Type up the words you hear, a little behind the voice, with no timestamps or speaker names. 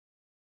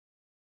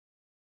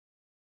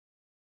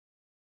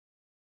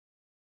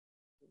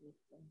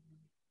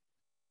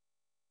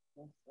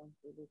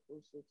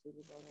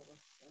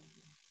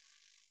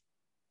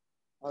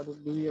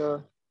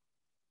Hallelujah.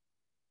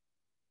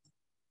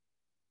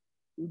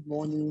 Good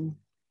morning,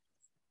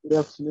 good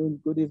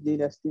afternoon, good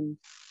evening, esteemed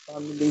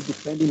family,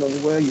 depending on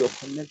where you're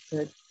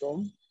connected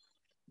from.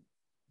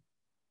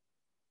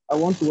 I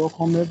want to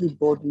welcome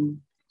everybody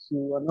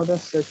to another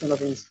session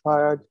of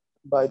Inspired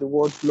by the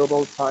Word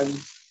Global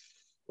Times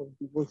of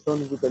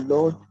Devotion with the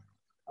Lord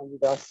and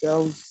with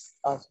ourselves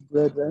as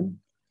brethren.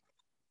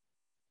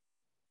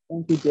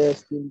 Thank you, dear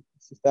esteemed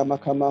Sister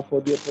Makama, for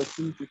the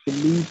opportunity to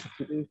lead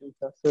today's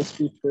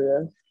intercessory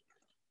prayers.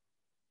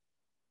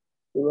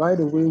 So right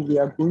away, we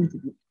are going to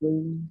be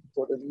praying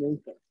for the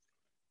nation.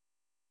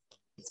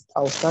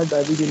 I'll start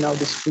by reading out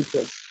the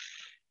scriptures.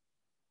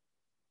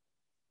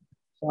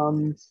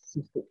 Psalm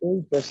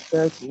 68, verse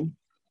 30,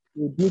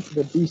 rebuke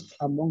the beast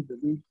among the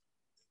wheat,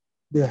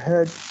 the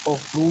head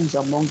of bulls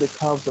among the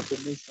calves of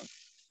the nation.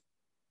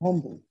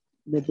 Humble,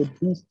 may the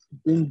beast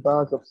bring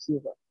bars of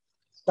silver,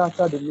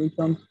 scatter the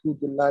nations who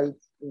delight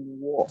in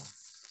war.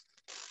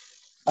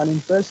 And in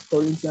 1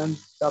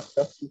 Corinthians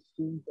chapter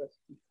 15, verse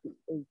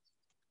 58,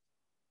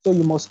 so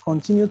you must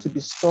continue to be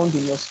strong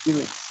in your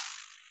spirit,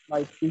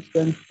 my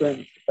Christian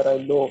friends that I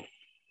love.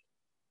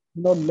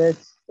 Do not let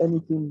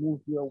anything move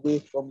you away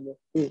from your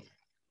faith.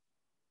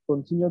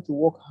 Continue to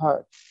work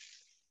hard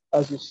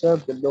as you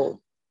serve the Lord.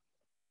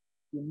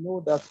 You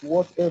know that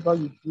whatever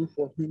you do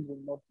for him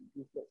will not be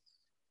useless.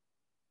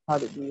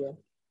 Hallelujah.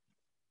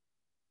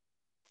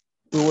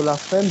 We will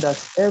affirm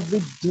that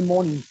every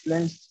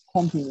demon-influenced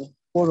company,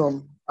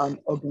 forum, and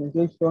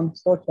organization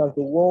such as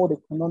the World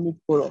Economic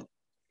Forum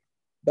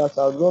that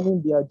are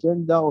running the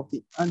agenda of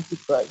the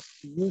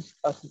Antichrist to use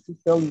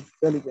artificial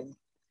intelligence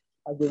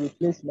as a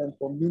replacement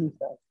for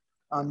ministers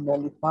are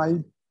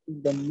nullified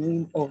in the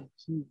name of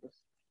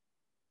Jesus.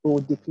 We will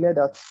declare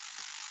that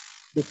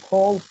the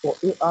call for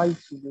AI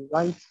to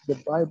rewrite the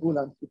Bible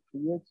and to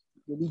create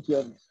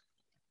religions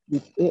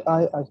with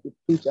AI as the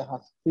preacher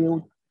has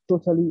failed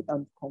totally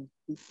and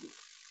completely.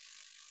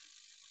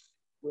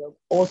 We are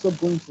also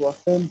going to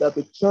affirm that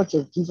the Church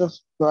of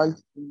Jesus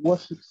Christ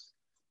worships,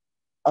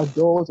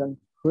 adores, and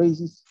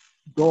praises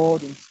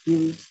God in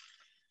spirit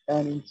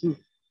and in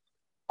truth.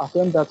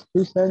 Affirm that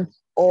Christians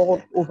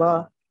all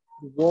over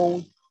the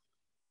world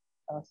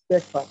are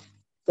steadfast,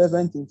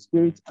 fervent in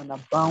spirit, and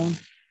abound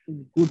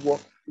in good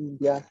work in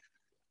their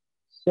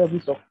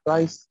service of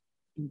Christ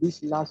in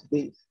these last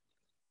days.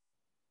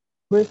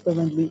 Pray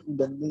fervently in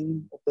the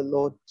name of the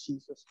Lord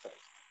Jesus Christ.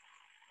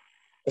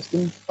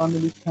 Esteemed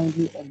family,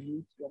 kindly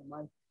unmute your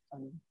mic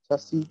and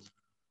intercede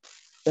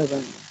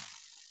fervently.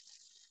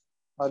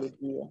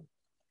 Hallelujah.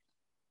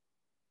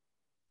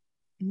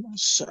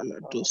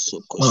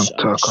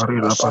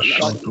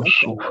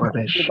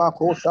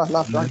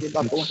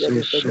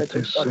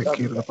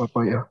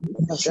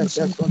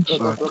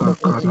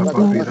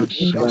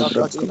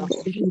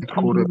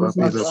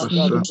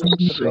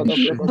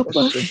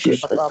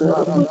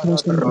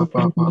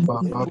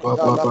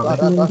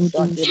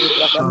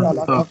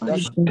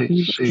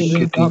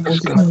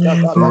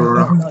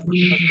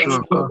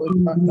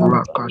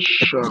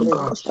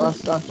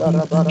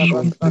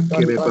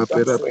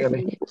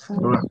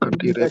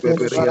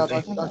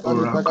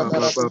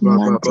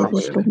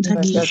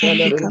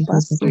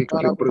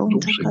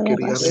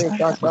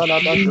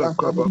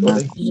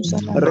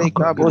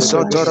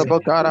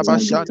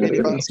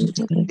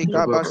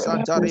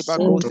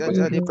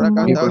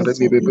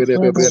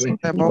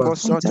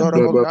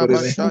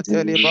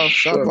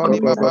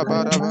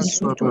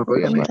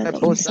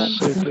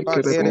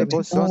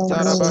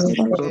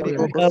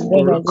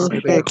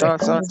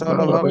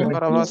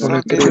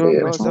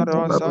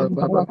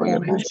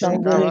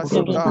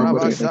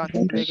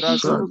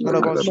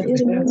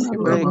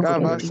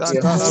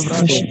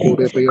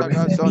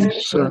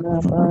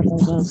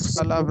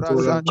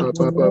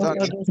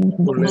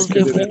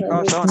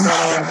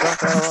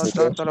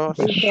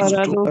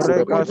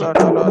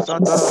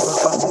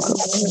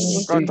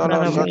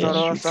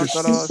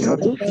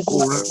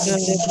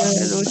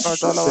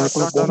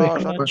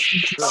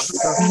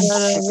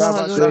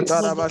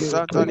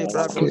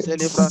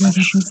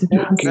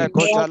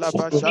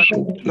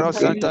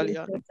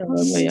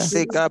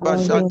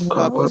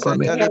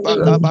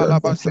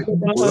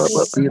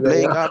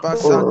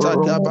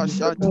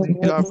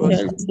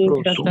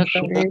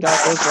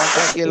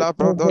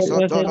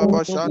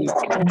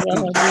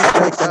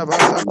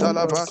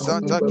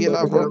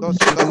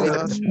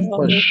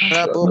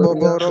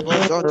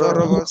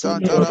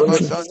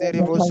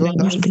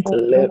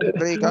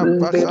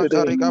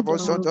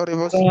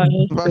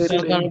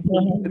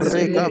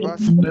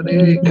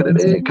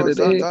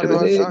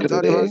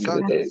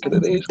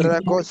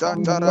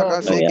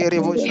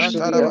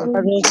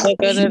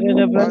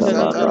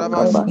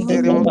 Basataraba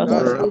Santeribo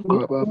Kasa,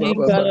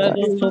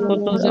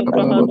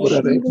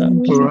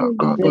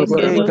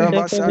 Reka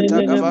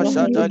Basata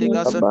Kabasata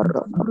Ligasa,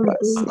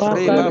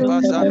 Reba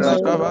Basanta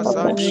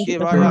Kabasante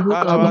Kibaya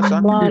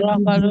Kalabasan,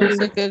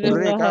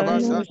 Reka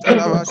Basanta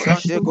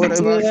Labasante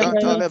Koreba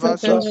Santa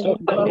Lebaso,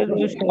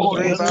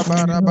 Reba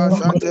Baraba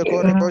Sante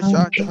Korebo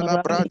Santa La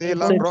Brade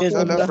La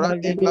Crosa La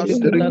Frante Glas,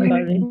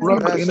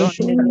 Rason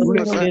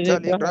Santa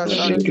Libra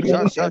Santi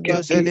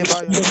Shashato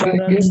Zelibaya,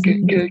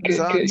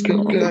 Santa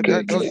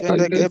Legato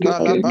Shendeke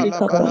Bala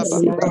Bala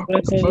Bala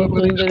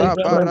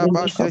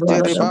Babaraba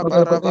Shetiri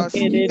Babaraba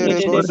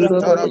Shinterigo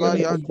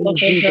Santarabaya,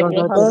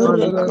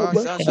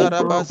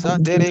 Abashantaraba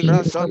Santeri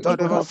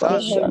Grasantoribo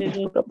Santa,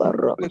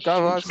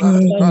 Ricava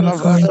Santa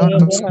Calavra Santa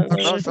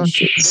Rosa,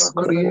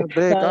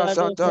 Breca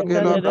Santa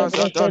Gilabra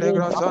Santa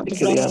Ligra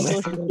Santa,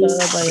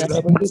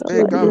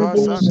 Becava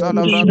Santa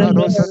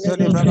Lavragadosa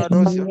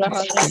Telibragadosia,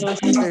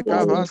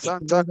 Becava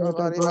Santa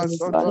Cavariba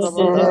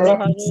Sontorabocasa,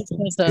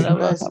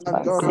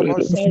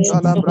 Santorobo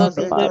Santa La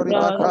Brazetori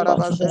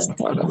Bacarabase,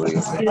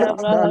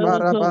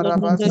 Cabara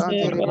Baraba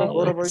Santeri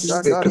Bocorobo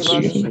Santa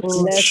Ribas,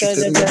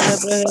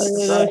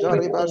 Santa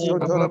Riba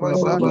Sontorobo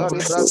Santa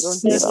Libra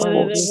Sonte,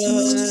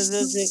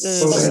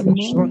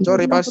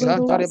 Sontoriba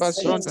Santa Riba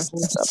Sonta,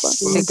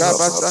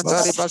 Icaba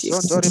Santa Riba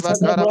Sontoriba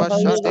Caraba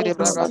Santeri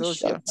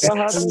Bragadosia,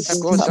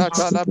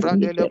 Ecosata La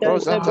Brandele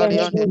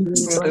Crosantaliande,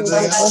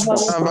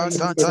 Ava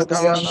Santa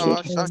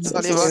Cavala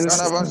Santa Liva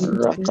Carabas,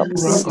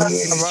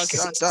 Ava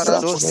Santa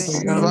Radosi,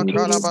 Liva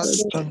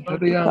Calabas,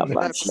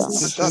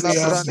 Ecosata La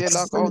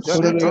Brandela Conte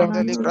Le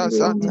Brandeli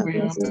Grasanta,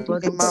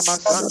 Imama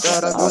Santa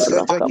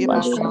Radose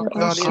Tegima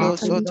Salido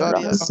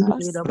Sotaria,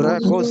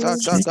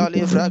 Recosata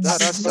Califra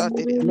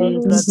Garasatiria,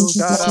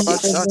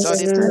 Carabasata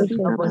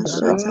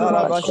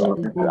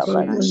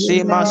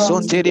Sima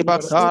Suntiri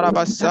Bakara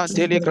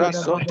Basantili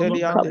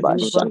Grasonteliande,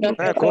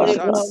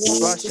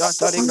 Recosata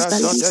Basantali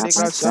Grasonteli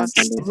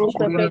Grasanta,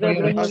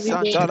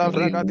 Santa La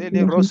Vraga de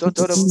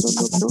Grosotoro,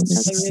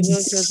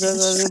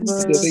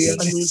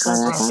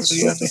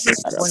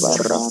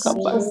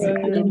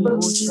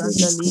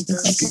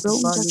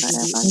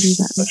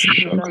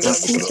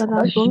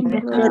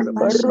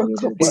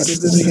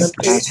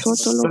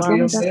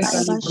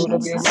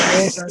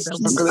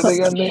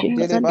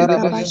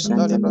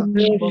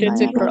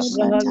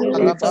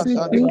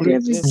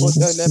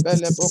 Le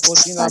belle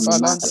pocosina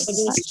balante,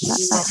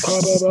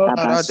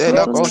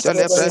 Aradela conte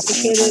le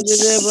presi,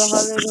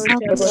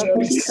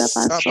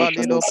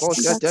 Cavalino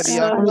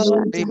Cosetelia,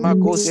 Rima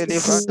Cose li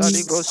Franta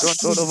li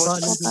Grosontoro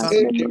Vosanta,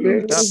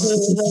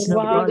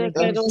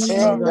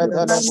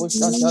 Catala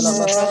Bushanta la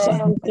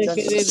Masante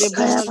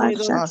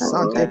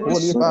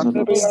Poliba,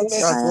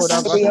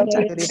 Catora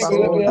Basante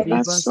Ribaco,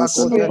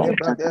 Bacote le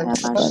Brade,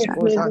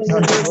 Cosanta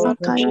Libro,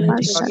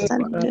 Santare,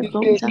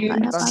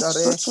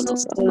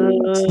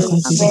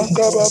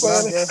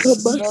 Brade,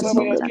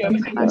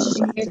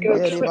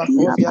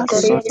 Eribacovia,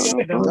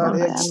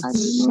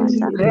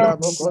 Santare,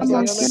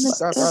 Rabocosia,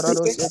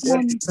 Cacarado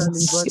Sete,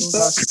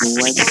 Caparada,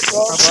 Rapasantare, Santare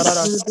Basantare,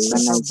 Contorobo,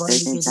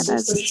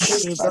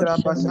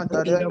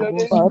 Daria,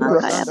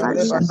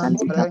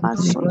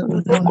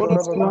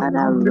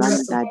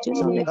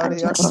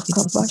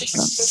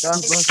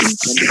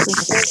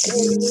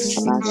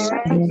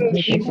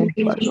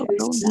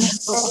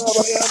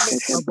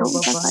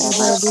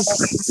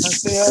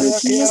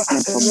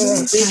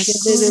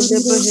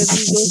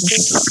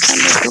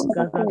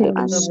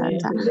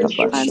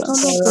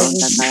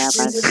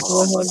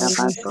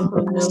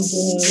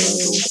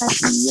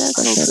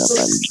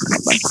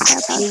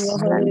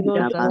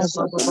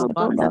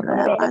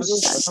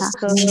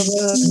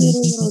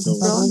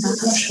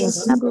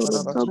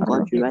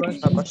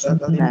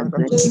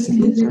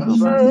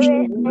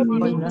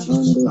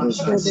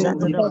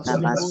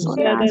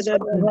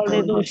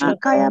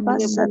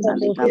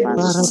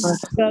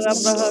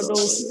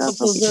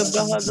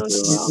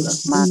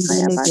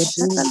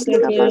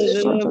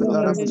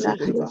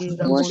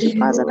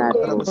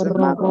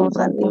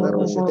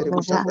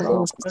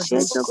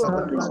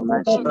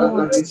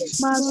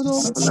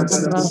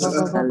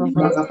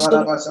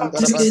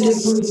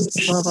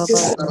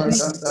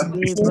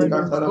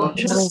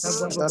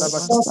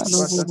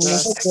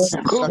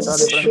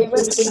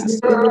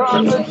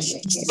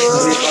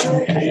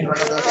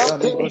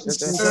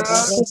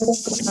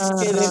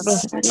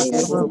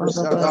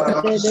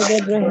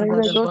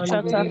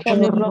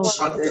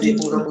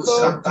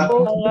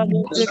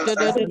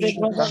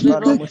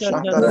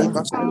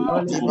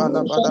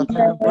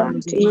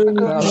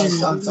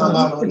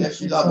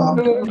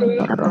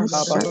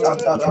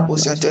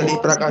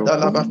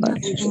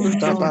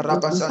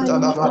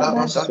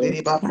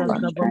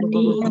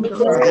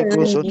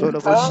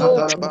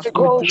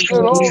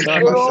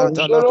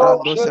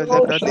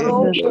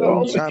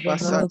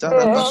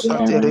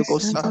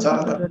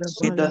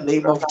 in the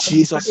name of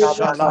Jesus,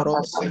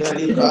 Shalaros,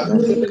 Delibra,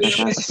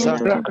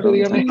 Santa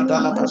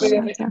Talabas,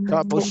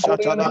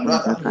 Capushata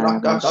Librada,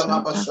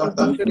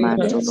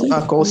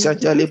 Acosa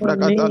Telibra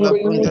Catala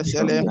Brunda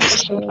Sele,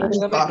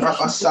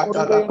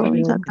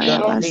 in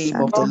the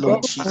name of the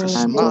Lord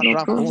Jesus.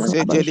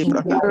 Marapose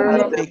delibra.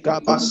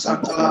 Ekaba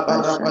Santa la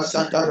Baraba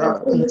Santa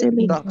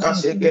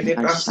Rakasegele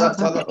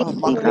Brasata la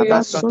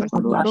Maria Santa.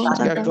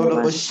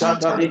 Yatolo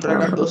Bashata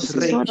Libragados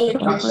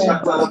Reka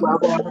Santa la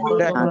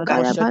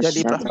Rakabashata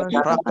Libra.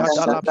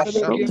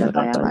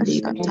 Rakatala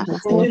Bashanta.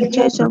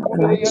 Church of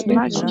Christ,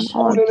 marching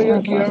on.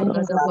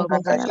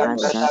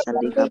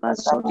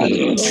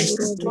 Lord,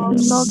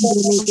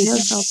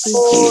 angels shall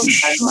prevail.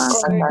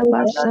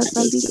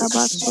 Makabashata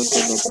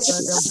likabasoto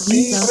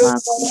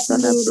Makuta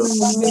da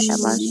Brokaya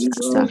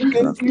Bashata,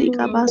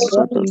 Lika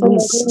Basoto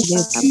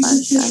Bashata,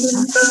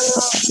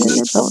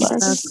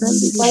 Telebonda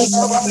Lika Bronda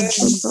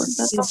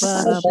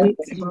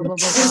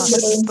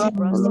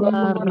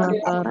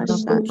Bashata,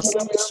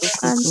 Bashata,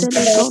 and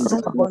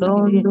Telebonda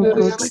Basoto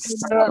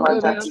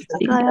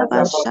Kaya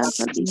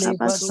Bashata, Lika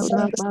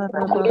Basoto.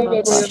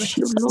 Thank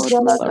you, Lord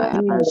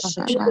Makaya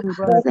Bashata,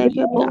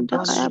 Lebonda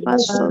Kaya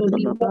Basoto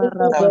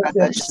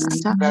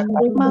Bashata,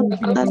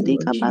 Makuta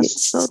Lika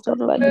Basoto.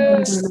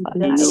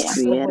 You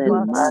created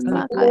man,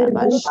 Makaya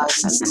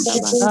Bashata, Liga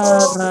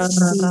Basoto.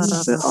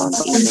 Your own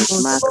image,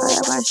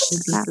 Makaya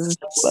Bashata.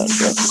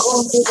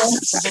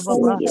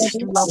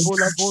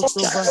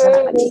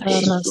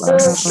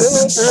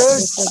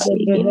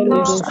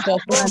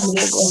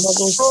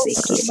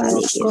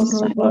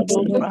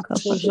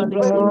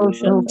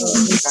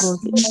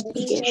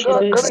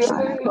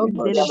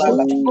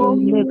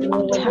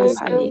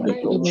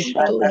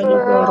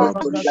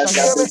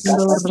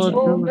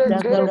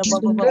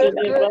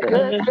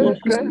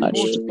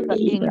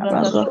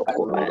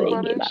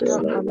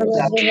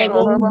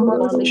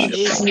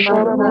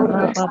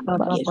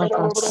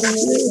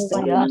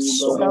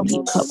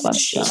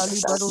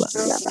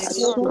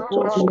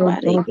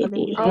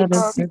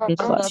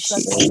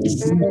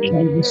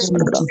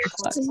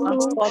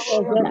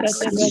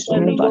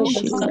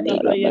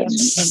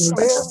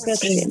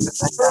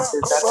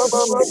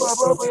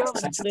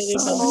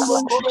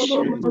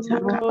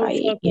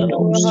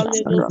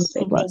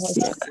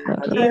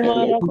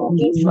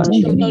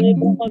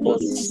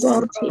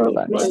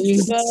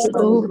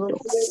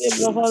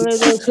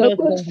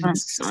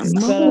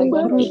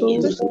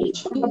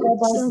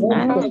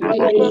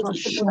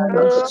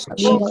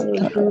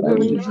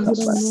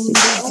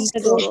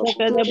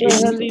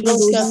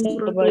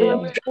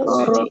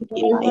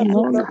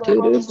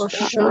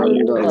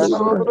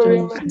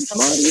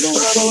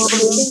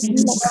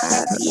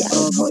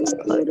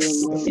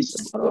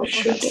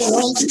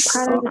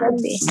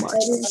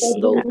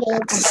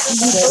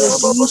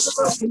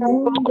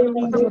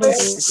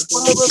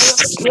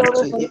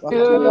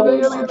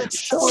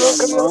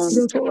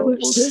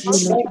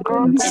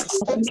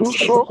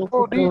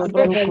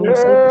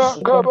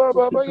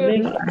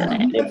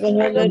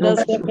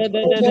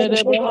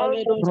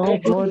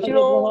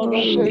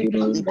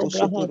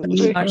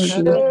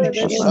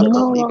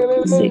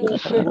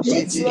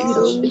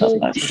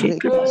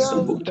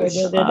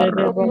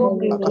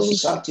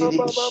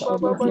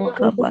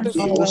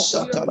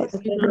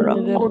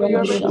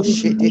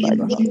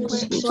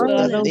 In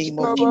the name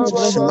of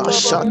Jesus,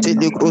 Mashate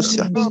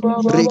Ligrosia,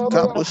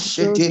 Rika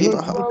Bushete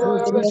Baha,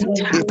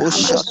 Kibo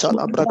Shata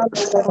la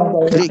Bragas,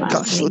 Rika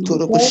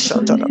Sotoro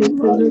Bushata la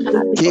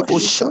Kibo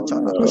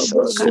Shata la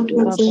Bashas,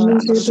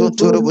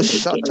 Sotoro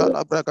Bushata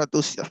la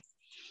Bragadosia.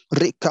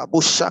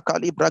 Rikabu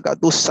shakali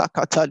bragadu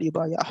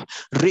sakatalibaya.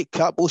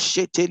 Rikabu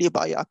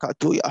shetelibaya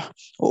katuya.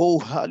 Oh,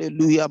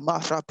 hallelujah.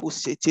 Mahrapu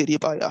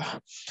setelibaya.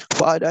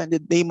 Father, in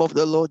the name of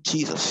the Lord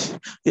Jesus.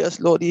 Yes,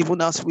 Lord,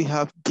 even as we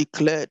have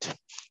declared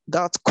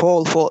that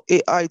call for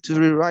AI to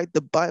rewrite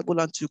the Bible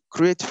and to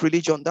create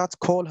religion, that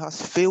call has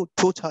failed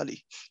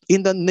totally.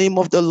 In the name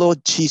of the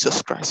Lord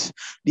Jesus Christ,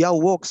 their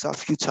works are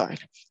futile.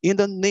 In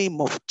the name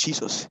of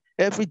Jesus,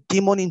 every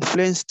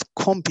demon-influenced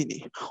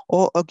company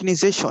or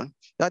organization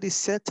that is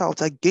set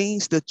out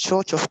against the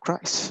Church of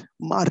Christ,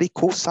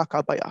 Mariko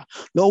Sakabaya,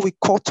 Lord, we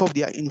cut off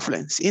their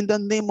influence. In the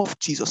name of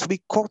Jesus, we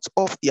cut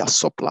off their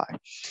supply.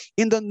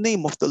 In the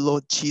name of the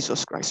Lord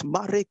Jesus Christ,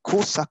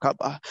 Mariko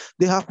Sakaba,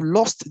 they have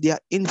lost their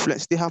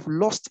influence. They have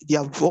lost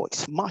their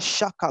voice.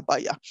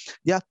 Mashakabaya,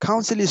 their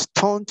counsel is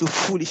turned to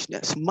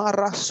foolishness.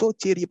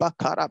 Marasotiriba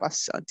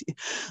Karabasanti,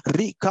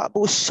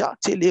 Rikabo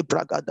Shatele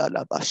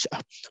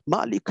Bragadalabasha,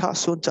 Malika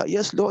Sonta.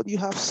 Yes, Lord, you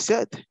have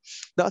said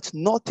that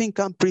nothing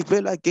can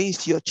prevail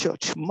against your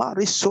church.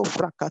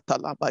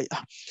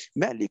 Marisofrakatalabaya,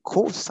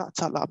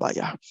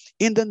 Melikosatalabaya.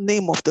 In the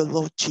name of the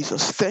Lord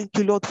Jesus, thank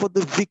you, Lord, for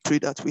the victory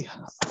that we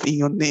have in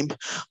your name.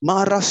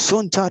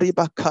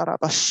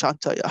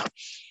 Marasontaribakarabashantaya.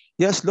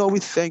 Yes, Lord, we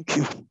thank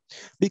you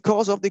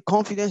because of the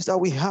confidence that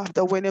we have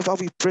that whenever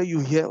we pray, you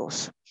hear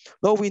us.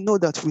 Lord, we know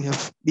that we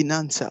have been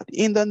answered.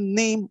 In the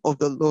name of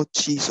the Lord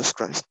Jesus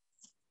Christ,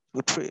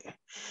 we pray.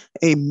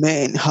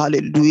 Amen.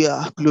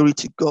 Hallelujah. Glory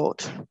to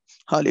God.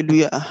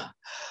 Hallelujah.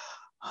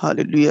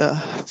 Hallelujah.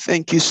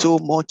 Thank you so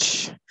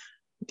much,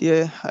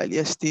 dear highly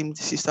esteemed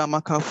Sister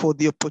Amaka, for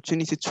the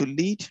opportunity to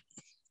lead.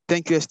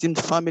 Thank you, esteemed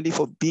family,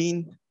 for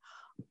being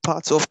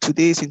part of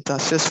today's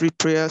intercessory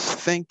prayers.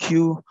 Thank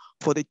you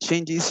for the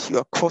changes you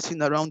are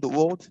causing around the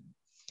world.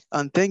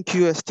 And thank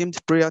you, esteemed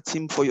prayer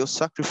team, for your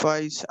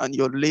sacrifice and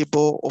your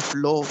labor of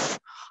love.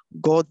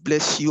 God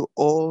bless you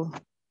all.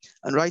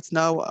 And right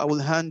now, I will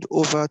hand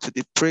over to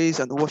the praise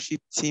and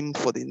worship team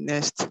for the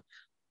next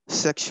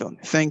section.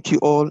 Thank you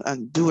all,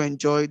 and do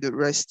enjoy the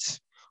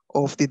rest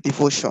of the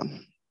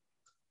devotion.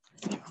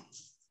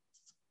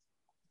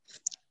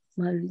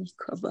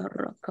 Malika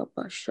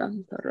barakaba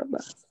shantaraba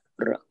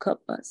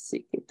rakaba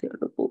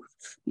seketerabo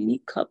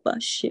likaba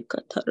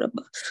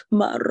shekataraba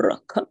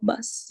marakaba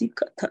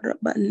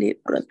sikataraba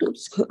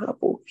leprados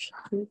karabo.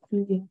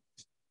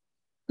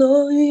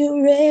 Though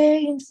you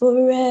reign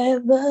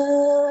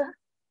forever,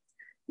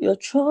 your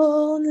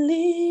throne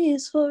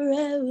lives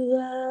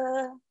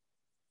forever,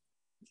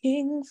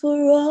 King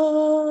for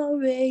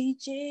all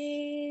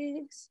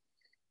ages.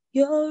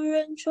 You're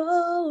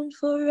enthroned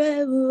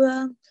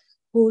forever,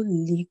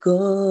 Holy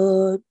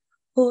God,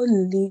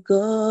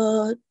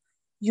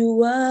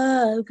 you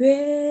are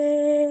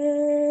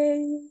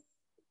great.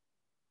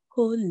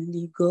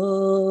 Holy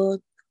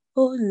God,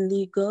 you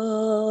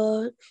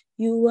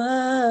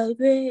are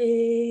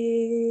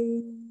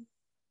great.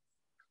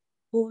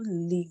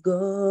 Holy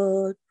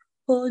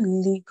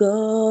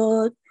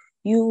God,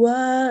 you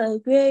are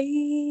great.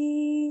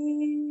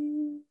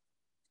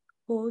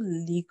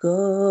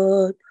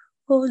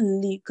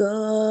 Holy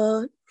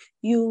God,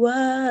 you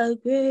are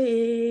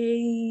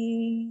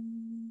great.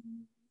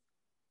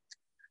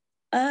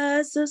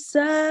 As a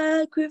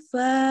sacrifice,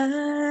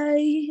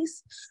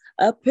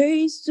 a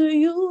praise to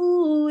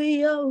you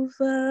we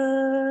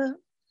offer,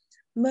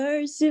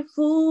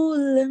 merciful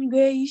and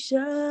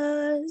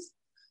gracious,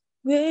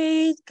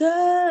 great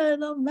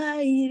God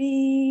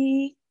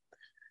Almighty.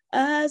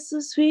 As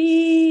a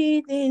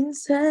sweet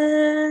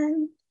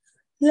incense,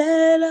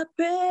 let our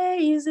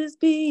praises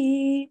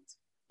be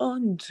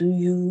unto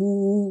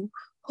you,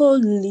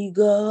 Holy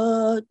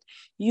God,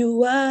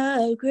 you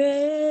are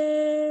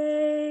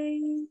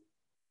great.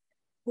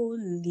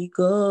 Holy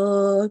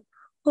God,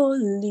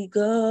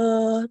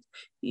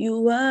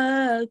 you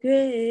are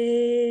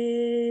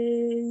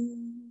great.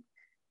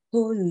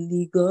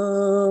 Holy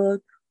God,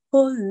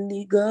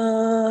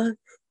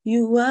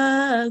 you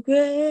are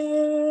great.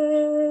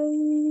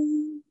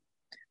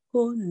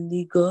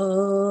 Holy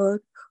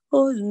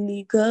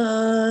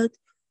God,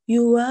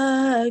 you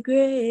are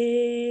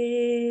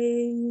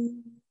great.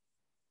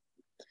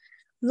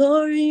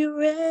 Lord, you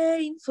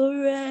reign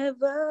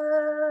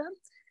forever.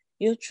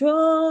 Your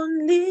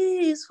throne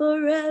lives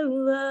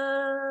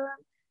forever.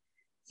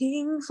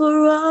 King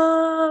for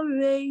all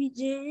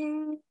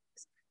ages.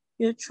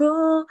 You're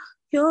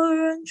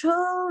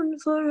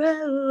enthroned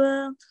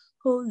forever.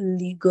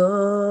 Holy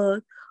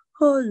God,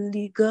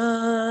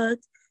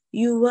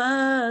 you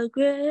are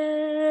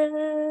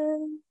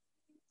great.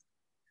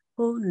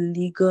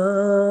 Holy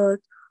God,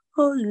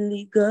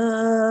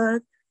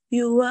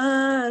 you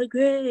are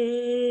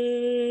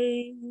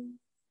great.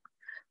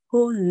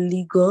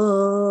 Holy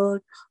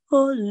God,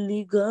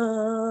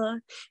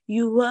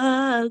 you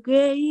are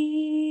great.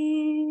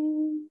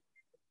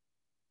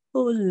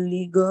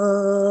 Holy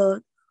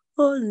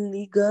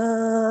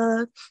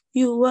God,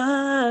 you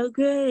are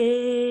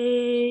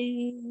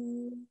great.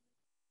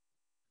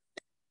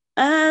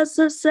 As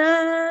a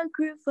sacrifice,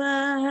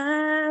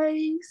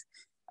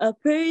 a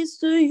praise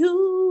to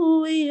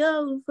you we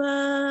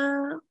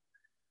offer,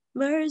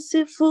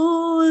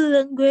 merciful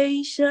and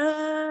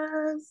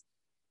gracious,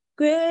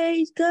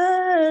 great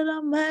God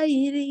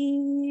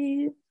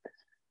Almighty.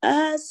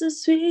 As a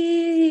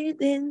sweet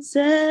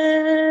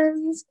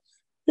incense,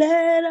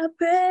 let our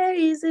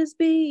praises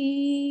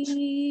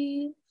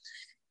be.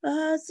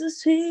 As a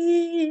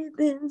sweet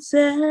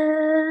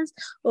incense,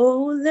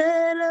 oh,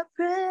 let our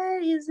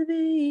praise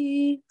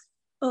be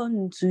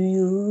unto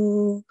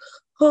you,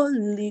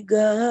 Holy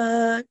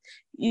God,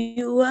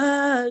 you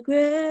are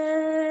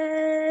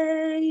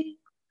great.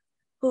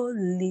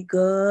 Holy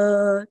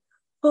God,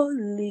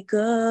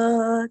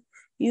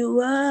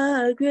 you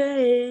are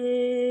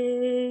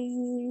great.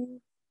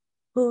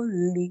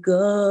 Holy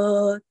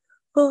God,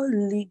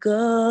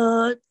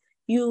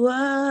 you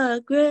are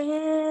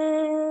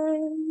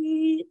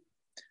great.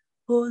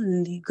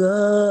 Holy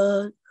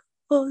God,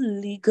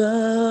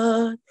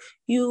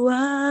 you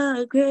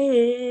are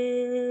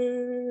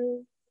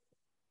great.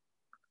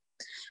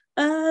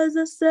 As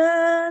a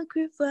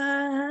sacrifice,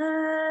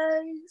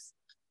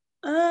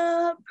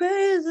 our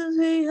praises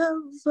we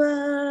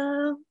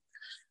offer,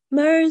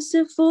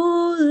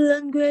 merciful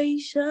and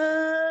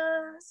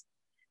gracious,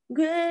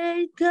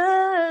 great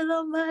God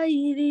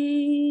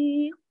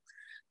Almighty.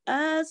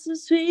 As a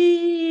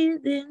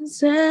sweet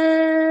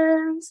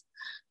incense,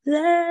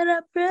 let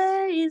our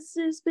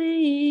praises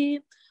be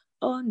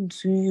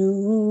unto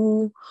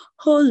you,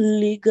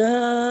 Holy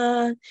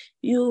God,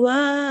 you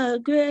are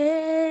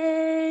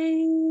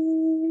great.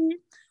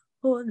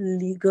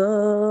 Holy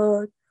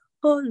God,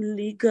 you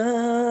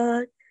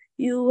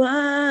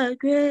are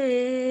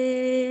great.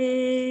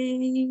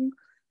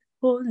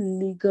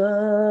 Holy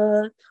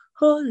God,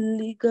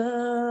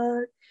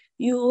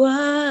 you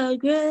are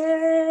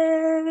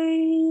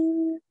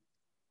great.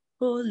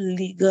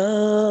 Holy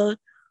God,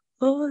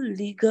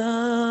 Holy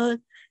God,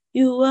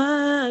 you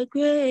are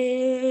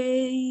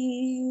great.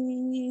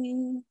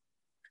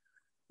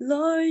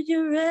 Lord,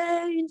 you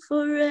reign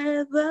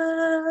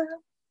forever.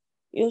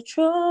 Your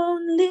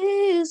throne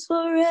lives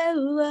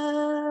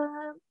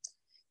forever.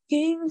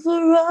 King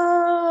for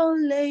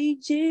all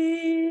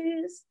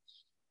ages.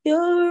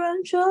 You're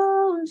on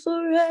throne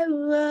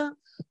forever.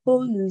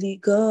 Holy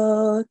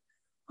God,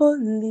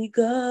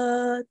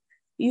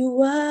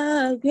 you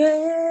are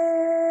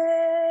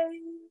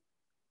great.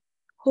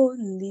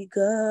 Holy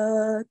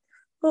God,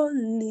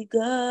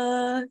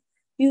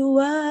 you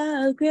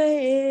are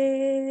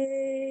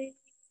great.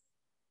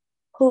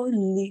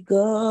 Holy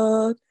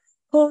God,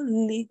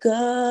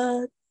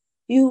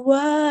 you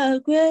are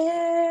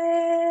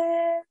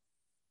great.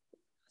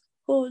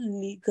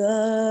 Holy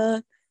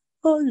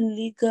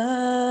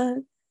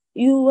God,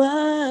 you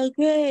are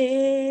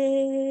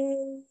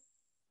great.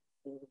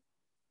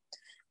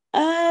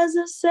 As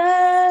a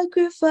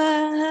sacrifice,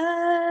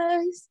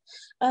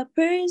 I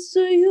praise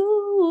to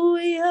you,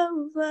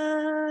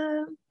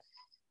 Jehovah,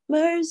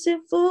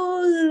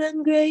 merciful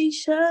and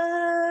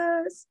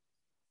gracious,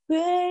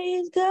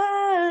 great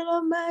God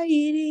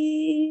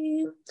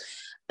Almighty.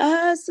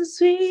 As a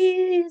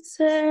sweet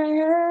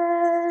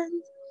sound,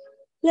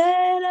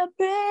 let our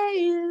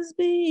praise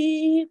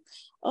be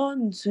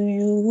unto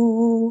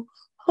you,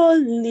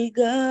 Holy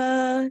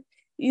God.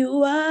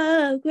 You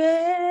are great.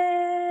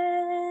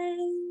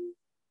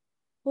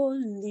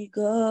 Holy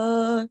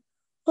God,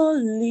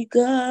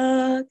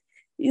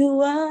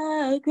 you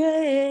are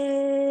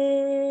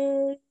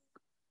great.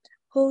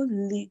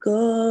 Holy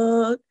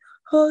God,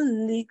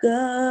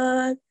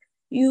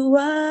 you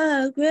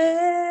are great.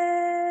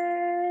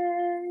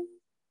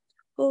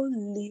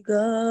 Holy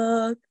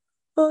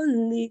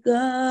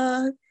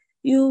God,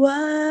 you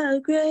are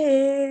great.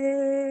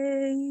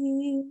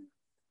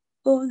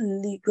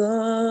 Holy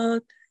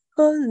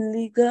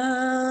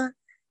God,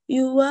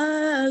 you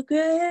are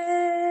great.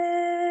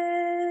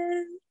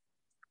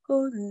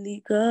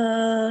 Holy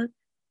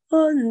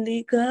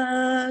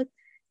God,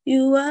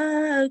 you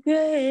are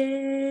great.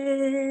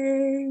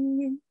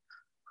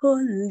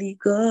 Holy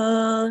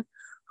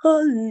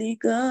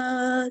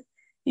God,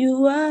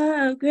 you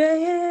are great.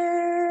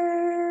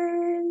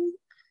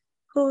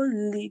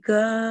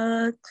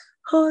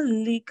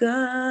 Holy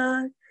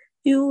God,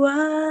 you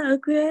are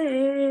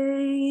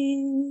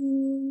great.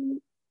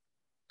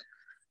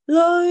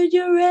 Lord,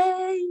 you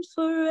reign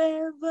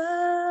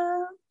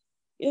forever.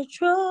 Your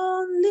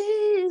throne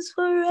lives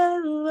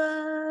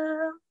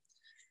forever.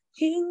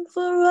 King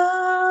for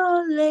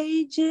all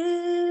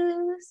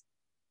ages,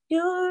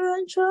 you're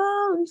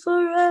enthroned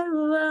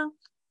forever.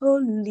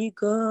 Holy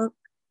God,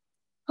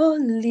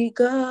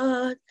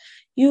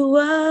 you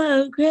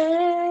are great.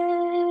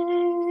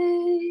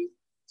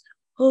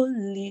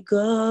 Holy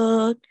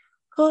God,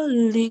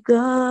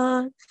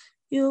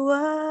 you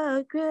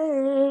are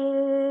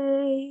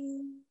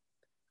great.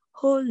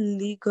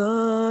 Holy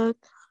God,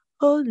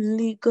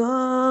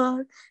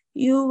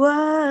 you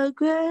are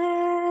great.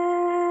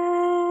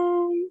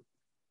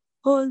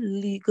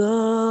 Holy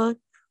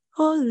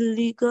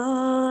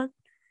God,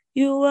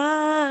 you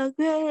are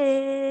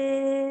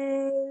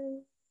great.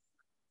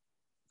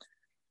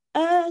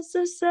 As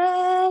a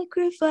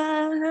sacrifice,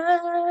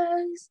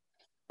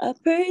 I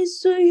praise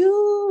to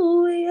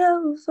you,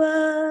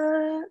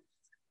 Jehovah,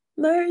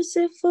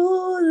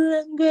 merciful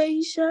and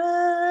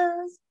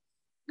gracious,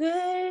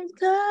 great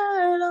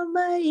God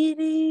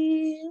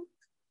Almighty.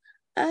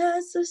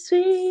 As a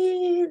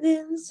sweet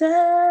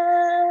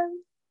incense,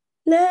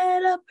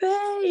 let our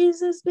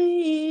praises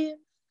be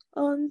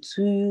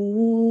unto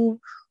you,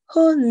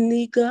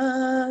 Holy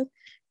God.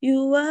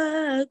 You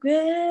are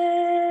great.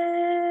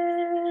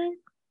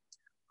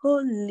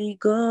 Holy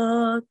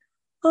God,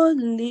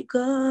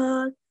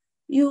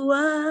 you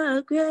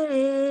are great.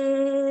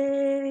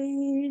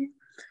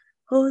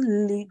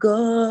 Holy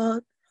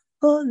God,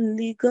 you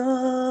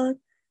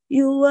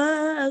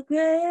are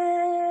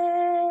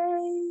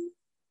great.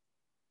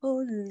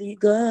 Holy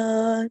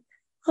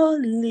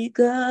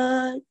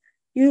God,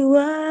 you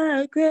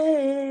are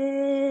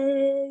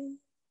great.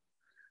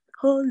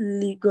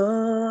 Holy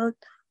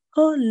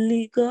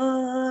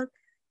God,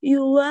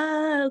 you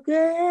are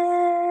great.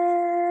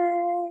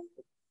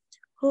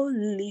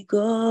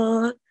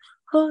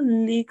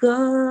 Holy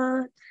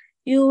God,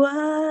 you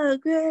are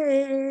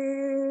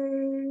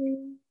great.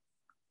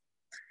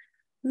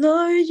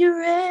 Lord, you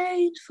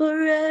reign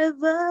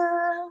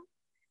forever.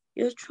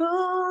 Your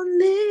throne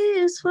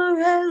lives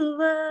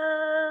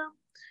forever.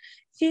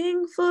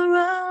 King for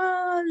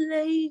all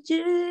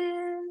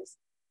ages,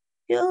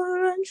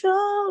 you're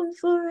enthroned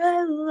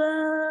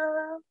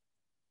forever.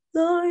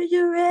 Lord,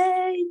 you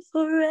reign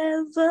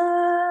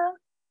forever.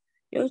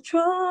 Your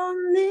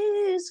throne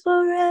lives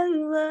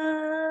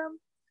forever.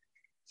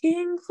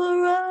 King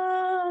for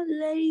all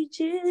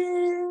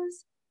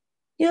ages,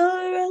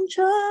 you're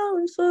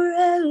enthroned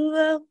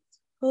forever.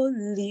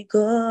 Holy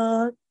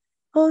God,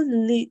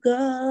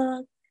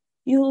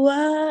 you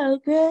are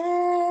great.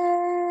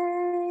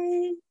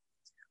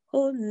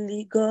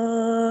 Holy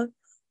God,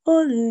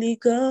 Holy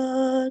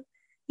God,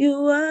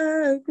 you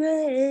are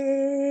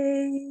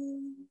great.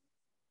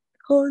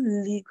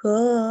 Holy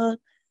God,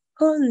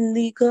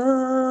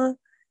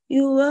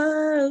 you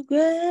are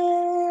great.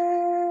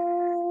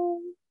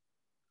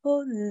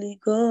 Holy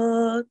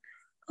God,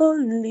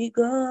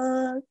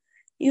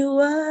 you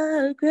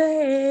are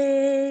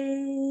great.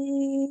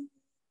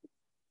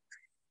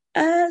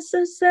 As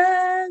a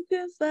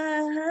sacrifice,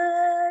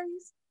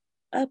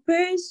 I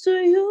praise to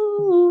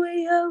you,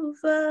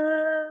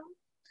 Jehovah,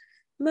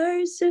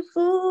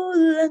 merciful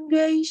and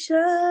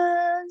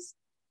gracious,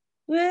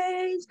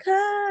 great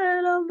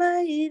God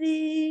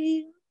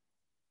Almighty.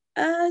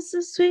 As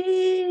a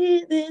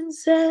sweet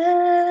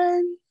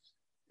incense,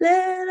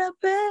 let our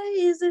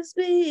praises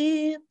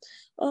be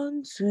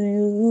unto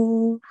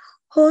you,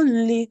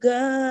 Holy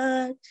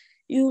God,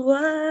 you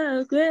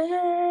are great.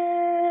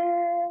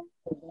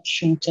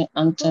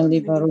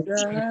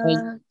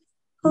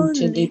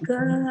 Holy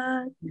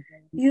God,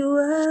 you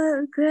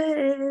are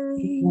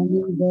great.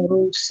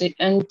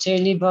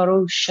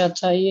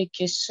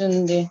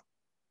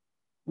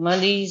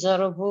 Mali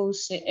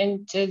zarabose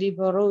ente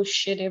libaro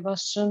shire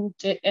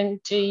basunte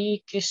ente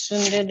yike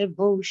sunde de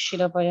bo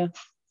shirabaya.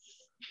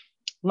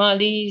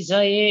 Mali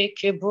zaye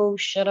ke bo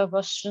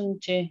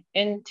sharabasunte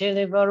ente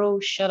libaro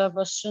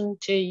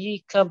sharabasunte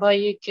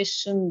yikabaye ke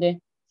sunde.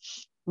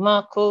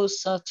 Mako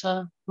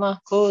sata,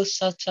 mako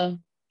sata,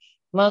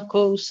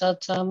 mako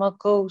sata,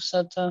 mako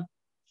sata.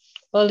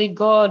 Holy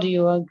God,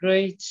 you are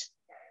great.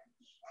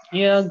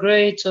 You are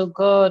great, O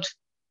God.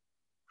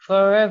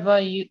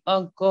 Forever you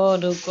are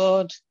God, O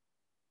God.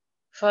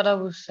 Father,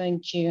 we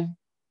thank you.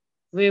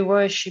 We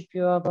worship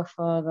you, Abba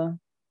Father.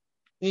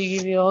 We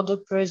give you all the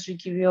praise, we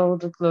give you all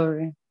the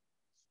glory.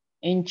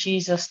 In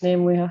Jesus'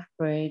 name we have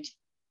prayed.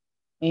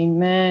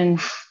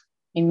 Amen.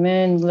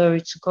 Amen.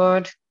 Glory to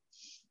God.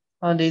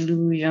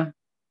 Hallelujah.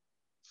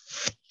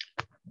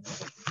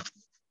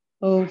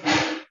 Oh,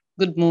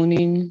 good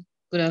morning,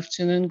 good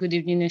afternoon, good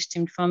evening,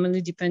 esteemed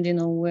family, depending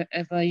on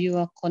wherever you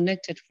are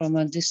connected from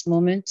at this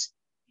moment.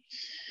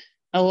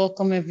 I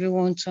welcome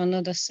everyone to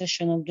another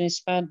session of the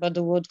Inspired by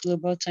the Word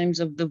Global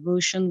Times of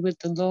Devotion with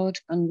the Lord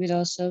and with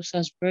ourselves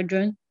as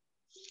brethren.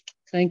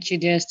 Thank you,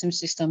 dear esteemed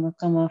Sister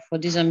Makama, for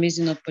this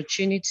amazing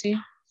opportunity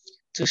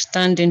to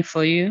stand in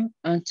for you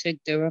and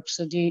take the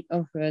Rhapsody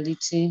of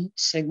Reality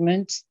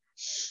segment.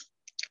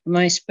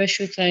 My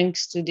special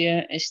thanks to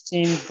dear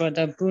esteemed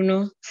Brother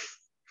Bruno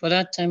for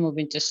that time of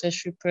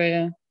intercessory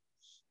prayer.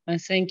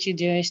 And thank you,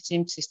 dear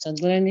esteemed Sister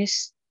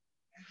Glennis,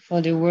 for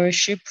the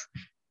worship.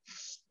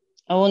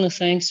 I want to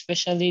thank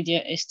especially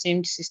dear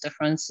esteemed Sister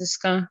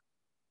Francisca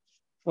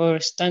for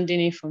standing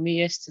in for me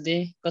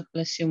yesterday. God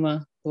bless you,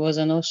 ma. It was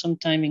an awesome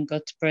time in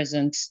God's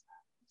presence.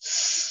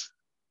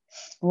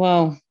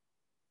 Wow.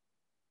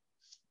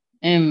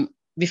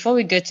 Before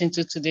we get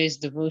into today's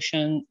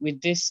devotion with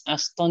this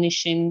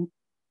astonishing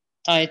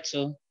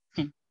title,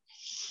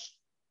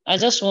 I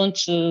just want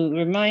to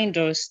remind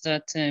us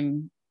that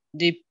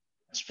the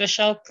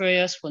special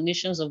prayers for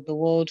nations of the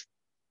world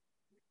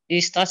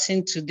is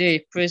starting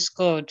today. Praise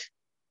God.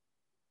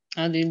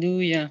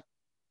 Hallelujah.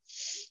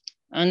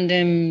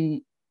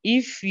 And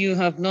if you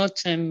have not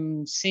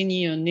seen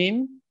your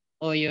name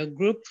or your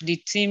group, the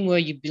team where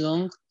you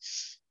belong,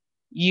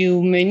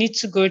 you may need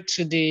to go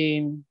to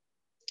the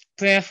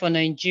Prayer for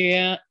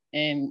Nigeria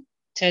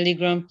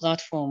Telegram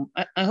platform.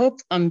 I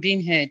hope I'm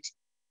being heard.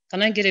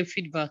 Can I get a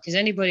feedback? Is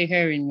anybody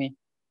hearing me?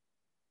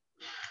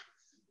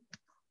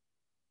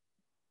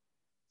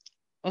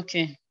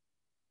 Okay.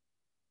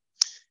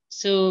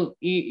 So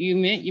you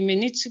may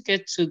need to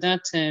get to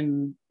that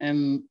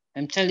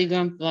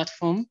Telegram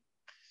platform.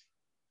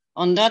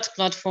 On that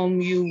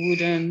platform,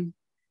 you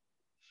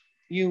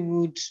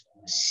would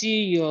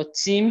see your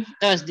team.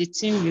 That's the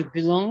team you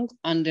belong,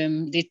 and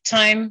the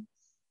time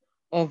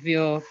of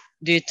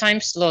the time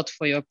slot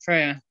for your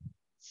prayer.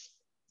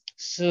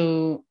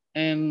 So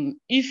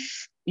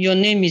if your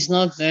name is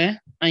not there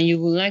and you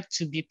would like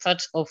to be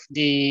part of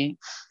the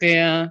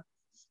prayer,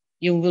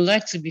 you would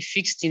like to be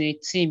fixed in a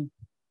team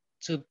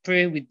to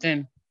pray with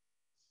them.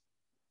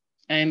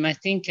 I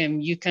think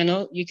you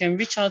can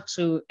reach out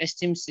to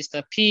esteemed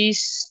Sister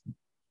Peace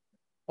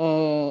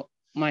or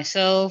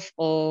myself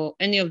or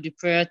any of the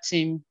prayer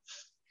team,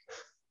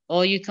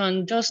 or you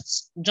can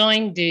just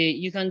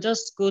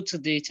go to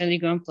the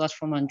Telegram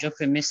platform and drop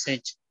a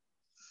message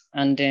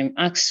and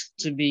ask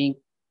to be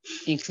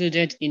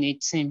included in a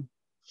team.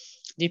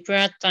 The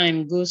prayer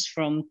time goes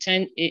from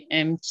 10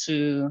 a.m.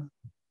 to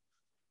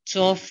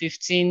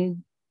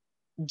 12:15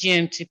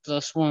 GMT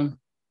 +1.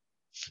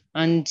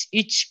 And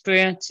each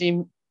prayer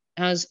team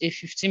has a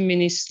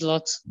 15-minute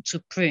slot to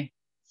pray.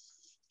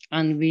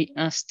 And we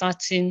are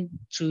starting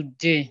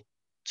today.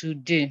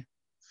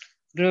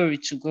 Glory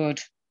to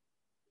God.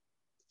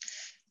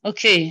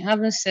 Okay,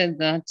 having said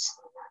that,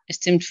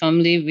 esteemed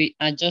family, we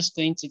are just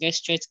going to get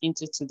straight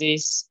into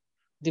today's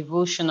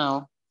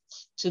devotional.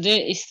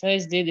 Today is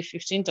Thursday, the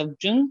 15th of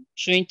June,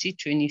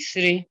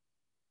 2023.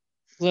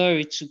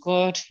 Glory to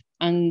God.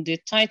 And the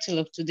title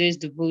of today's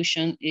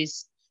devotion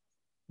is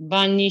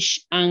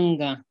Banish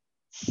Anger.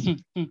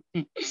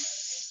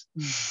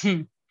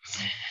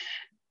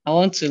 I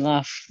want to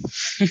laugh.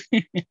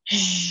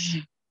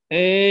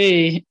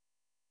 Hey,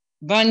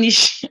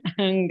 banish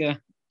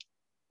anger.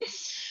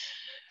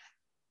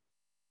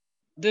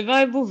 The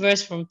Bible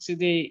verse from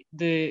today,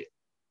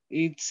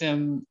 it's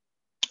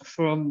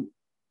from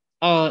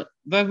our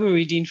Bible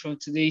reading from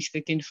today is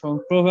taken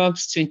from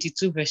Proverbs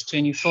 22, verse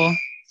 24.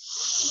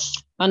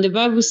 And the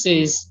Bible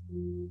says,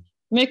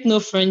 make no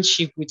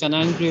friendship with an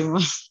angry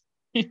man.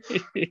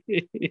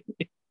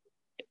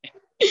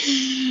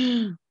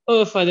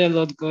 Oh, Father,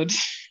 Lord God.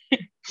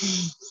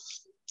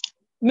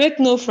 Make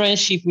no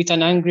friendship with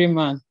an angry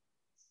man,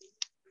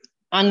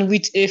 and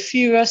with a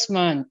furious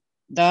man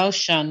thou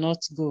shalt not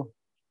go.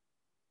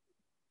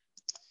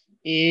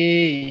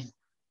 Eh.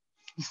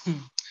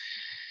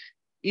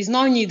 It's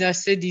not me that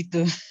said it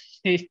though.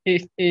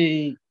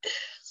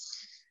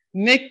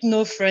 Make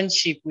no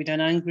friendship with an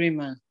angry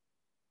man,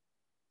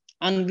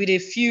 and with a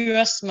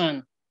furious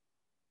man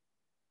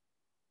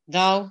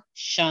thou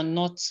shalt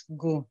not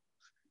go.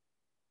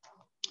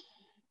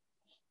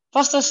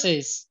 Pastor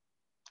says,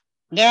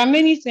 there are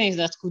many things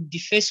that could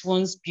deface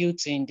one's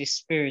beauty in the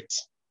spirit.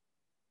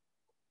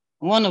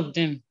 One of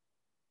them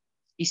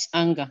is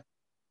anger.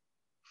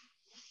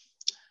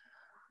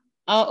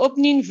 Our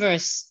opening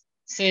verse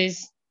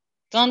says,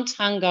 don't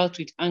hang out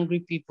with angry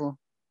people.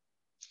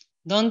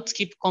 Don't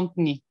keep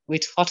company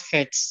with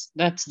hotheads.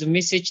 That's the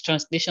Message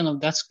translation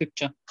of that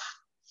scripture.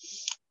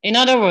 In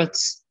other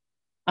words,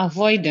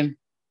 avoid them.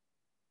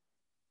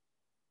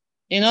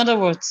 In other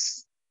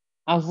words,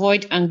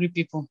 avoid angry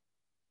people.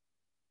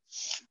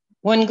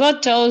 When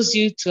God tells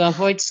you to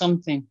avoid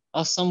something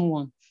or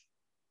someone,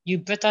 you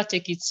better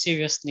take it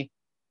seriously.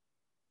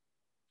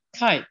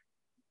 Kai,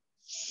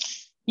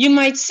 you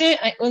might say,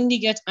 I only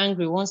get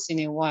angry once in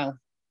a while.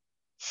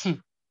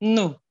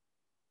 No.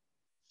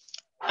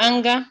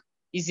 Anger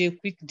is a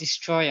quick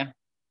destroyer.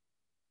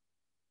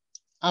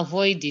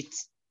 Avoid it.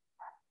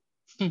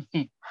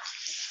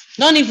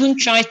 Don't even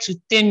try to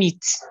tame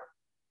it.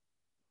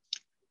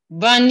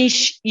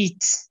 Banish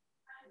it.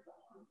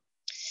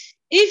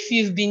 If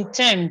you've been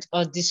termed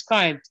or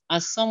described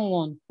as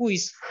someone who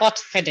is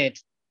hot-headed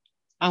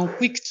and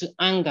quick to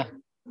anger,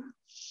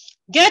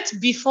 get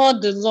before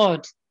the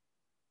Lord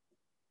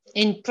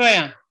in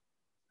prayer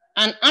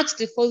and ask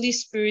the Holy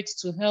Spirit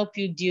to help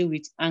you deal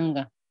with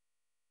anger.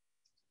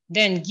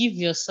 Then give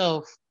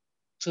yourself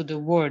to the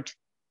word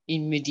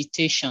in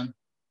meditation.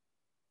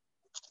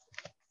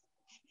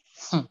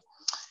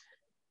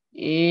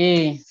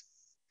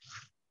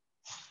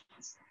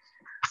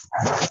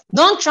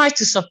 Don't try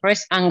to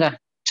suppress anger,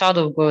 child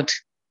of God.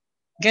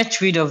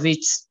 Get rid of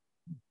it.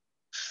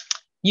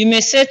 You may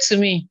say to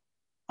me,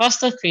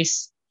 Pastor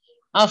Chris,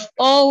 I've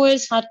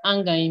always had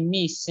anger in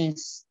me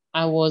since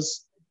I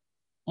was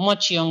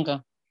much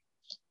younger.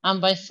 And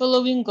by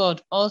following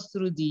God all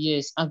through the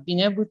years, I've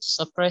been able to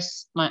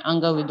suppress my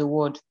anger with the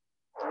word.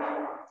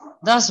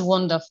 That's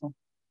wonderful.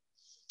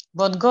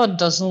 But God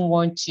doesn't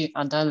want you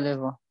at that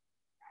level.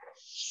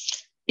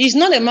 It's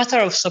not a matter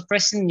of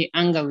suppressing the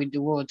anger with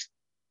the word.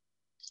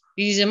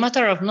 It is a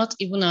matter of not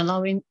even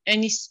allowing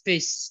any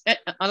space,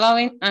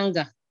 allowing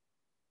anger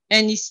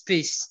any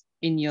space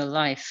in your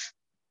life.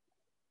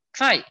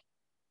 Try.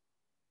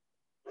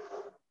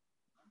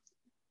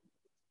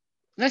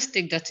 Let's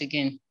take that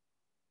again.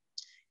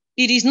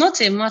 It is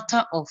not a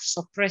matter of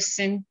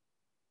suppressing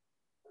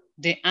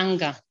the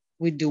anger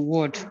with the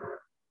word.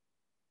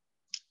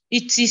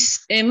 It is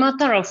a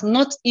matter of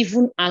not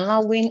even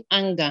allowing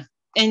anger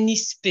any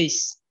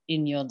space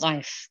in your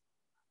life.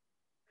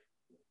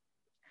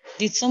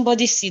 Did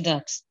somebody see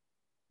that?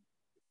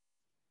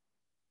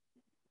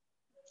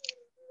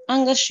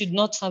 Anger should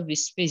not have a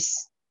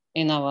space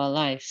in our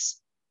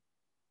lives.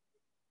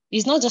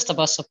 It's not just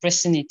about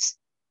suppressing it.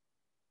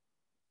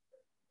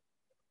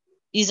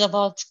 It's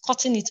about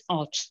cutting it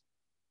out.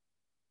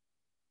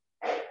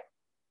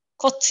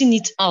 Cutting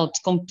it out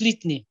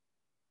completely.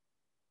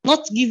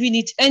 Not giving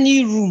it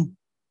any room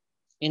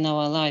in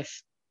our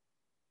life.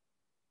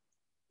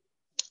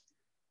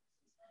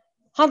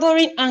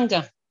 Harboring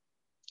anger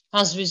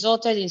has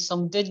resulted in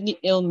some deadly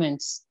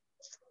ailments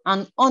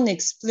and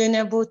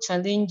unexplainable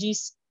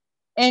challenges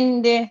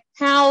in the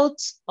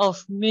health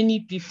of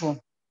many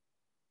people.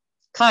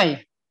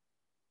 Kai,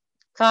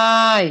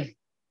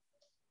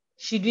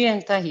 should we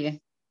enter here?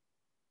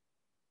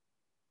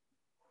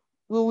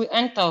 We will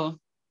enter.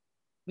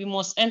 We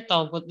must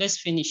enter, but let's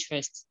finish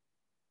first.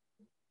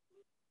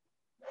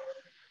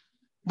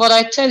 But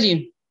I tell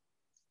you,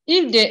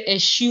 if they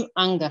eschew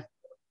anger,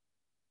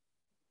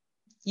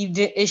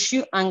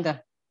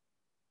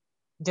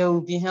 they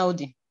will be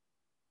healthy.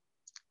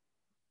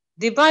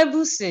 The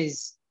Bible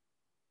says,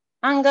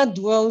 anger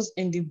dwells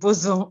in the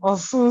bosom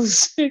of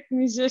fools.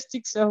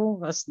 Ecclesiastes 7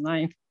 verse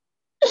 9.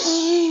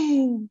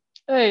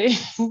 Hey,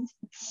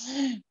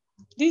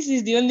 this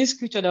is the only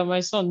scripture that my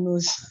son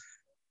knows.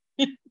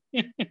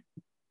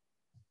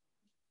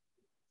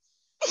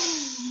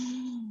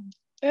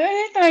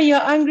 Anytime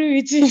you're angry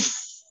with him,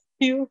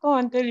 you come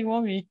and tell him,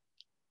 Mommy,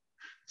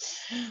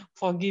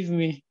 forgive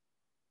me.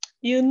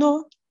 You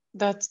know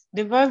that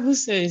the Bible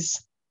says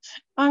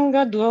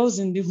anger dwells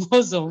in the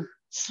bosom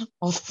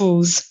of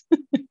fools.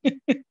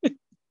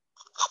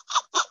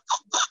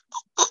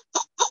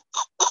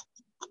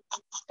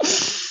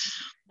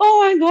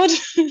 Oh my God.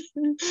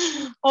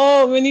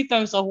 Oh, many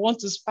times I want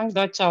to spank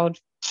that child.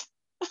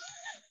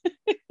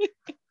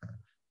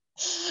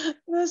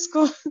 Let's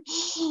go.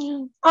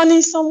 And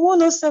in Psalm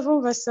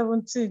 107, verse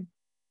 17,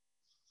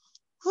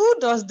 who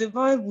does the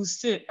Bible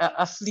say are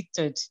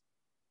afflicted?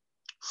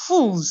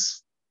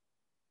 Fools.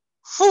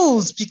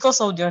 Fools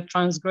because of their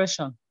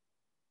transgression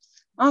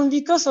and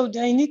because of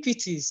their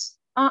iniquities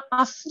are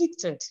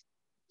afflicted.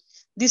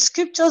 The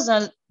scriptures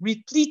are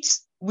replete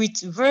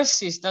with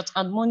verses that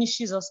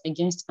admonishes us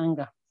against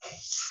anger.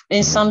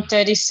 In Psalm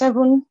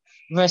 37,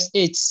 verse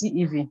 8,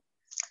 CEV,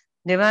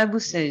 the Bible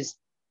says,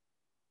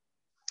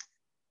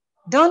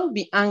 don't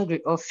be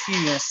angry or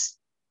furious.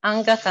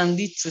 Anger can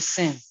lead to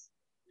sin.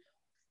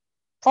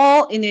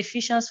 Paul in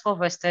Ephesians 4,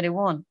 verse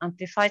 31,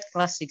 Amplified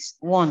Classics,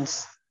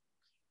 warns,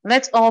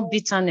 let all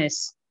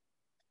bitterness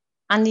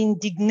and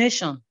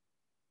indignation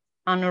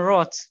and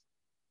wrath,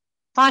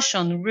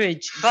 passion,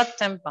 rage, bad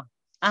temper,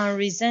 and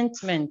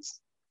resentment,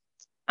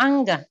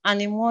 anger,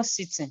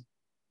 animosity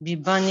be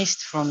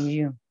banished from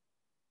you.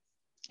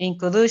 In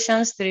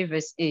Colossians 3,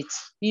 verse 8,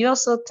 he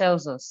also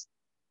tells us,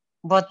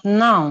 but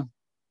now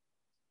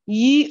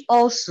ye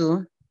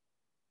also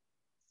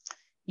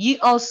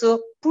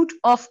put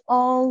off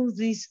all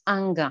this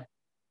anger,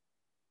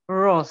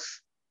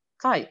 wrath,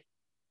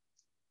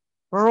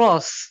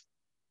 wrath,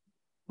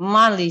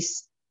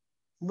 malice,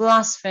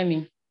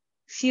 blasphemy,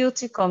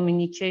 filthy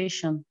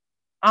communication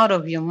out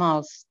of your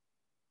mouth.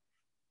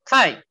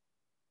 Kai.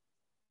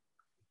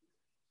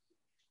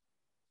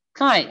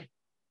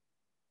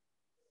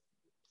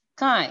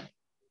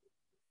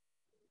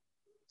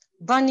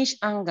 Banish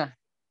anger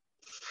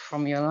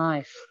from your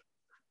life.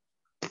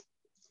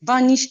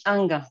 Banish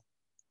anger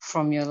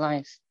from your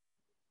life.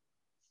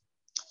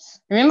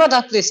 Remember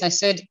that place I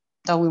said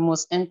that we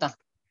must enter?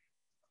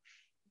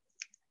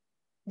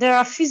 There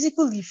are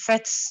physical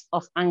effects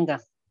of anger.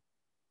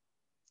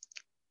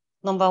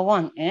 Number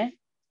one,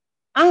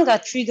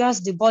 anger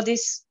triggers the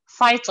body's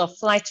fight or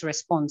flight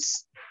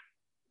response.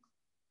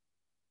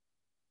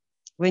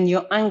 When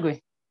you're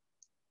angry,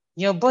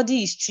 your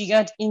body is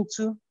triggered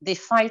into the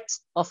fight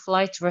or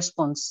flight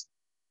response.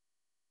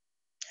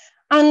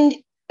 And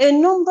a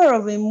number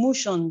of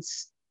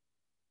emotions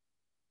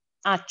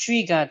are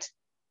triggered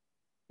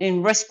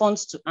in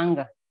response to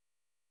anger.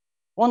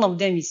 One of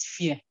them is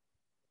fear.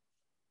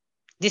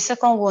 The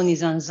second one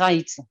is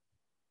anxiety.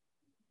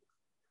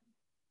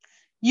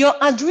 Your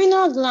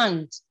adrenal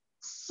gland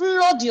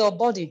flood your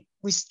body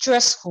with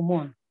stress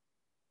hormone,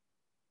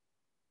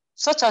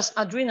 such as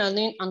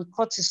adrenaline and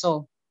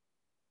cortisol.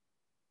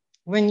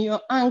 When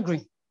you're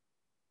angry,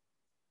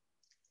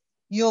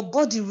 your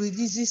body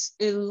releases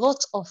a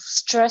lot of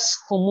stress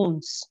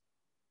hormones.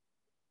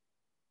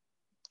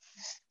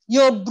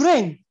 Your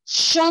brain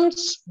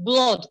shunts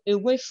blood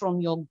away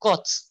from your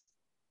gut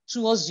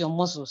towards your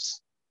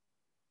muscles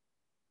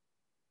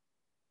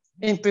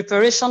in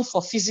preparation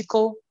for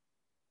physical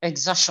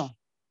exertion.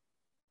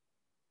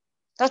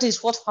 That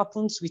is what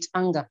happens with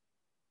anger.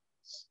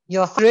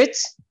 Your heart rate,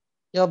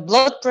 your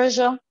blood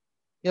pressure,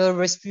 your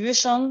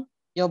respiration,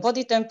 your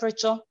body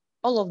temperature,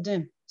 all of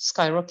them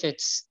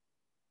skyrockets.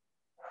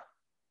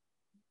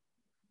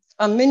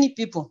 And many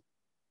people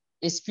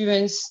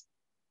experience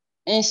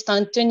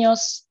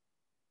instantaneous,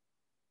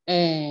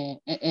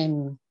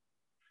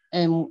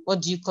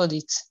 what do you call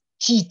it?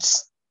 Heat.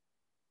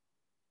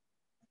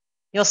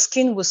 Your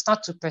skin will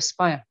start to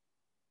perspire.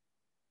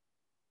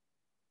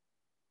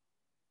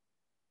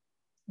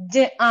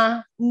 There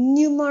are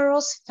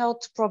numerous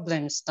health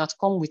problems that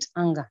come with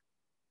anger.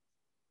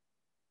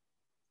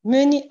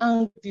 Many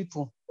angry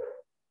people,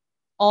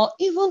 or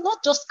even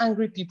not just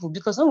angry people,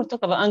 because when we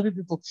talk about angry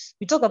people,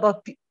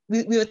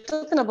 we are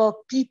talking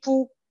about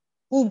people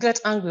who get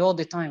angry all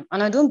the time.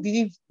 And I don't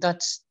believe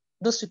that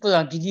those people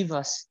are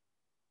believers.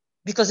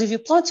 Because if you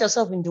plant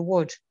yourself in the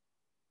word,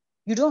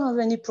 you don't have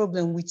any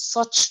problem with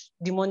such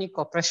demonic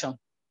oppression.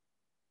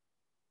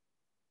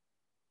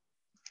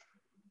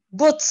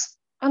 But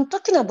I'm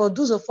talking about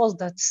those of us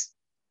that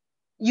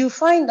you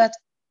find that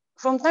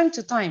from time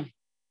to time,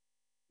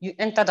 you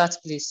enter that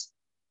place.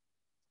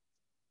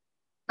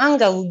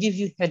 Anger will give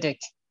you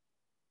headache.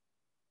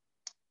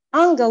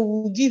 Anger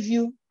will give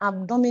you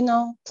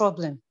abdominal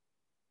problem.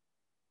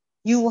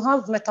 You will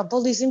have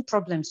metabolism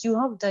problems. You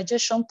have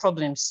digestion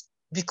problems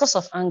because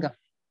of anger.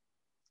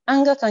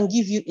 Anger can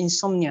give you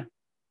insomnia.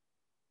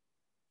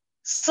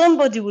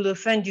 Somebody will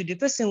offend you. The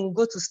person will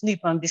go to sleep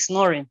and be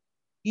snoring.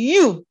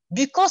 You,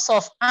 because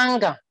of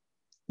anger,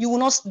 you will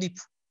not sleep.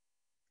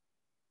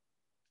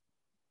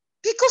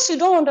 Because you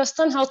don't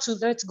understand how to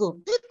let go.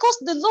 Because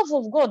the love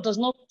of God does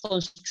not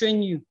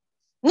constrain you.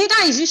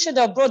 Neither is it shed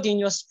abroad in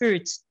your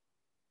spirit.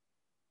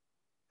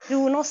 You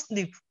will not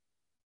sleep.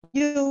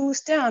 You will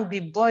stay and be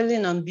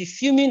boiling and be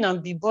fuming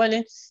and be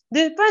boiling.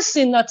 The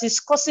person that is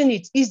causing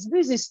it is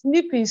busy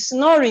sleeping,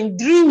 snoring,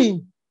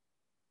 dreaming.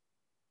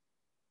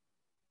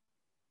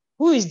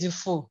 Who is the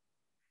fool?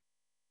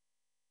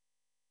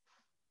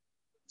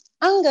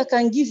 Anger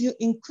can give you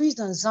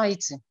increased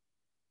anxiety.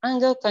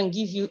 Anger can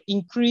give you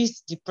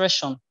increased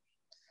depression.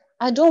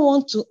 I don't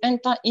want to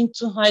enter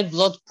into high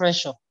blood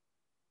pressure.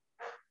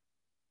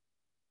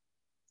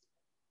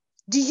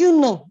 Do you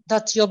know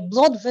that your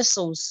blood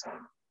vessels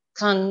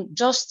can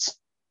just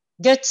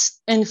get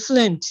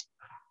inflamed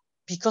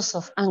because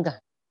of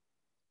anger?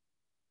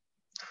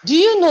 Do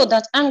you know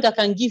that anger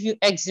can give you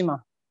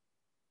eczema?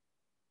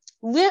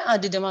 Where are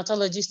the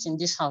dermatologists in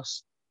this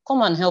house?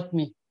 Come and help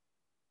me.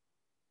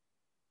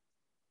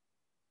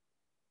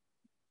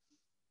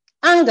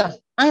 Anger,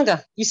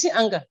 you see,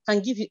 anger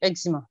can give you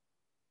eczema.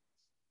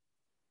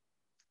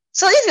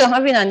 So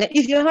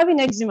if you're having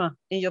eczema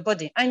in your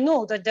body, I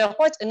know that there are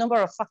quite a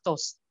number of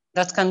factors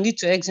that can lead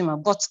to eczema,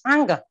 but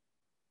anger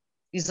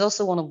is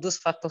also one of those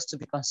factors to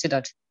be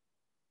considered.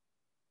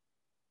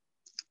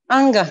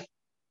 Anger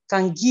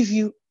can give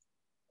you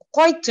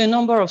quite a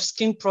number of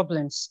skin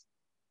problems.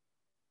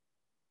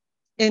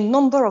 A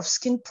number of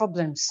skin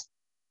problems.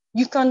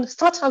 You can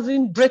start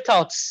having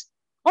breakouts,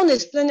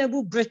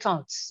 unexplainable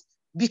breakouts,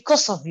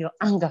 because of your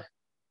anger.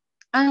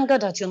 Anger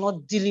that you're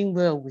not dealing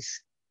well with.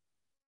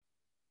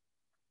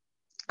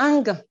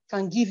 Anger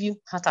can give you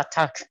heart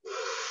attack.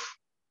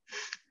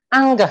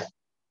 Anger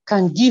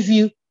can give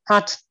you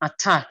heart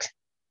attack.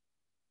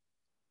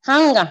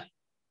 Anger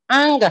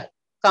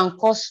can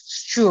cause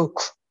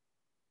stroke.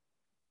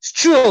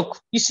 Stroke,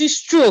 you see,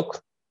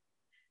 stroke.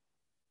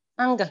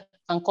 Anger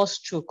can cause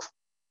stroke.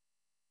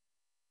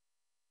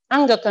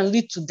 Anger can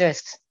lead to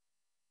death.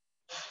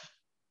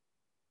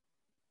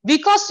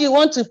 Because you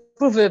want to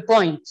prove a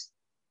point,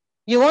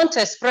 you want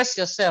to express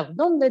yourself,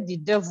 don't let the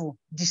devil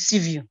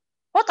deceive you.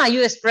 What are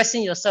you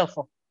expressing yourself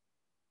for?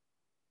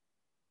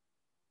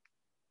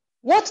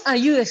 What are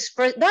you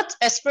that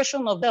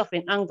expression of self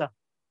in anger?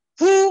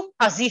 Who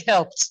has he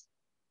helped?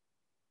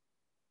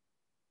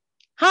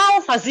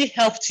 How has he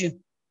helped you?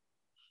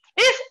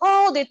 If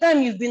all the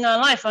time you've been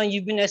alive and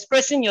you've been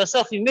expressing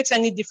yourself, it makes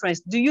any difference,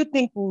 do you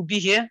think we'll be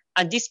here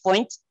at this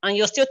point and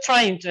you're still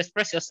trying to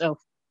express yourself?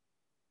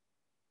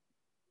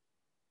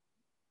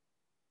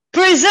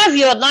 Preserve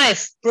your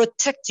life,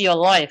 protect your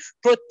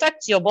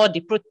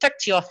body,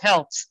 protect your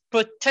health,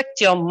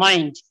 protect your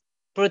mind,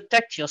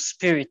 protect your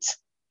spirit.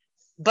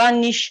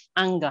 Banish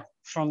anger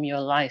from your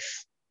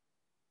life.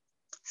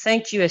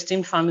 Thank you,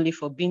 esteemed family,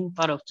 for being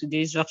part of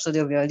today's Rhapsody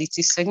of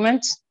Reality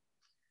segment.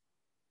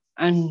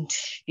 And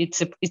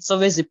it's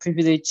always a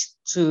privilege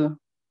to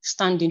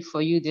stand in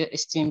for you, dear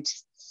esteemed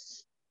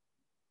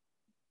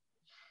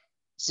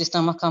Sister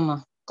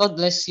Makama. God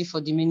bless you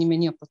for the many,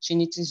 many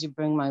opportunities you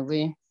bring my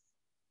way.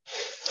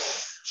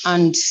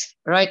 And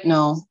right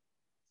now,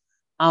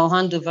 I'll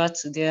hand over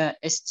to their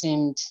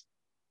esteemed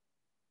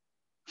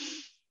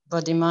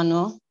Brother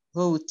Emmanuel,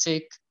 who will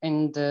take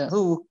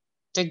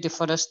the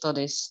further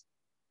studies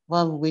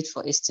while we wait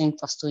for esteemed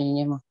Pastor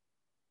Inyema.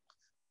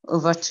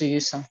 Over to you,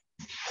 sir.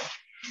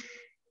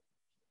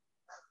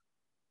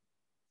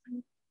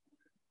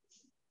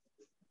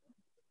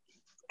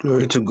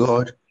 Glory to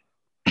God.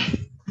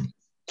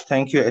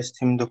 Thank you,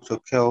 esteemed Dr.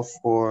 Kel,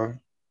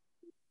 for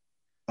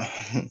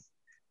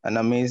an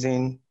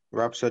amazing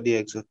Rhapsody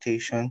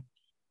exhortation.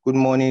 Good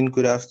morning,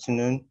 good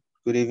afternoon,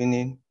 good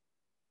evening,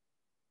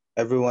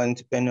 everyone,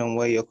 depending on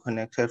where you're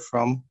connected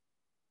from.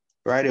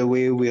 Right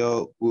away,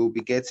 we'll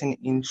be getting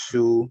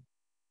into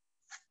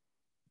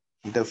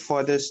the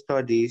further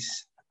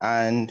studies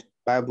and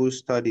Bible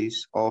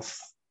studies of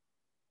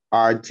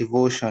our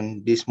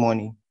devotion this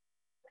morning.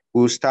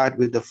 We'll start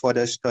with the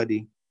further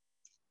study.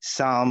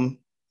 Psalm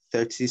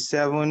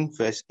 37,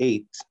 verse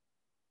 8.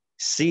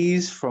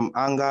 Cease from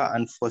anger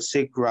and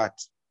forsake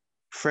wrath.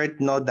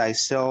 Fret not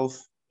thyself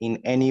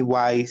in any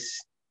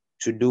wise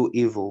to do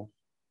evil.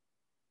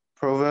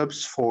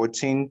 Proverbs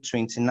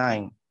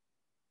 14:29.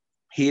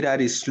 He that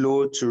is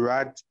slow to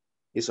wrath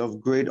is of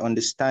great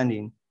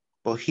understanding,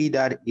 but he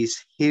that is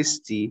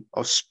hasty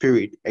of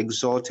spirit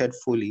exalted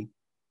fully.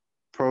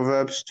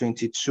 Proverbs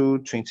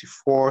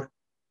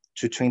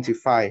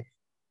 22:24-25.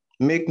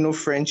 Make no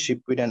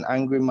friendship with an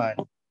angry man,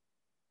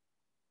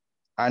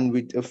 and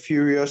with a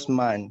furious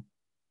man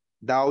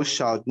thou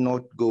shalt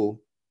not go,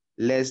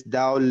 lest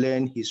thou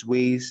learn his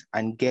ways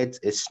and get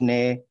a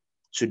snare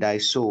to thy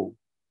soul.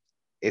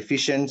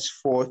 Ephesians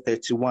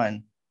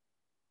 4:31.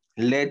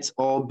 Let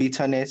all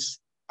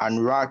bitterness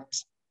and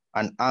wrath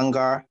and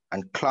anger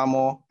and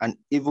clamor and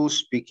evil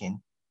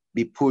speaking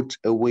be put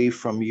away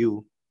from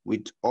you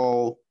with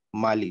all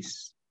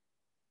malice.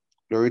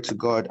 Glory to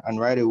God. And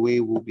right away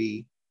we'll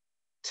be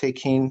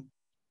taking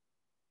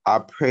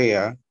our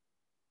prayer.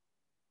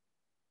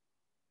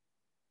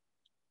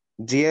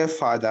 Dear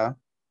Father,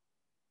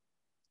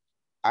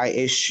 I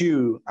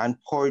eschew and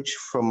purge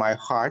from my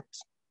heart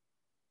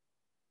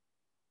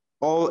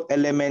all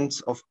elements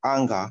of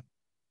anger,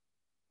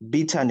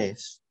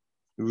 bitterness,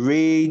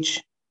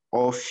 rage,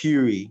 or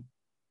fury.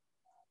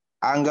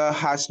 Anger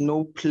has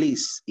no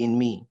place in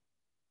me.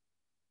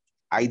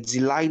 I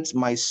delight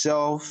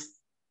myself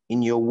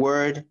in your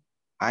word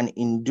and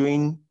in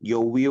doing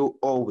your will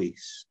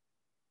always.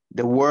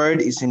 The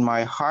word is in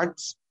my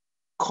heart,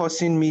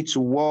 causing me to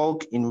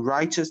walk in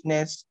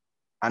righteousness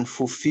and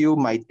fulfill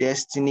my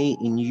destiny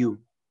in you.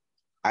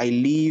 I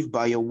live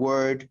by your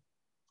word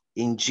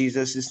in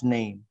Jesus'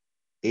 name.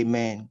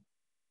 Amen.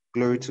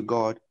 Glory to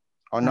God.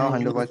 I'll now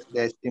hand over to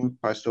the esteemed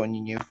Pastor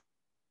Onyinye.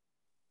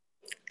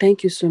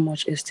 Thank you so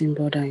much, esteemed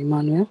brother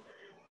Emmanuel.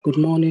 Good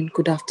morning,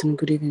 good afternoon,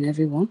 good evening,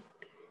 everyone,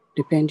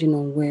 depending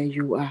on where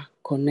you are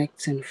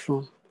connecting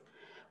from.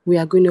 We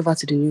are going over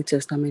to the New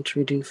Testament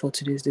reading for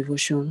today's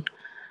devotion,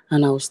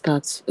 and I'll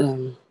start.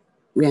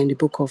 We are in the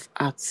book of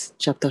Acts,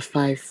 chapter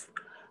 5,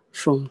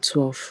 from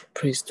 12.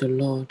 Praise the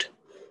Lord.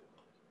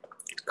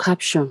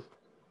 Caption: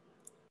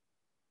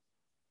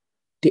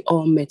 They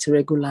all met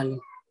regularly.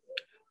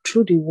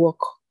 Through the work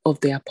of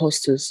the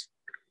apostles,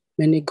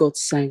 many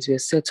God's signs were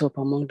set up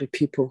among the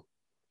people,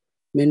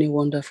 many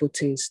wonderful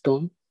things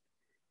done.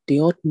 They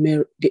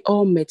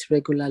all met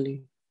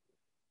regularly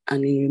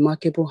and in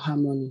remarkable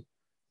harmony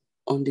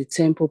on the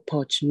temple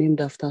porch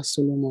named after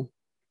Solomon.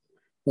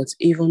 But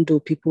even though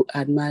people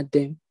admired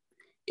them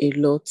a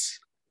lot,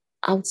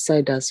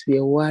 outsiders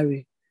were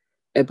wary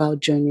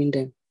about joining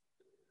them.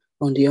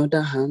 On the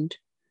other hand,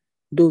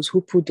 those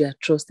who put their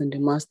trust in the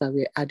Master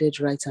were added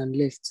right and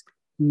left,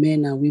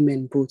 men and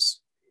women both.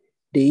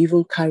 They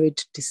even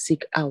carried the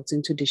sick out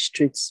into the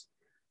streets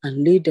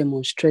and laid them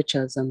on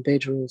stretchers and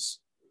bedrolls,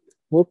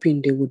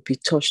 hoping they would be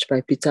touched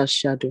by Peter's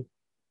shadow.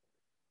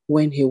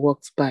 When he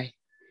walked by,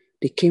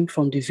 they came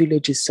from the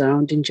villages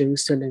surrounding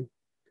Jerusalem,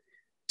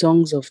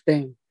 tongues of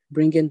them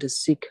bringing the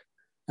sick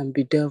and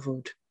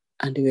bedeviled,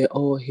 and they were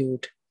all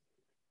healed.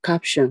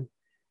 Caption: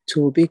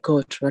 To obey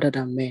God rather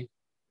than men.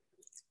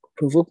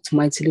 Provoked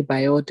mightily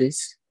by all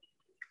this,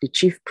 the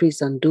chief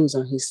priest and those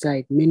on his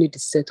side, mainly the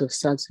set of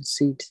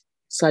Sadducees,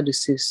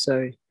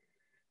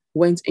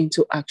 went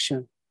into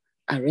action,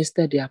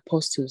 arrested the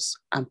apostles,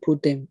 and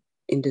put them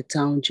in the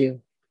town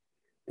jail.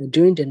 But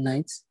during the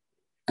night,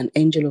 an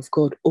angel of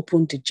God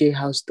opened the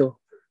jailhouse door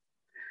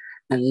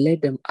and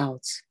led them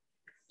out.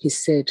 He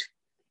said,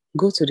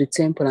 "Go to the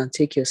temple and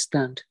take your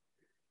stand.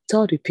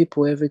 Tell the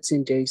people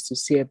everything there is to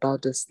say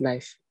about this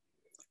life."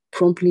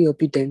 Promptly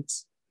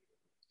obedient,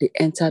 they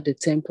entered the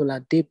temple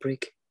at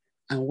daybreak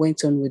and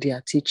went on with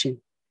their teaching.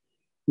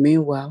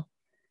 Meanwhile,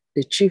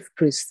 the chief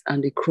priest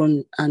and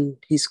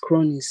his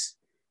cronies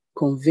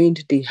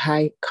convened the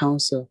high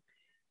council,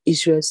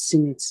 Israel's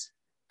senate,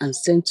 and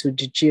sent to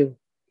the jail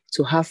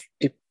to have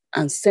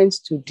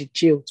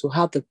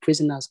the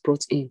prisoners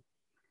brought in.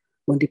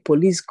 When the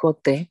police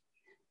got there,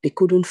 they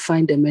couldn't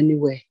find them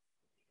anywhere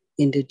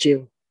in the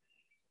jail.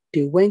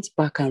 They went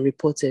back and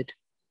reported,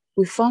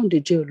 "We found the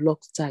jail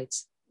locked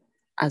tight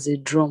as a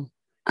drum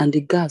and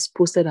the guards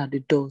posted at the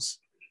doors.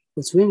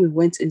 But when we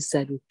went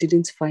inside, we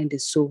didn't find a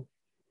soul."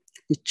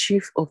 The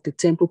chief of the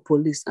temple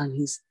police and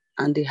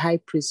the high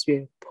priest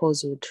were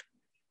puzzled.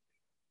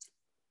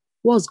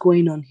 What's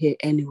going on here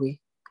anyway?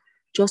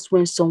 Just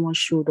then, someone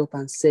showed up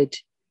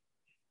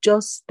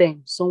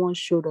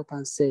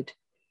and said,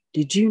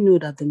 "Did you know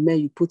that the men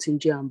you put in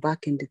jail are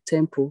back in the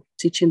temple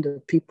teaching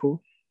the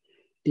people?"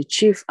 The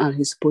chief and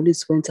his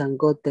police went and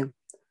got them,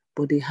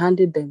 but they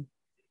handed them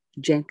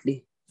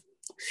gently,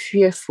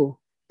 fearful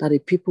that the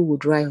people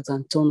would riot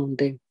and turn on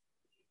them.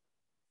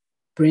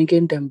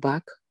 Bringing them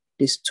back,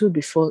 they stood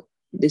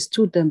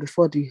them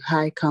before the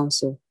high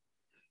council.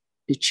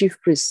 The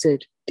chief priest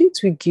said,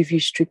 "Didn't we give you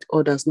strict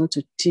orders not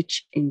to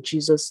teach in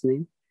Jesus'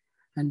 name?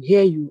 And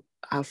here you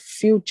have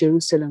filled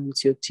Jerusalem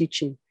with your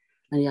teaching,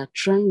 and you are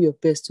trying your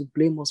best to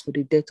blame us for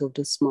the death of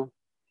this man."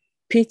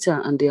 Peter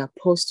and the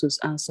apostles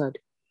answered,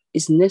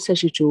 "It's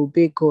necessary to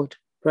obey God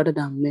rather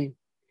than men.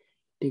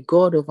 The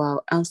God of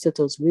our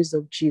ancestors raised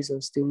up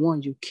Jesus, the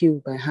one you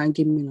killed by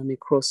hanging him on a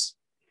cross.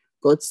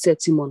 God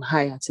set him on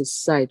high at his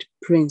side,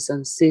 Prince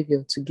and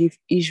Savior, to give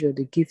Israel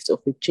the gift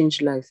of a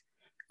changed life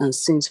and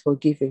sins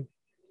forgiven.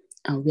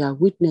 And we are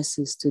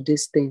witnesses to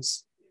these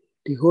things.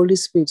 The Holy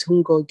Spirit,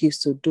 whom God gives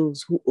to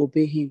those who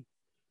obey him,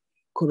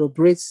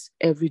 corroborates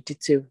every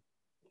detail."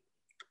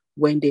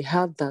 When they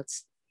heard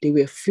that, they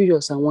were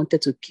furious and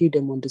wanted to kill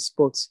them on the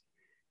spot.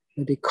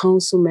 But the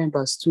council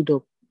members stood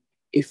up.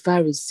 A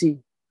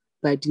Pharisee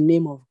by the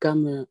name of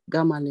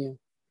Gamaliel,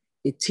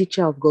 a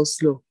teacher of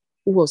God's law,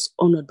 who was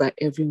honored by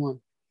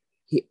everyone.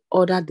 He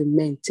ordered the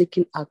men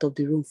taken out of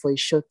the room for a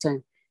short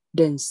time,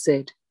 then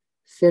said,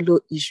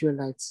 "Fellow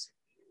Israelites,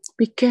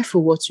 be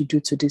careful what you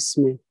do to this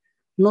man.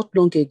 Not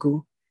long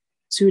ago,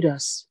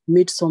 Judas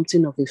made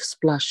something of a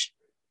splash,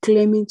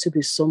 claiming to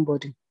be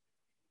somebody,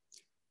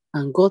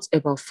 and got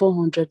about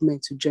 400 men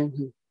to join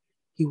him.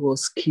 He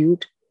was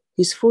killed,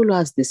 his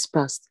followers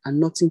dispersed, and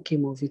nothing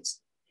came of it.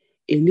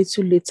 A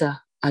little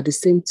later, at the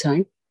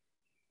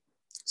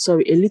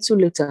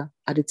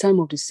time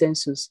of the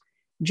census,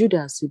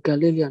 Judas the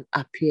Galilean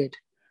appeared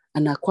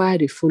and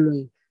acquired a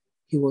following.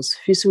 He was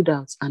fizzled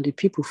out, and the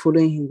people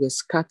following him were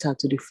scattered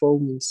to the four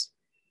winds.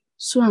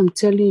 So I'm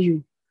telling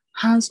you,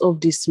 hands off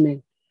these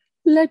men.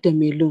 Let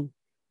them alone.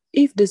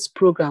 If this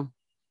program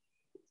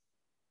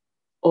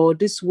or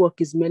this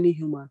work is merely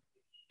human,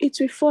 it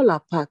will fall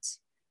apart.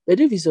 But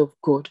if it's of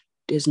God,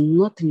 There's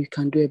nothing you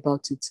can do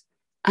about it.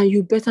 And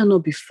you better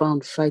not be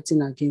found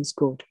fighting against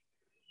God.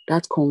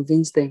 That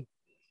convinced them.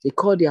 They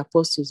called the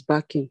apostles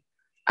back in.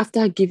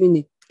 After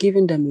giving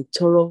them a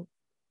thorough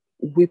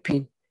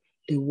whipping,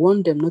 they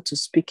warned them not to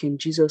speak in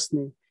Jesus'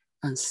 name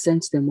and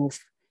sent them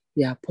off.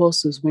 The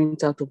apostles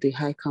went out of the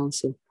high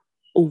council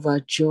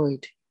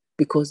overjoyed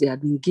because they had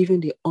been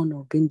given the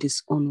honor of being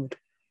dishonored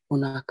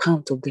on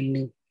account of the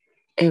name.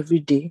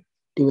 Every day,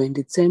 they were in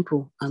the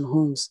temple and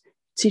homes,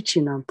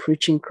 teaching and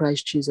preaching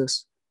Christ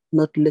Jesus,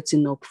 not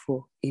letting up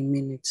for a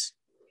minute.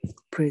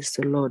 Praise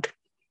the Lord.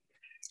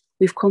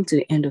 We've come to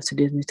the end of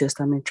today's New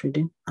Testament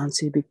reading, and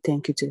say a big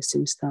thank you to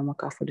esteemed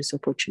Stamaka for this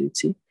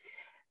opportunity.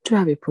 Do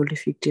have a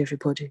prolific day,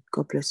 everybody.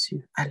 God bless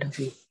you. I love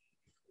you.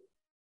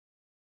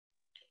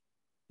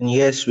 And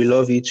yes, we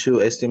love you too,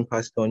 esteemed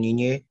Pastor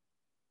Onyinye.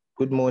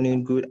 Good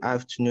morning, good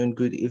afternoon,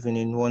 good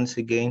evening once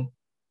again,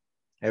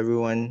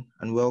 everyone,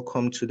 and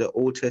welcome to the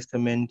Old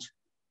Testament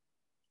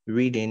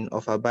reading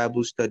of our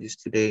Bible studies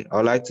today. I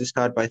would like to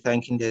start by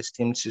thanking the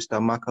esteemed Sister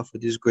Maka for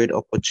this great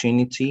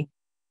opportunity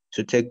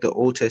to take the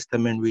Old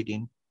Testament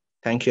reading.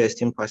 Thank you,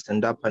 esteemed Pastor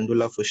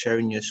Ndapandula, for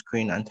sharing your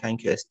screen, and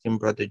thank you, esteemed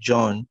Brother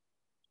John,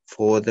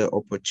 for the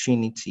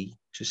opportunity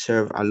to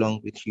serve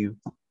along with you.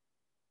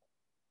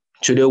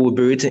 Today we'll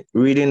be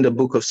reading the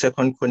book of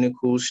 2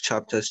 Chronicles,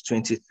 chapters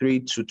 23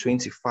 to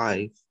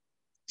 25.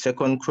 2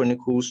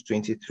 Chronicles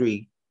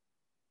 23.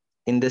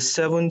 In the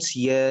 7th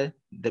year,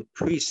 the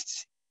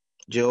priest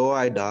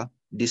Jehoiada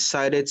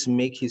decided to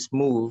make his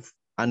move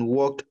and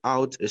worked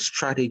out a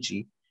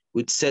strategy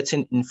with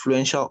certain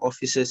influential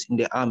officers in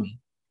the army.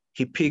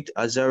 He picked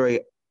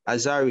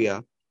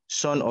Azariah,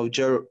 son of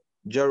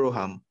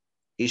Jeroham,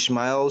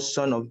 Ishmael,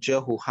 son of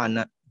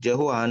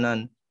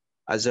Jehohanan,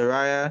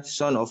 Azariah,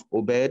 son of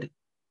Obed,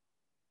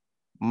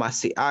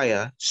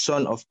 Maaseiah,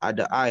 son of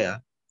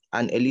Adaiah,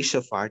 and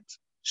Elishaphat,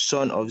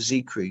 son of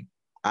Zikri,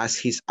 as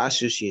his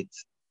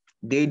associates.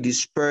 They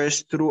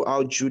dispersed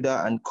throughout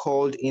Judah and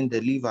called in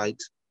the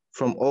Levites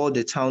from all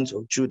the towns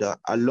of Judah,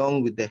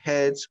 along with the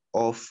heads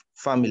of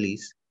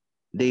families.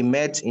 They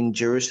met in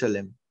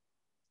Jerusalem.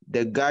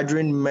 The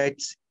gathering met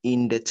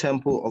in the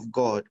temple of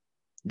God.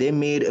 They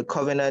made a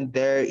covenant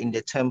there in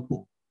the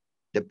temple.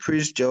 The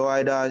priest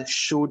Jehoiada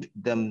showed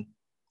them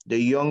the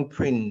young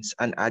prince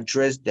and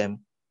addressed them.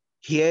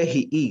 Here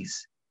he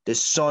is, the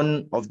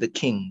son of the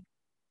king.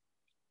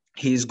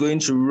 He is going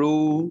to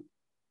rule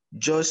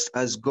just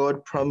as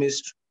God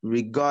promised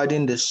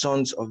regarding the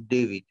sons of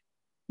David.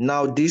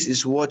 Now this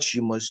is what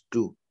you must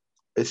do.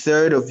 A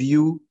third of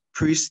you,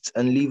 priests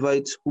and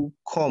Levites who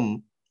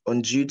come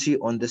on duty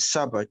on the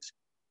Sabbath,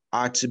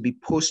 are to be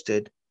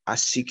posted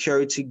as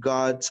security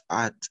guards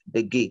at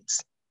the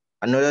gates.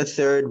 Another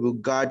third will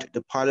guard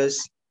the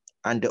palace,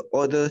 and the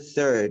other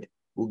third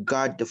will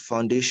guard the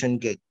foundation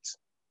gates.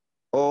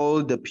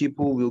 All the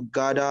people will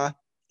gather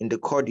in the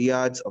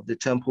courtyards of the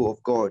temple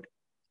of God.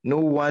 No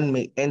one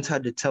may enter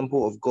the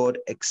temple of God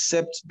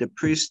except the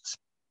priests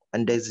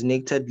and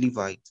designated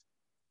Levites.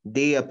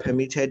 They are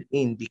permitted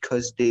in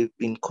because they've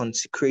been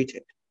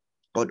consecrated,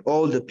 but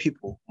all the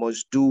people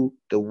must do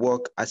the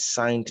work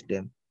assigned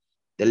them.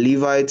 The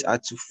Levites are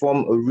to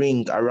form a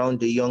ring around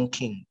the young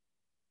king.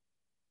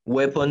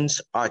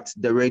 Weapons at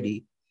the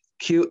ready.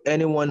 Kill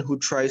anyone who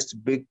tries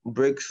to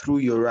break through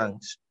your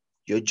ranks.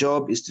 Your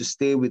job is to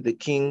stay with the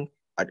king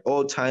at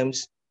all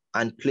times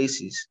and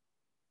places,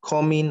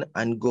 coming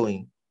and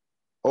going.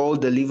 All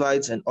the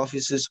Levites and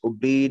officers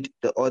obeyed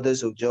the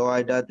orders of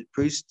Jehoiada the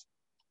priest.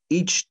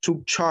 Each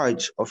took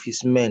charge of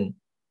his men,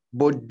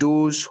 both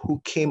those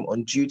who came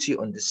on duty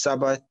on the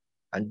Sabbath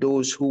and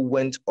those who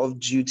went off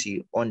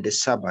duty on the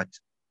Sabbath.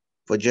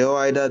 For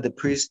Jehoiada the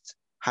priest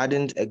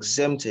hadn't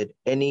exempted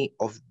any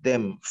of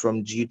them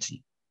from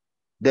duty.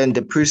 Then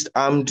the priest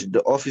armed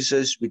the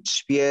officers with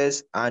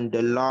spears and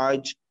the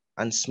large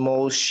and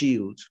small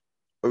shields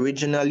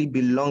originally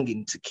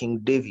belonging to King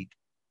David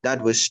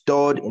that were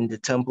stored in the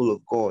temple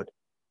of God.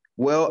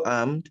 Well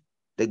armed,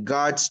 the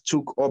guards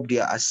took up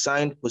their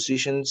assigned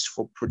positions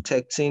for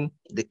protecting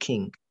the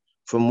king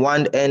from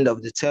one end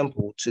of the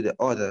temple to the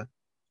other,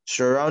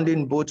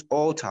 surrounding both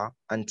altar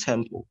and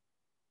temple.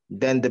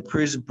 Then the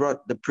priest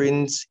brought the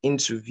prince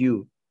into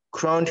view,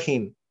 crowned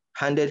him,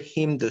 handed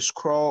him the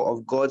scroll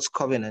of God's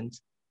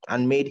covenant,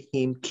 and made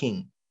him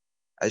king.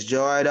 As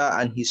Jehoiada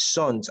and his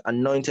sons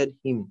anointed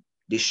him,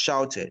 they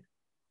shouted,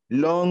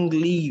 "Long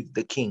live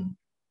the king!"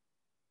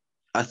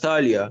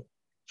 Athaliah,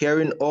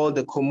 hearing all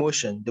the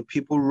commotion, the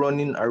people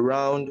running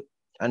around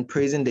and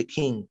praising the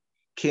king,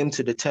 came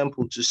to the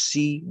temple to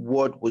see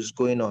what was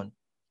going on.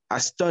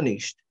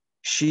 Astonished,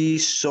 she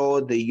saw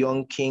the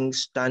young king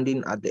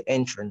standing at the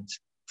entrance,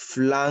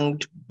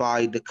 flanked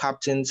by the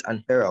captains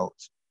and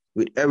heralds,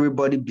 with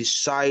everybody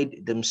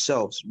beside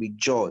themselves with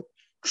joy,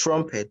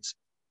 trumpets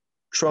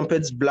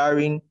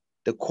blaring,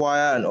 the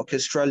choir and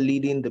orchestra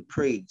leading the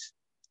praise.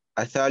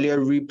 Athaliah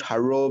ripped her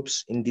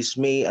robes in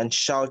dismay and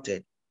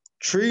shouted,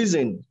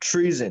 "Treason!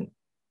 Treason!"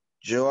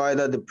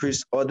 Jehoiada the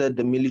priest ordered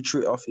the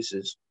military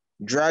officers,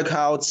 "Drag her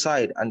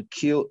outside and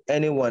kill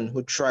anyone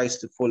who tries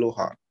to follow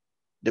her."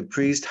 The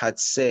priest had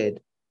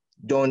said,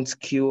 Don't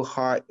kill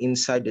her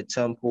inside the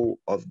temple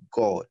of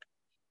God.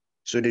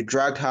 So they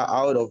dragged her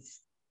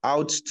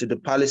out to the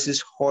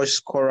palace's horse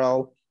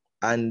corral,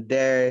 and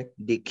there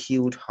they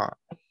killed her.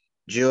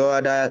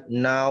 Jehoiada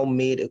now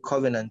made a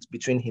covenant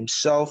between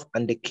himself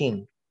and the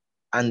king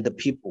and the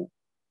people.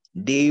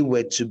 They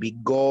were to be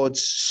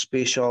God's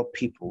special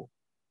people.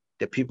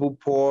 The people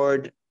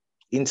poured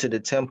into the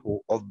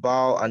temple of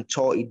Baal and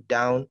tore it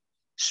down,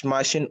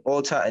 smashing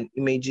altar and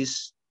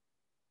images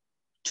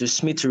to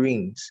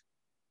smithereens.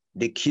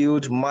 They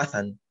killed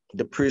Mathan,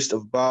 the priest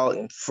of Baal,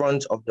 in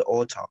front of the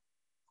altar.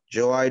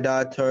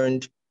 Jehoiada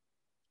turned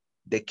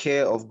the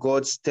care of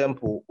God's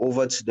temple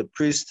over to the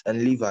priests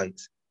and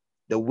Levites,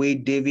 the way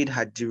David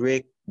had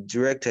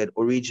directed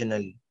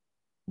originally.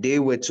 They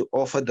were to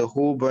offer the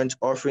whole burnt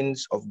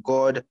offerings of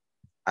God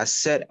as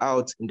set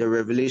out in the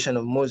revelation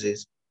of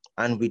Moses,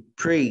 and with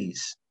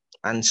praise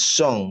and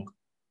song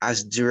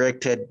as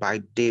directed by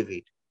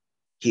David.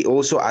 He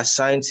also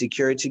assigned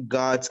security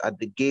guards at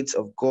the gates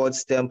of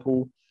God's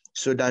temple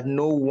so that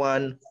no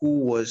one who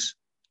was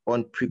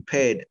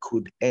unprepared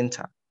could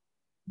enter.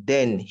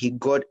 Then he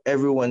got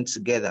everyone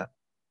together,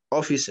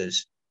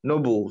 officers,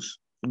 nobles,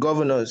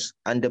 governors,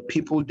 and the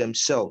people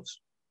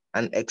themselves,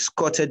 and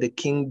escorted the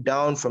king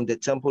down from the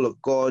temple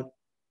of God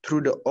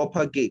through the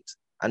upper gate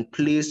and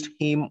placed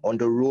him on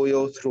the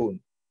royal throne.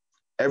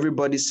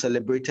 Everybody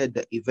celebrated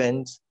the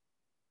event,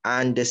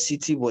 and the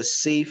city was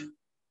safe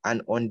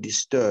and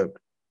undisturbed.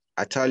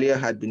 Athaliah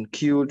had been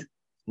killed,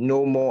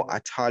 no more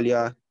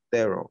Athaliah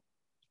thereof.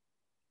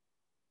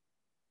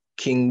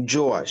 King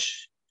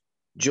Joash.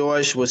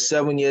 Joash was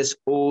 7 years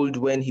old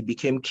when he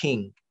became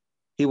king.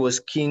 He was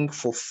king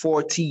for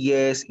 40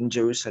 years in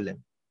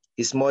Jerusalem.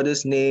 His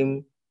mother's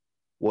name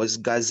was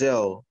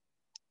Gazelle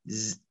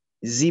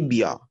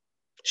Zibiah.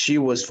 She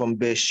was from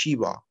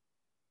Beersheba.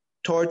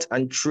 Taught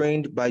and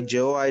trained by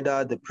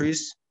Jehoiada the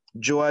priest,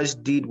 Joash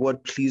did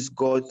what pleased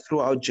God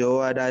throughout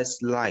Jehoiada's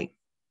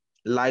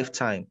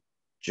lifetime.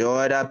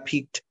 Jehoiada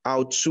picked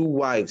out 2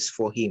 wives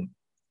for him.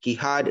 He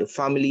had a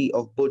family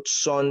of both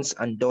sons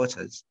and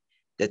daughters.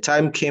 The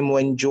time came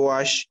when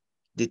Joash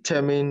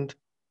determined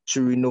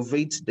to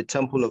renovate the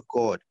temple of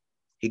God.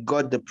 He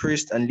got the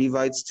priests and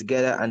Levites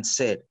together and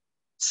said,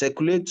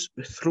 "Circulate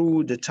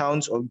through the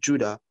towns of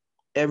Judah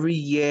every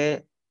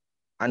year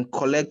and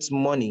collect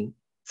money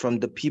from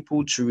the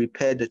people to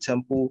repair the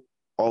temple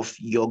of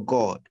your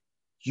God.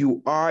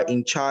 You are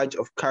in charge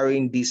of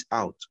carrying this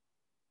out."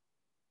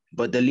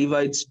 But the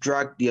Levites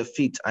dragged their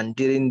feet and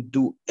didn't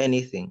do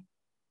anything.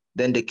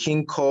 Then the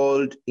king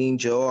called in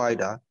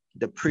Jehoiada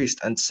the priest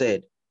and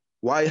said,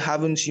 "Why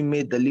haven't you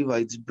made the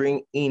Levites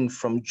bring in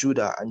from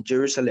Judah and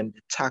Jerusalem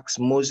the tax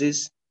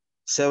Moses,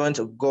 servant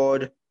of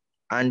God,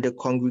 and the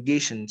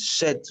congregation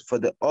set for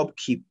the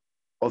upkeep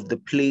of the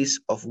place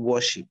of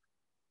worship?"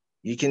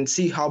 You can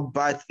see how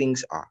bad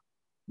things are.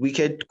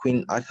 Wicked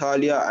Queen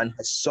Athaliah and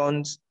her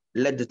sons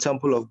let the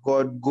temple of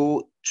God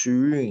go to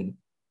ruin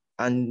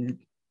and,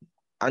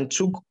 and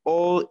took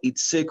all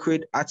its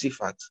sacred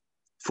artifacts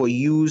for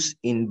use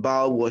in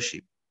Baal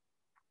worship.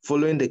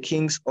 Following the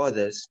king's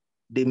orders,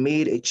 they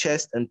made a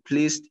chest and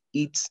placed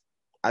it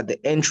at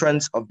the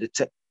entrance to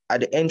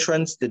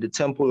the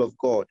temple of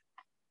God.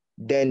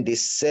 Then they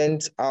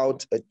sent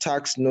out a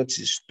tax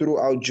notice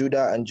throughout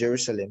Judah and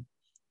Jerusalem,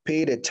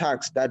 paid a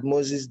tax that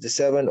Moses, the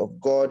servant of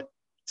God,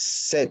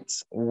 set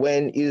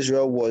when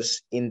Israel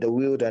was in the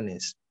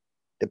wilderness.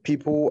 The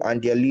people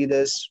and their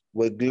leaders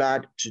were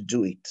glad to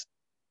do it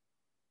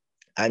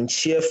and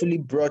cheerfully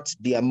brought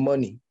their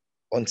money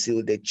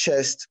until the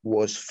chest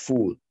was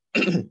full.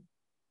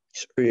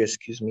 Sorry,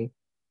 excuse me.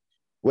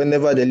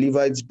 Whenever the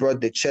Levites brought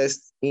the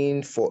chest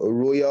in for a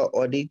royal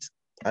audit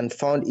and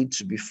found it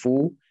to be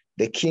full,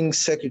 the king's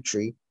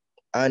secretary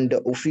and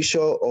the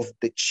official of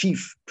the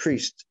chief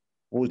priest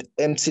would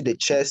empty the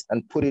chest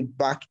and put it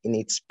back in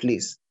its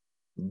place.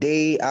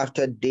 Day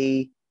after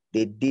day,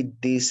 they did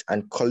this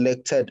and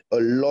collected a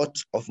lot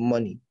of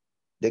money.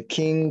 The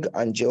king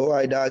and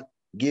Jehoiada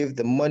gave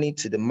the money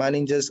to the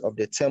managers of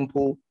the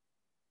temple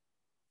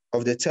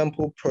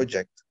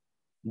project.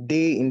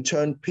 They in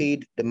turn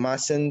paid the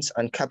masons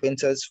and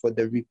carpenters for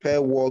the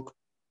repair work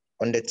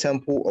on the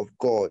temple of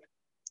God.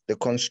 The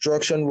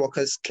construction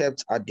workers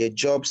kept at their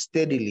job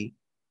steadily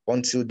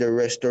until the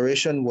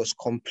restoration was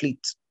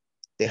complete,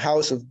 the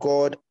house of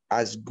God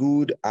as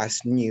good as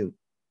new.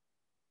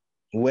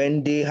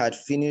 When they had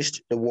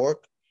finished the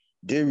work,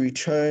 they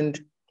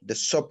returned the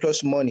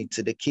surplus money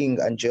to the king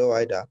and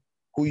Jehoiada,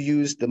 who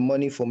used the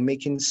money for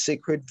making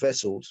sacred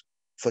vessels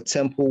for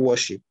temple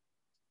worship,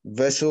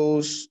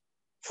 vessels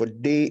for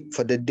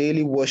the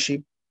daily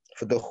worship,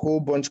 for the whole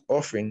burnt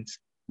offerings,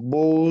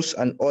 bowls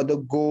and other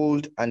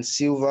gold and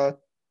silver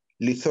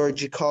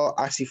liturgical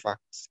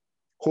artifacts.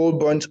 Whole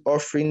burnt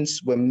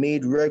offerings were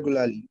made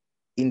regularly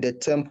in the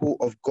temple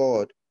of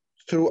God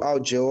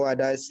throughout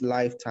Jehoiada's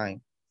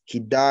lifetime. He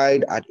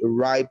died at a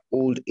ripe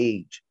old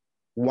age,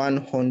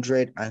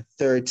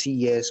 130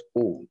 years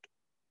old.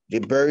 They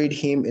buried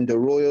him in the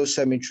royal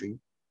cemetery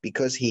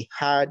because he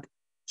had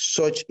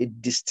such a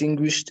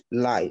distinguished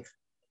life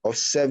of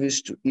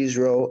service to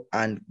Israel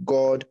and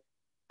God's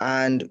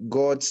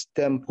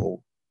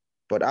temple.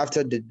 But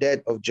after the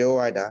death of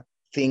Jehoiada,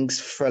 things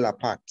fell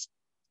apart.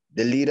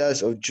 The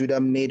leaders of Judah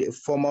made a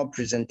formal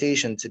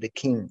presentation to the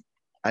king,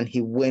 and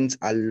he went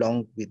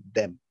along with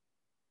them.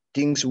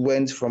 Things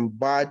went from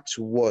bad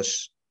to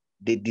worse.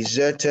 They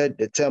deserted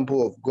the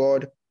temple of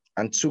God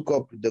and took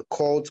up the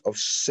cult of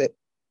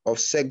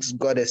sex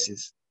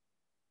goddesses.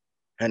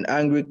 An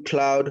angry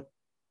cloud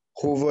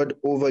hovered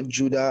over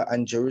Judah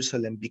and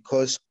Jerusalem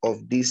because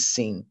of this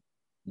sin.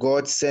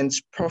 God sent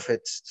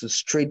prophets to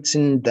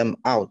straighten them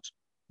out,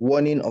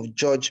 warning of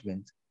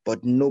judgment,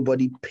 but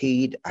nobody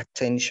paid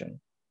attention.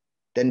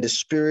 Then the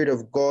Spirit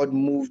of God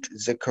moved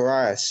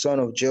Zechariah, son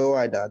of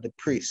Jehoiada, the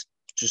priest,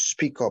 to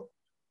speak up.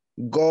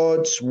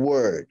 God's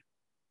word.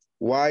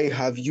 Why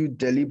have you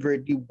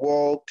deliberately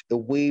walked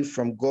away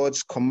from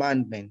God's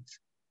commandment?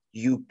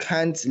 You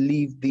can't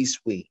live this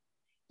way.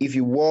 If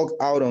you walk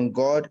out on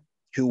God,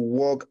 He'll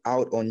walk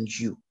out on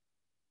you.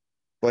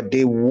 But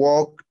they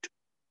walked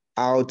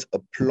out a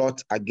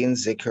plot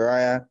against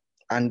Zechariah,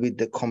 and with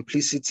the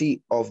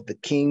complicity of the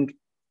king,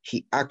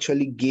 he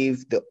actually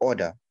gave the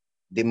order.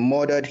 They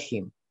murdered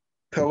him,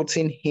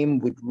 pelting him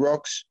with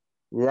rocks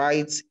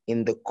right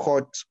in the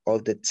court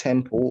of the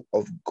temple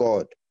of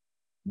God.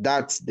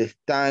 That's the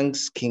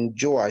thanks King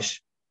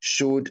Joash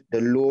showed the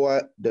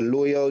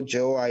loyal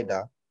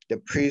Jehoiada, the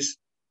priest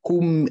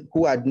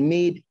who had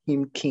made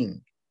him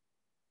king.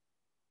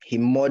 He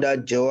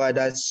murdered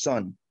Jehoiada's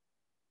son.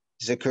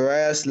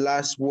 Zechariah's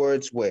last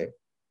words were,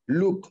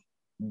 "Look,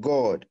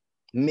 God,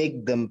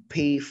 make them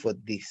pay for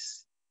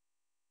this."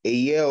 A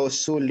year or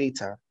so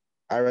later,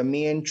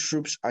 Aramean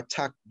troops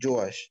attacked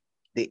Joash.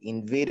 They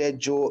invaded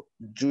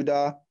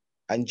Judah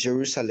and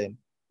Jerusalem,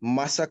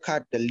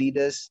 massacred the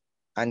leaders,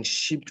 and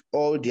shipped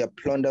all their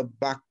plunder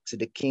back to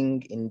the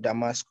king in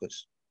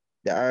Damascus.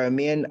 The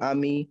Aramean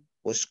army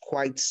was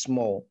quite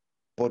small,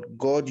 but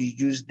God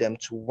used them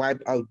to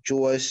wipe out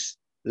Joash's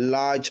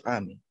large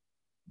army.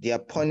 Their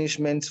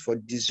punishment for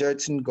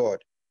deserting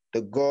God,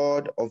 the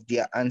God of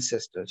their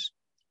ancestors.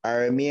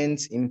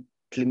 Arameans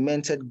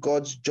implemented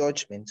God's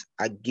judgment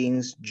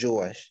against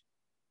Joash.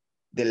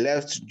 They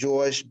left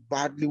Joash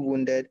badly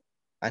wounded,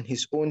 and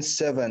his own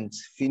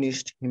servants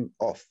finished him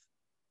off.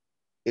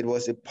 It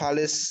was a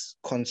palace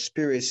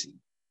conspiracy,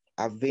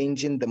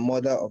 avenging the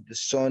mother of the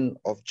son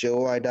of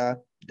Jehoiada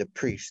the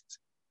priest.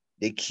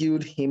 They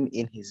killed him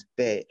in his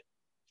bed.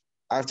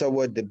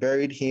 Afterward, they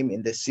buried him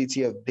in the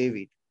city of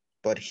David,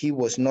 but he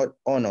was not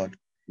honored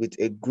with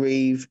a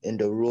grave in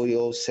the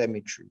royal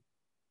cemetery.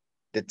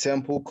 The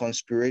temple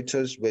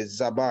conspirators were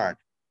Zabad,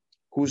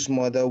 whose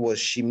mother was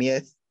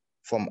Shimeath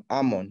from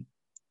Ammon,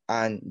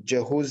 and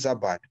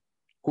Jehozabad,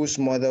 whose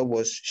mother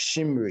was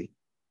Shimri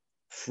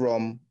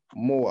from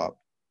Moab.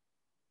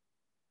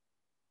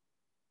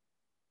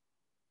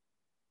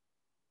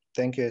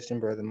 Thank you,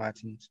 esteemed Brother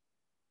Martins.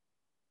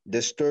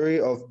 The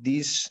story of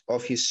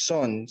his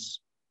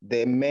sons,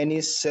 the many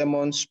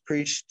sermons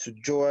preached to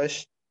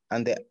Joash,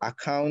 and the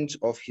account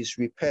of his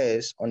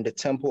repairs on the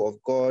temple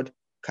of God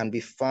can be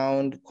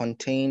found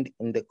contained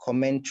in the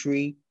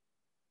commentary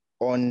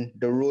on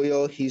the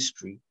royal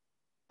history.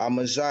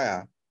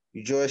 Amaziah,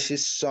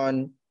 Joash's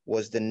son,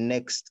 was the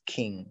next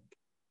king.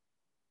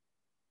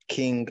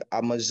 King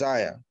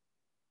Amaziah.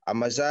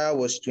 Amaziah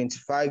was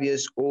 25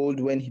 years old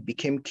when he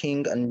became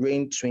king and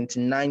reigned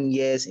 29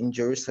 years in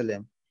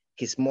Jerusalem.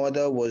 His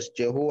mother was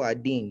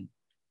Jehoadin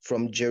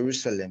from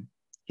Jerusalem.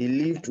 He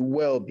lived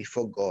well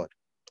before God,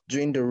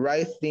 doing the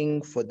right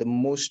thing for the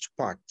most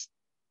part,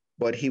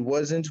 but he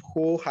wasn't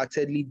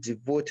wholeheartedly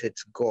devoted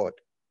to God.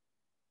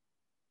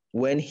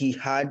 When he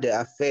had the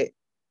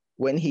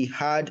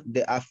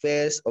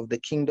affairs of the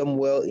kingdom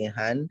well in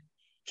hand,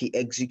 he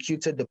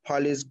executed the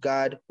palace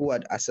guard who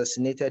had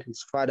assassinated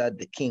his father,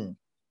 the king.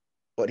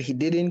 But he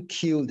didn't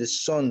kill the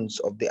sons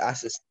of the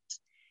assassins.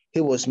 He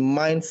was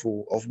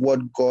mindful of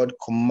what God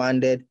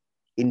commanded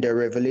in the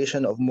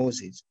revelation of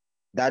Moses,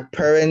 that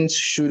parents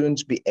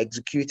shouldn't be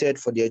executed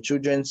for their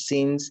children's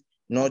sins,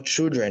 nor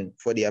children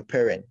for their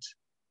parents.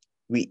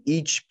 We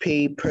each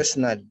pay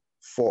personally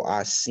for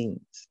our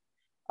sins.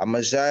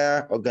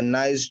 Amaziah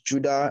organized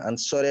Judah and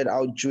sorted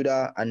out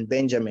Judah and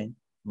Benjamin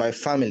by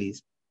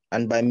families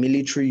and by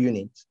military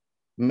units.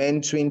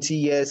 Men 20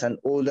 years and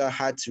older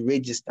had to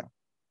register.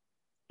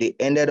 They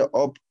ended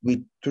up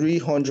with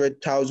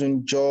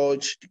 300,000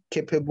 judged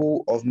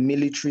capable of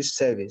military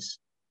service.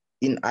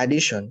 In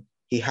addition,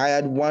 he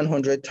hired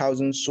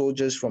 100,000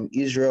 soldiers from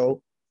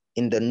Israel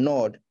in the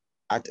north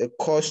at a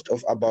cost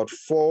of about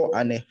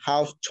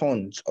 4.5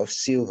 tons of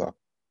silver.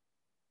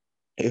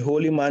 A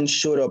holy man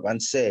showed up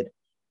and said,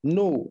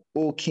 "No,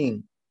 O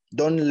king,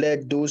 don't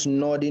let those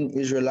northern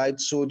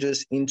Israelite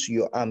soldiers into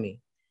your army.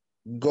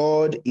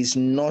 God is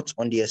not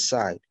on their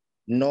side,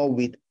 nor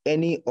with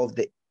any of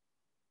the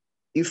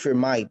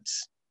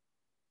Ephraimites.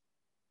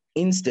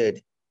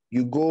 Instead,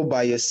 you go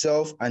by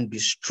yourself and be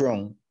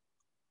strong.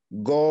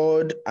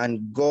 God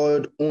and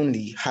God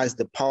only has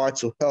the power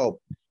to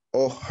help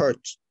or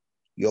hurt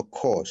your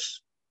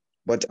cause."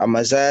 But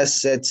Amaziah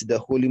said to the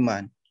holy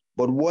man,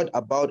 But what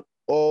about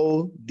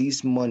all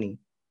this money?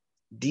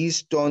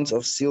 These tons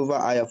of silver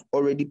I have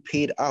already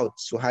paid out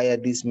to hire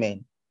these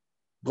men.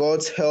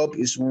 God's help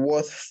is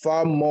worth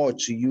far more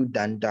to you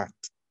than that,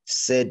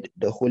 said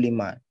the holy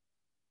man.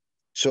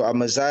 So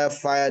Amaziah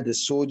fired the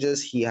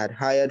soldiers he had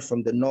hired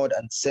from the north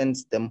and sent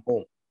them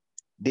home.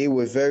 They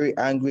were very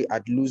angry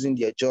at losing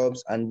their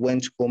jobs and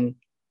went home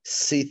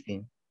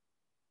seething.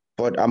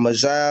 But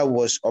Amaziah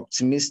was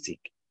optimistic.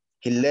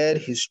 He led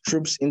his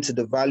troops into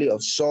the valley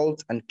of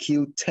Salt and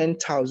killed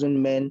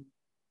 10,000 men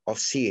of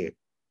Seir.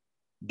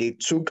 They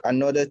took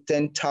another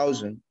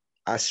 10,000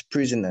 as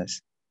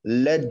prisoners,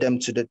 led them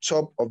to the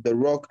top of the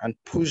rock and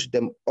pushed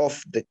them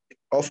off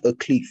a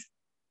cliff.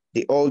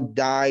 They all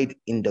died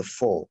in the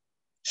fall,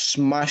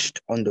 smashed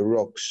on the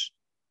rocks.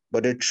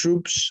 But the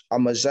troops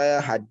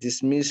Amaziah had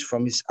dismissed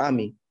from his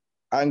army,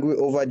 angry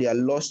over their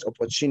lost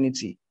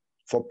opportunity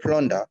for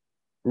plunder,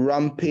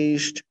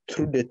 rampaged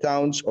through the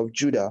towns of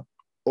Judah,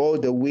 all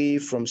the way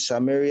from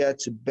Samaria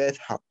to Beth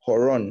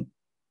Horon,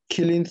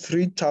 killing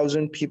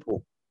 3,000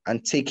 people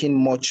and taking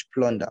much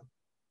plunder.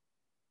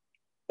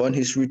 On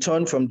his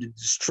return from the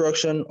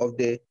destruction of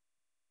the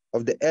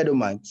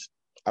Edomites,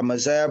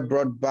 Amaziah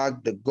brought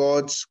back the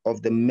gods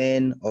of the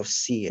men of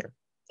Seir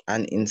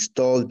and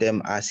installed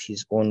them as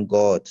his own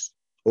gods.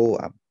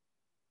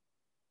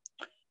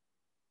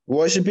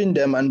 Worshipping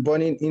them and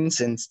burning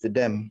incense to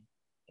them,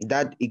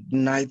 that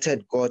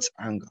ignited God's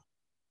anger.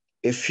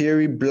 A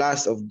fiery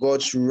blast of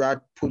God's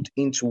wrath put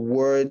into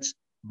words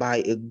by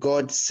a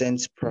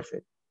God-sent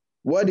prophet.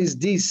 What is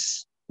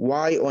this?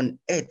 Why on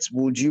earth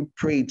would you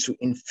pray to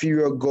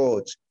inferior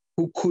gods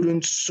who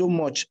couldn't so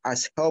much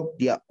as help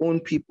their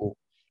own people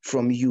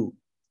from you?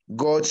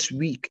 God's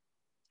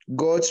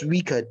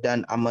weaker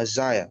than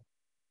Amaziah.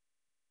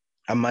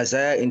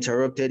 Amaziah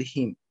interrupted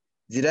him.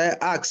 Did I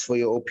ask for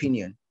your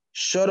opinion?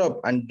 Shut up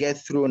and get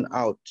thrown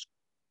out.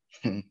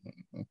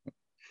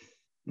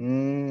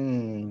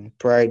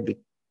 Pride.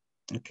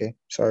 Okay,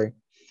 sorry.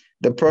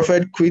 The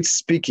prophet quit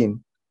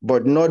speaking,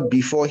 but not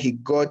before he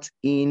got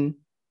in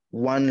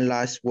one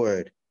last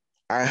word.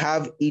 I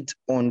have it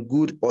on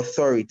good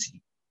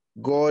authority.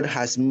 God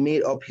has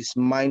made up his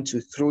mind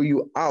to throw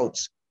you out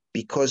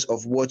because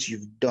of what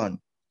you've done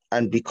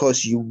and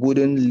because you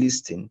wouldn't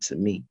listen to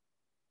me.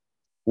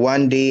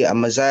 One day,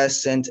 Amaziah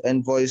sent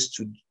envoys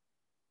to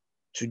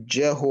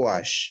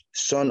Jehoash,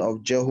 son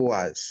of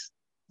Jehoaz,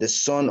 the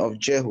son of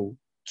Jehu,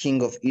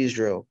 king of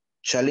Israel,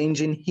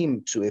 challenging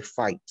him to a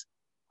fight.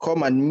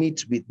 Come and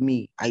meet with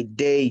me, I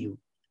dare you.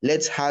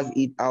 Let's have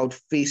it out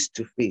face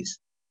to face.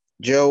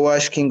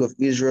 Jehoash, king of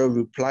Israel,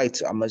 replied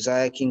to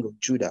Amaziah, king of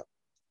Judah.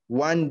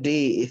 One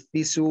day a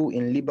thistle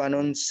in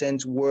Lebanon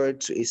sent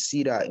word to a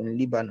cedar in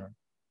Lebanon,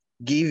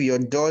 give your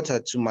daughter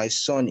to my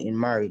son in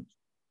marriage.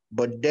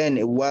 But then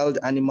a wild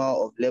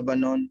animal of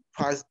Lebanon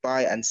passed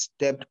by and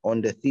stepped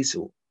on the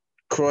thistle,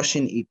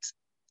 crushing it.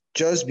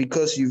 Just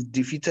because you've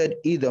defeated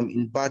Edom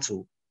in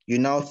battle, you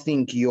now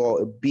think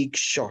you're a big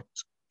shot.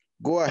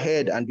 Go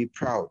ahead and be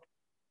proud.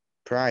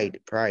 Pride,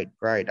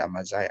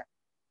 Amaziah.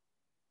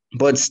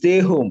 But stay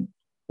home.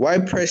 Why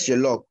press your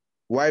luck?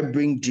 Why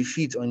bring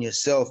defeat on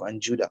yourself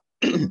and Judah?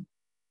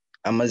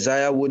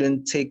 Amaziah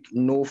wouldn't take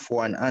no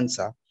for an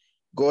answer.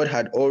 God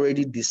had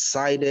already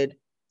decided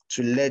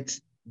to let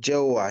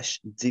Jehoash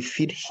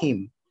defeat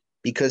him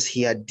because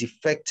he had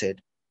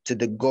defected to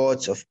the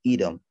gods of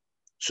Edom.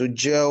 So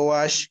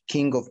Jehoash,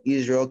 king of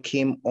Israel,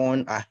 came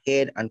on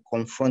ahead and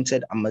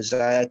confronted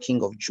Amaziah,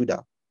 king of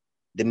Judah.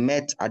 They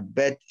met at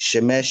Beth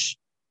Shemesh,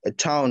 a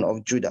town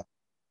of Judah.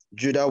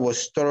 Judah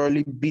was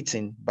thoroughly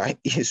beaten by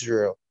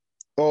Israel.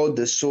 All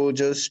the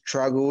soldiers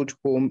straggled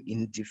home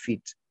in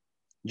defeat.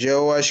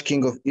 Jehoash,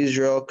 king of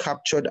Israel,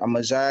 captured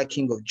Amaziah,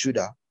 king of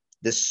Judah,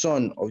 the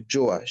son of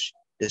Joash,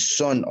 the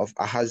son of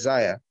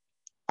Ahaziah,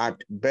 at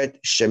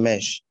Beth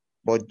Shemesh.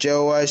 But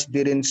Jehoash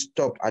didn't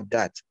stop at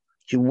that.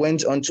 He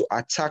went on to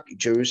attack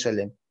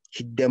Jerusalem.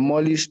 He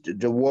demolished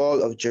the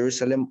wall of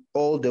Jerusalem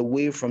all the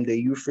way from the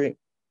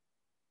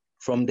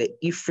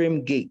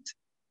Ephraim gate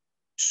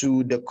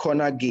to the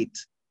corner gate,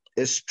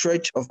 a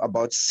stretch of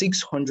about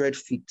 600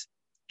 feet.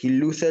 He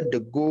looted the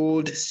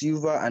gold,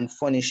 silver, and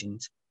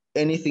furnishings,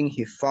 anything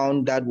he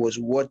found that was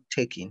worth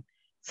taking,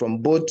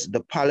 from both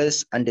the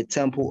palace and the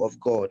temple of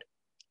God.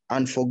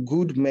 And for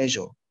good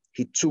measure,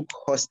 he took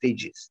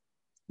hostages.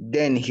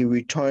 Then he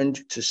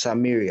returned to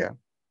Samaria.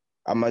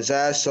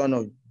 Amaziah, son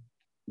of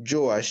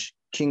Joash,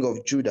 king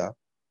of Judah,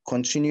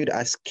 continued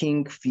as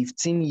king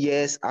 15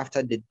 years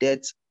after the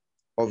death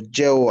of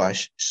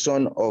Jehoash,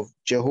 son of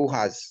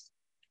Jehoahaz,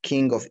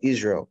 king of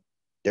Israel.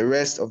 The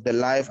rest of the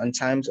life and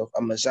times of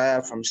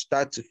Amaziah from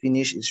start to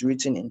finish is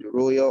written in the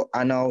royal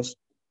annals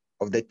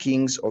of the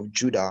kings of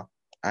Judah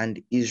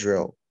and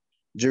Israel.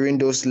 During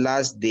those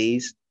last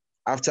days,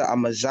 after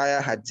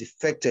Amaziah had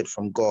defected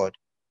from God,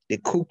 they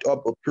cooked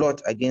up a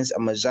plot against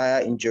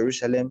Amaziah in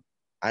Jerusalem,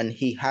 and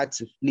he had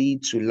to flee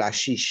to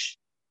Lachish.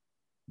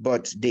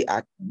 But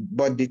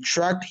they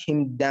tracked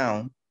him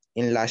down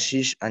in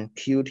Lachish and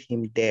killed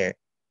him there.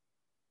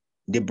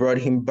 They brought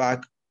him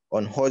back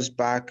on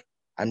horseback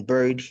and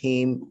buried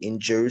him in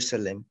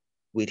Jerusalem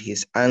with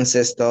his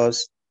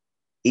ancestors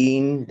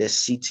in the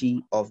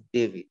city of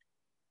David.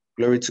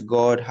 Glory to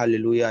God.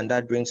 Hallelujah. And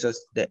that brings us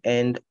to the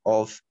end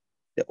of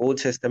the Old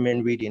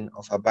Testament reading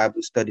of our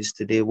Bible studies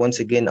today. Once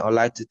again, I'd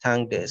like to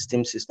thank the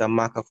esteemed Sister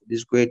Marka for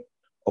this great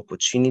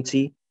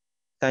opportunity.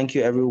 Thank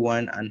you,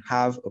 everyone, and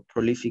have a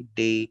prolific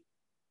day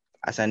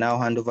as I now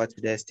hand over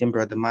to the esteemed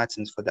Brother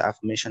Martins for the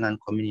affirmation and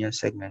communion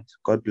segment.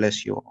 God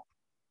bless you all.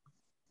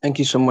 Thank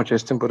you so much,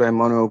 esteemed Brother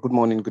Emmanuel. Good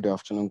morning, good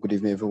afternoon, good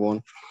evening,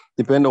 everyone.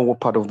 Depending on what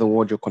part of the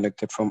world you're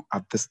connected from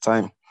at this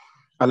time.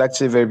 I'd like to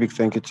say a very big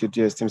thank you to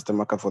dear esteemed Sister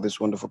Marka for this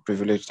wonderful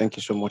privilege. Thank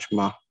you so much,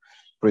 Ma.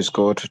 Praise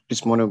God.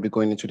 This morning we'll be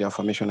going into the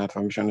affirmation.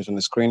 Affirmation is on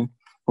the screen.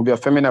 We'll be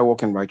affirming I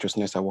walk in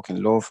righteousness, I walk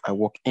in love, I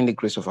walk in the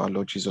grace of our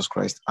Lord Jesus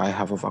Christ. I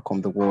have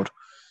overcome the world.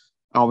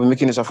 I'll be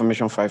making this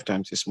affirmation 5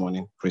 times this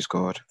morning. Praise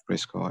God,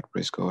 praise God,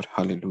 praise God.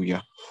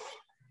 Hallelujah.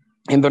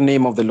 In the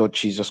name of the Lord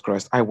Jesus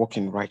Christ, I walk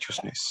in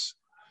righteousness.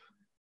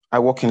 I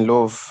walk in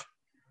love.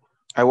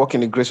 I walk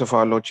in the grace of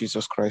our Lord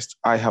Jesus Christ.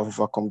 I have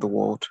overcome the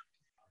world.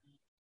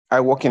 I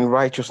walk in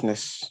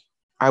righteousness.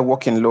 I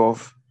walk in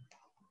love.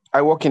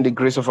 I walk in the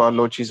grace of our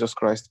Lord Jesus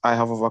Christ. I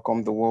have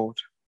overcome the world.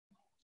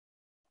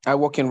 I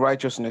walk in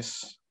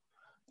righteousness.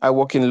 I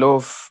walk in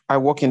love. I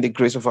walk in the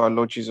grace of our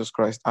Lord Jesus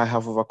Christ. I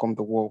have overcome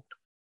the world.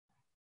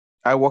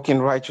 I walk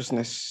in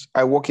righteousness.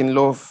 I walk in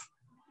love.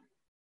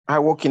 I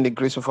walk in the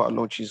grace of our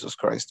Lord Jesus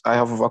Christ. I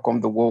have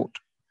overcome the world.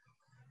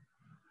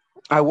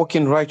 I walk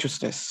in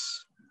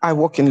righteousness. I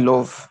walk in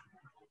love.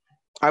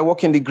 I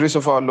walk in the grace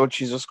of our Lord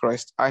Jesus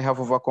Christ. I have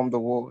overcome the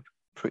world.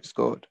 Praise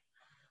God.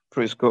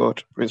 Praise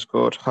God. Praise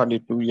God.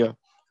 Hallelujah.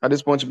 At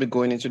this point, we'll be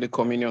going into the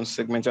communion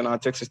segment, and our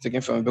text is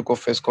taken from the book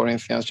of 1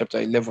 Corinthians chapter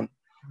 11,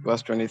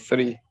 verse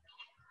 23.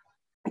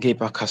 Glory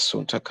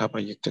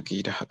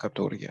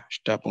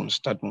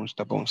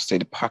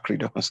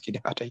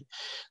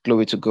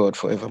to God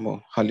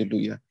forevermore.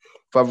 Hallelujah.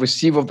 For I've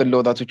received of the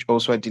Lord that which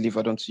also I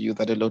delivered unto you,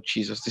 that the Lord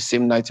Jesus, the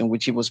same night in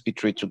which he was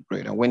betrayed, took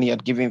bread. And when he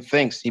had given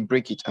thanks, he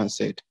brake it and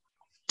said,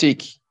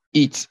 Take,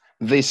 eat,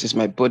 this is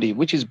my body,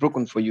 which is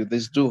broken for you.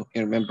 This do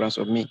in remembrance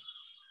of me.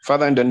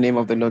 Father, in the name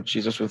of the Lord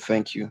Jesus, we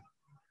thank you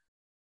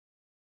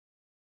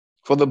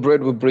for the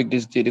bread we break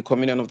this day, the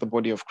communion of the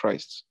body of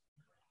Christ.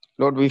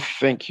 Lord, we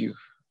thank you.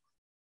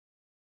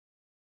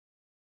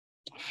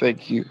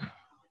 Thank you.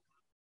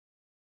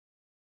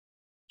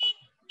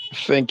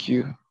 Thank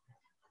you.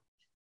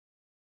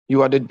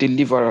 You are the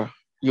deliverer.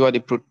 You are the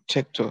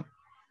protector.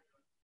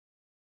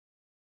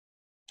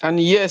 And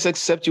yes,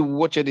 except you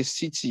watch at the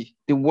city,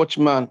 the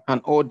watchman,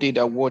 and all they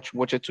that watch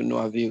it to no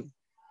avail.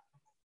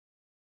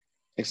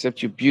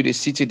 Except you build a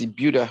city, the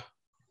builder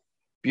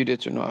build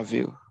it to no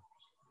avail.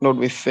 Lord,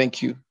 we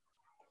thank you.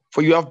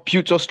 For you have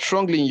built us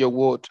strongly in your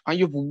word, and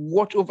you've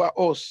watched over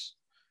us.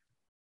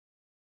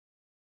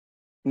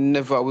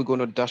 Never are we going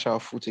to dash our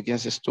foot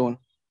against a stone.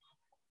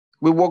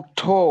 We walk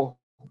tall,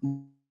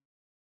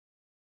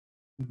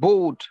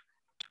 bold.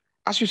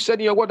 As you said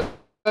in your word,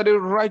 that the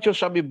righteous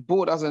shall be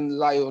bold as a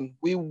lion.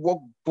 We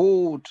walk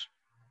bold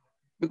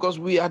because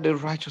we are the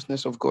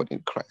righteousness of God in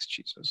Christ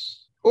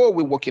Jesus. Oh,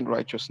 we walk in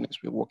righteousness.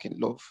 We walk in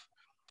love.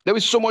 There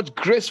is so much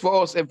grace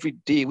for us every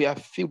day. We are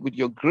filled with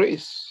your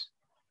grace.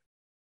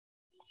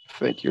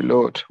 Thank you,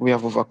 Lord. We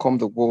have overcome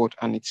the world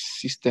and its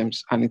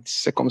systems and its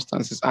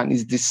circumstances and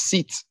its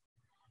deceit.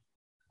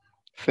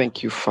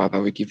 Thank you,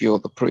 Father. We give you all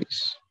the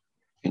praise.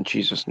 In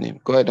Jesus' name.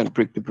 Go ahead and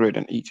break the bread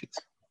and eat it.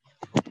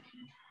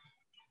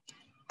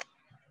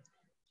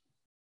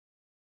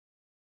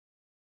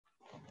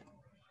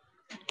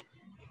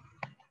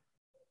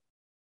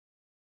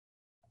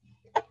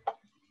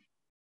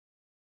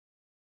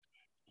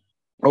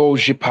 Oh,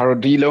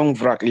 Jiparodilong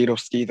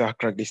Vraklidoskida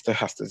Kragista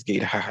Hastas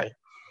Gate High.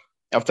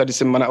 After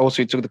this manner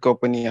also he took the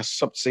cup and he has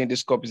supped, saying,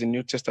 This cup is the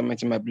New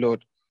Testament in my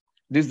blood.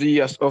 This do ye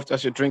as oft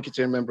as you drink it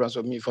in remembrance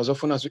of me. For as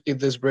often as you eat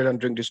this bread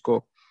and drink this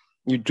cup,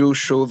 you do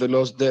show the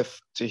Lord's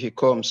death till he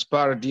comes.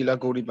 Paradila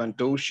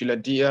Goribanto,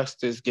 Shiladia,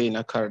 Stes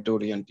Gaina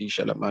Karadori, and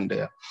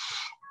Dishalamandea.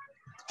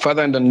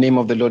 Father, in the name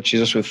of the Lord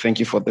Jesus, we thank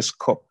you for this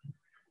cup.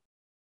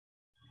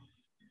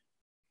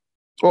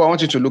 Oh, I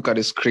want you to look at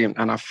the screen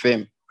and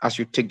affirm as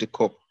you take the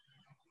cup.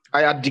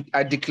 I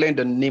declare in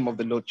the name of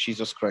the Lord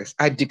Jesus Christ.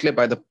 I declare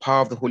by the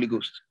power of the Holy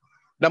Ghost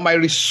that my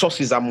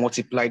resources are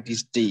multiplied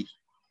this day.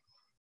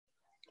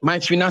 My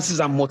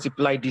finances are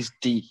multiplied this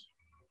day.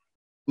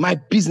 My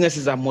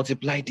businesses are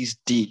multiplied this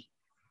day.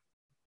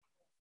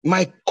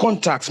 My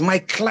contacts, my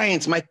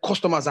clients, my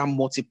customers are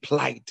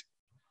multiplied.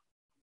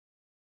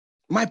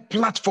 My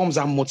platforms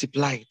are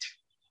multiplied.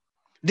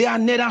 They are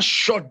neither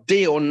short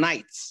day or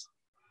night.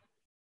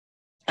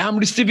 I'm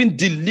receiving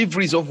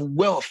deliveries of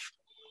wealth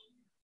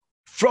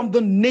from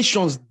the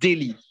nations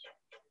daily.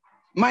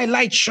 My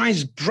light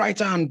shines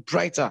brighter and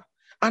brighter,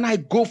 and I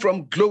go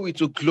from glory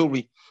to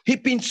glory,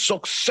 heaping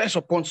success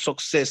upon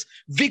success,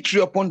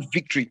 victory upon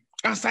victory,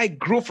 as I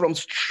grow from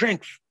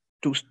strength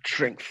to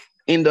strength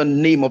in the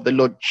name of the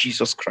Lord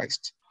Jesus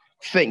Christ.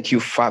 Thank you,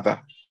 Father.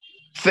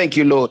 Thank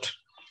you, Lord.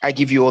 I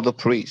give you all the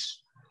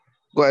praise.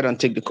 Go ahead and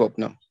take the cup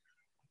now.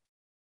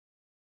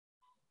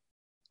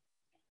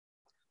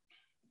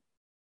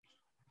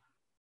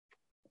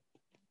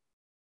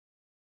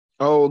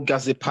 Oh,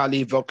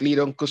 Gazipali,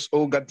 Voklidonkus,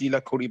 O Gadila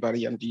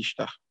Koribari and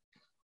Dishta.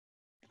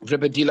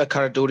 Rebedila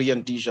Karadori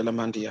and Dija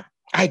Lamandia.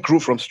 I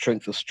grew from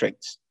strength to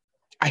strength.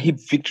 I heap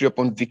victory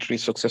upon victory,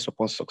 success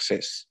upon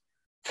success.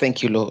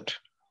 Thank you, Lord.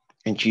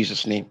 In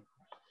Jesus' name.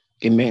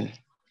 Amen.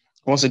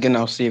 Once again,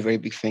 I'll say a very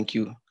big thank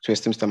you to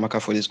esteemed Mr. Maka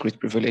for this great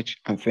privilege,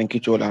 and thank you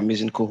to all our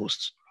amazing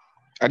co-hosts.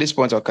 At this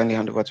point, I'll kindly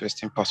hand over to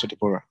esteemed Pastor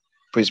Deborah.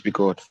 Praise be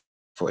God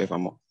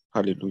forevermore.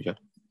 Hallelujah.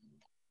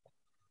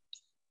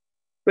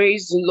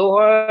 Praise the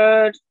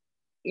Lord.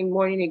 Good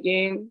morning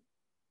again,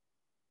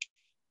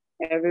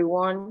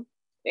 everyone.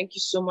 Thank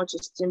you so much,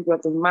 esteemed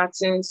Brother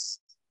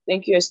Martins.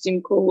 Thank you,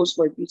 esteemed co-host,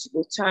 for a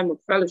beautiful time of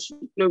fellowship.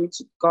 Glory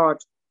to God.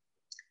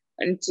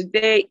 And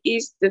today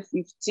is the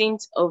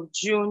 15th of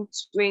June,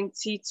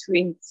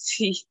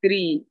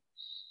 2023.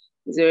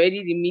 It's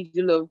already the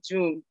middle of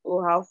June.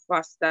 Oh, how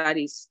fast that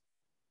is.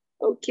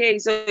 Okay,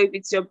 so if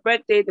it's your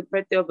birthday, the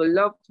birthday of a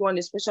loved one,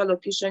 a special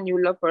occasion you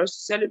would love for us to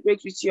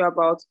celebrate with you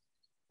about,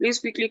 please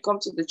quickly come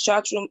to the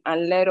chat room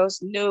and let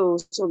us know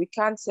so we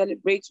can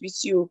celebrate with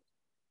you.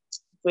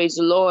 Praise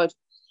the Lord.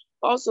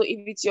 Also, if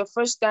it's your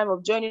first time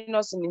of joining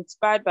us and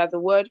inspired by the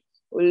word,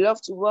 we'd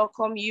love to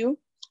welcome you.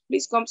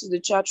 Please come to the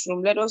chat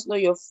room. Let us know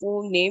your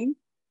full name,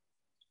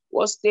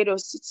 what state or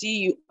city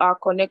you are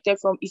connected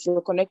from. If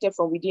you're connected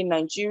from within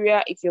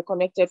Nigeria, if you're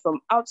connected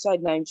from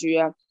outside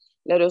Nigeria,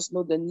 let us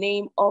know the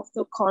name of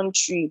the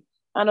country.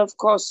 And of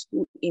course,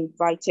 who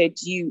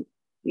invited you.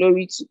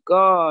 Glory to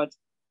God.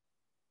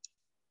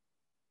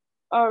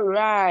 All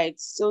right,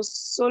 so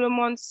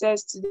Solomon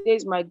says, today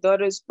is my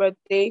daughter's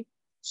birthday.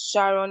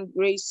 Sharon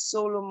Grace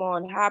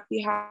Solomon,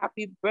 happy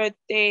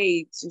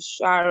birthday to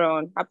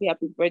Sharon. Happy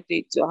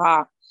birthday to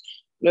her.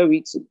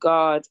 Glory to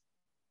God.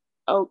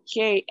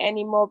 Okay,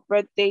 any more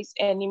birthdays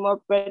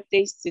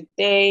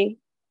today?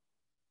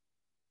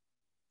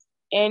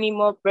 Any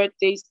more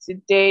birthdays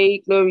today?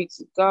 Glory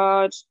to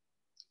God.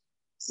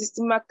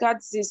 Sister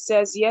Makadzi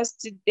says,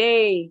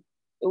 yesterday,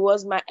 it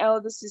was my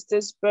elder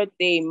sister's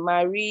birthday,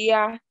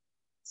 Maria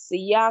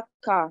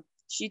Siyaka.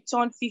 She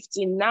turned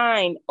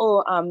 59.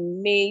 Oh,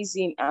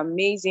 amazing,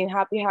 amazing.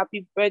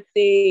 Happy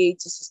birthday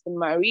to Sister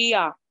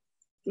Maria.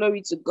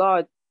 Glory to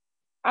God.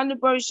 And the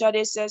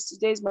Borishade says,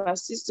 today is my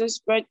sister's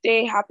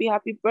birthday.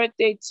 Happy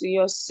birthday to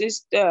your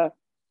sister.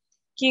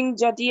 King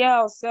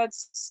Jadiel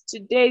says,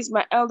 today is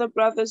my elder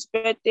brother's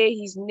birthday.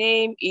 His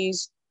name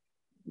is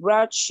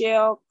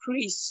Rachel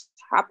Chris.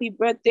 Happy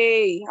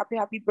birthday.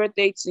 Happy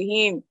birthday to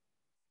him.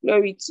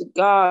 Glory to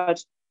God.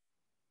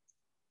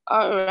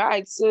 All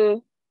right,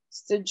 so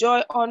Mr.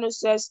 Joy Ono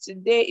says,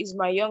 today is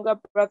my younger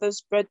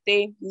brother's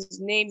birthday. His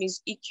name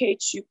is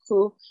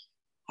Ikechuku.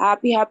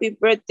 Happy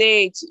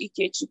birthday to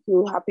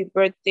Ikechuku. Happy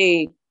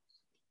birthday.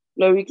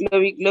 Glory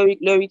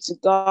to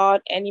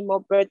God. Any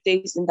more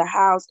birthdays in the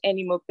house?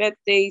 Any more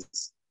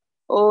birthdays?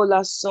 Oh,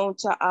 la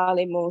sonta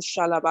alemo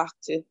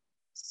shalabakte.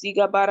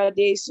 Siga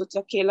barade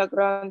sotakela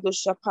grando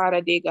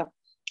shaparadega.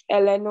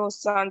 Eleno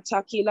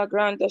santa kila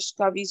granda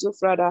shkavizo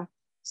frada.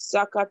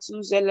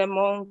 Sakatu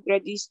zelemon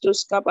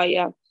gredistos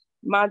kabaya.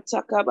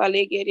 Manta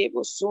kabalegere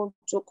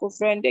bosonto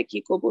kofrende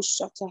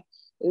kikoboshata.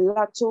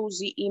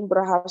 Latozi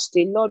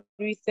imbrahaste. Lord,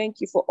 we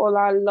thank you for all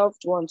our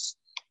loved ones,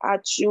 our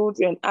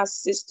children, our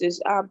sisters,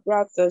 our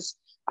brothers,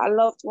 our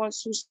loved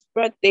ones whose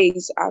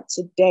birthdays are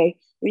today.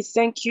 We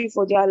thank you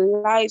for their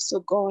lives,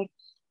 oh God.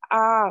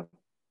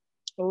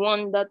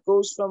 One that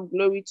goes from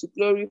glory to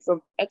glory,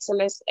 from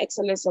excellence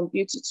and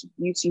beauty to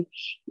beauty.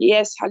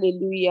 Yes,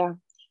 hallelujah.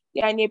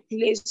 They are in a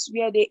place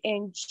where they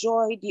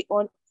enjoy the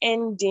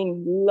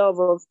unending love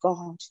of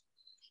God.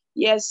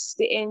 Yes,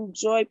 they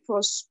enjoy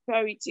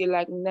prosperity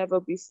like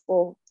never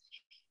before.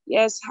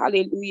 Yes,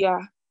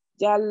 hallelujah.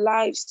 Their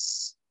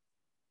lives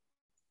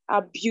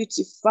are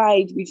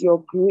beautified with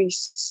your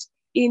grace.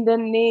 In the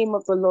name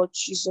of the Lord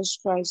Jesus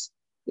Christ,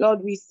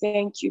 Lord, we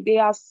thank you. They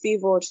are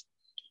favored.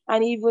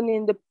 And even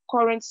in the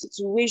current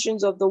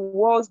situations of the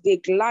world, they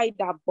glide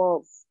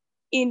above.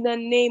 In the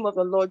name of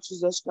the Lord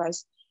Jesus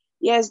Christ.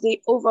 Yes, they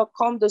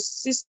overcome the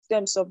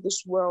systems of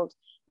this world.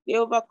 They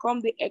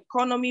overcome the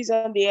economies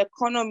and the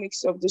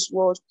economics of this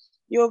world.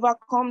 They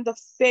overcome the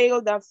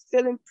failed and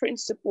failing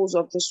principles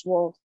of this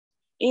world.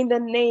 In the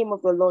name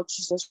of the Lord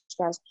Jesus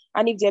Christ.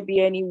 And if there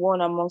be anyone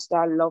amongst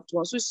our loved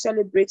ones who's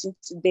celebrating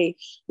today,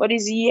 but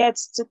is yet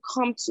to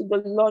come to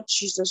the Lord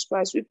Jesus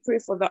Christ, we pray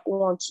for that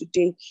one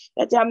today,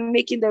 that they are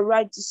making the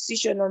right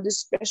decision on this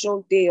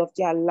special day of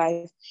their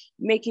life,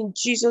 making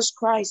Jesus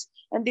Christ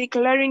and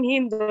declaring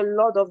him the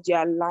Lord of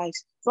their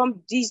lives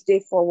from this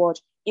day forward,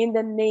 in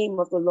the name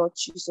of the Lord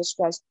Jesus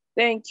Christ.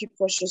 Thank you,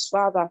 precious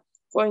Father,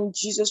 for in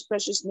Jesus'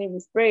 precious name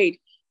we've prayed.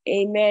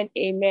 Amen,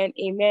 amen,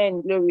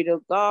 amen. Glory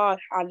to God.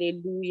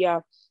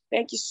 Hallelujah.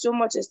 Thank you so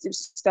much, esteemed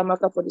Sister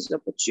Maka, for this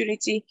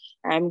opportunity.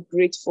 I'm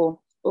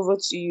grateful. Over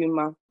to you,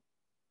 Ma.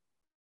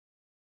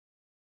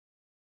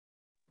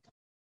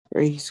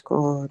 Praise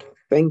God.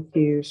 Thank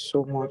you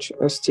so much,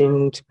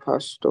 esteemed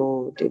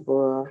Pastor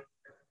Deborah.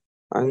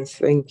 And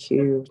thank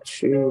you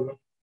to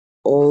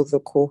all the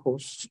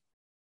co-hosts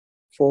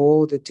for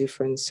all the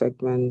different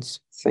segments.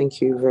 Thank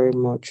you very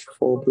much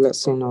for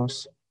blessing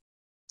us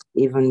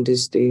even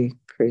this day.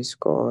 Praise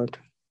God.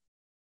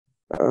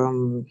 I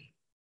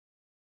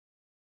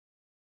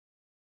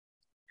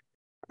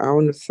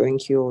want to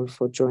thank you all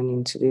for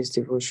joining today's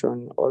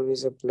devotion.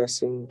 Always a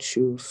blessing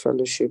to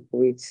fellowship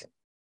with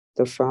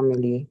the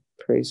family.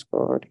 Praise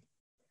God.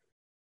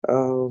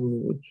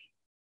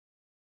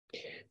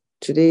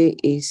 Today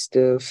is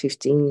the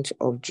 15th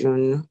of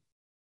June,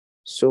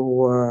 so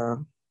we're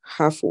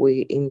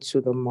halfway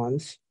into the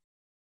month,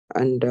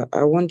 and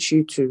I want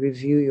you to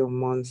review your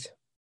month.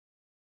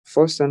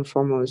 First and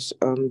foremost,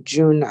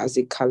 June as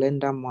a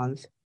calendar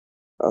month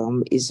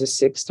is the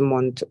 6th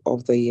month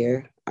of the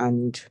year,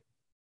 and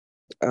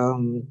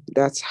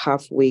that's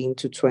halfway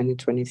into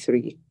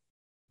 2023.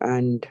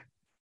 And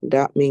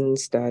that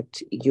means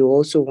that you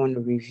also want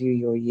to review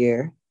your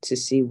year to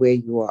see where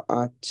you are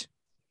at.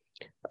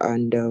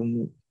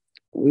 And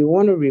we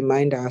want to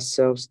remind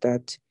ourselves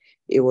that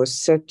it was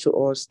said to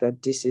us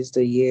that this is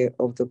the year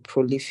of the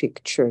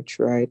prolific church,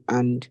 right?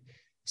 And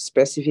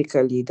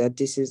specifically that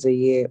this is the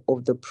year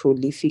of the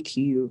prolific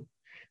you.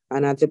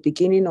 And at the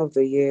beginning of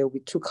the year, we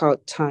took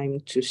out time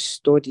to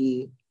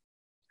study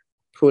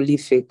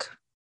prolific,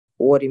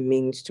 what it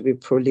means to be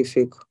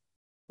prolific.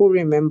 Who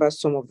remembers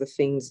some of the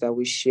things that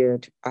we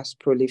shared as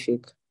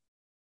prolific?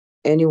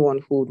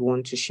 Anyone who would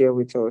want to share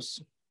with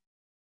us?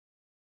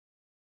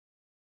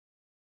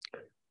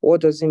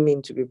 What does it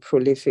mean to be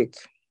prolific?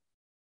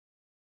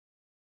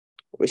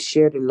 We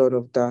shared a lot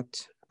of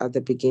that at the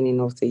beginning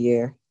of the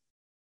year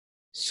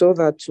so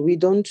that we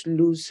don't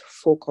lose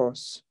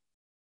focus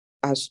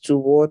as to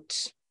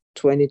what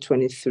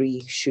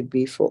 2023 should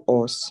be for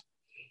us.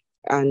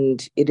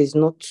 And it is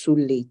not too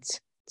late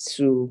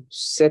to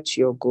set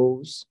your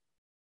goals.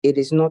 It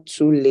is not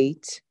too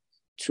late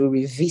to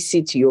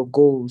revisit your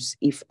goals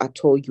if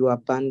at all you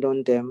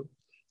abandon them.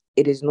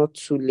 It is not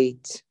too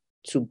late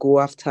to go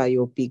after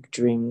your big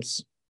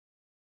dreams.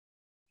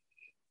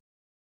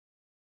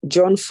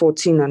 John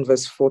 14 and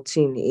verse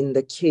 14 in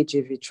the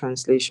KJV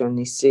translation,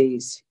 it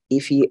says,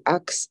 "If he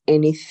asks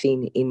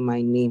anything in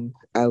my name,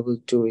 I will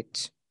do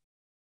it."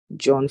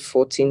 John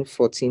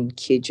 14:14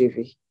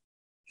 KJV.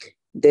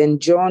 Then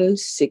John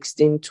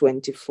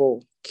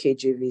 16:24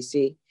 KJV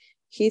say,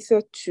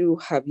 "Hitherto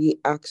have ye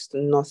asked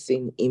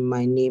nothing in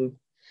my name.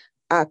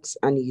 Ask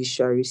and ye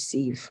shall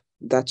receive,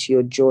 that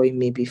your joy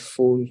may be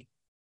full."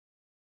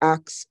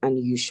 Ask and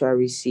you shall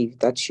receive,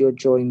 that your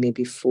joy may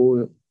be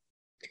full.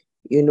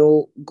 You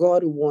know,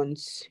 God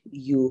wants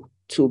you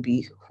to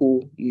be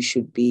who you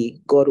should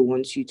be. God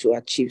wants you to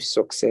achieve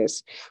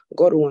success.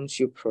 God wants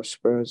you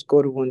prosperous.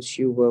 God wants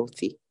you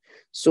wealthy.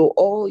 So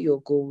all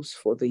your goals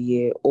for the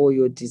year, all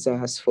your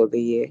desires for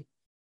the year,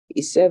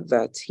 he said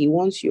that he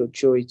wants your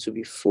joy to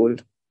be full.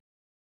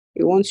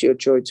 He wants your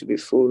joy to be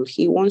full.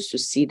 He wants to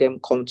see them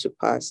come to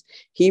pass.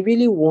 He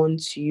really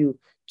wants you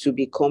to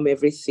become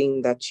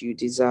everything that you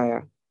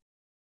desire.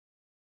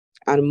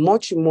 And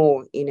much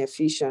more in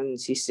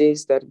Ephesians, he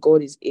says that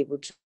God is able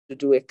to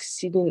do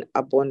exceeding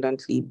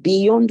abundantly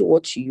beyond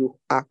what you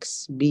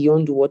ask,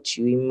 beyond what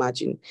you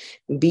imagine,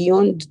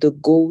 beyond the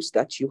goals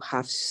that you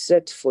have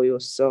set for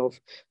yourself.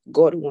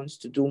 God wants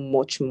to do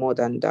much more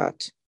than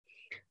that.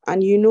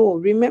 And you know,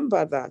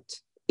 remember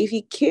that if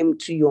he came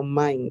to your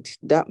mind,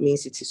 that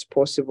means it is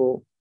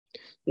possible.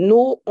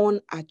 No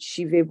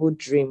unachievable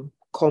dream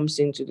comes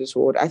into this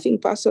world. I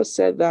think Pastor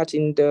said that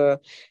in the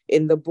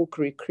book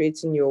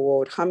Recreating Your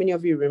World. How many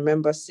of you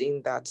remember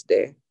seeing that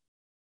there?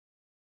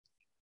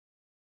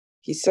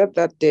 He said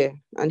that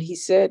there, and he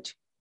said,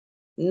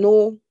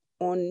 no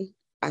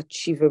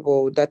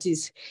unachievable. That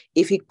is,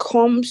 if he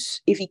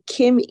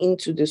came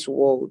into this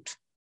world,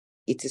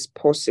 it is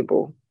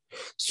possible.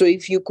 So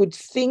if you could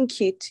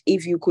think it,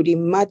 if you could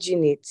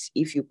imagine it,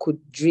 if you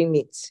could dream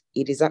it,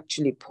 it is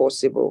actually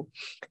possible.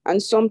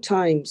 And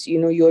sometimes, you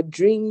know, your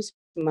dreams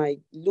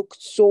might look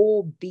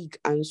so big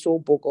and so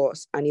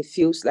bogus, and it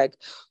feels like,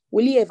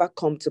 will it ever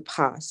come to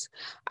pass?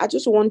 I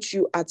just want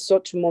you at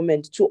such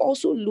moment to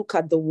also look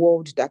at the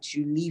world that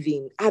you live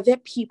in. Are there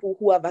people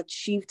who have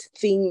achieved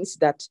things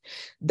that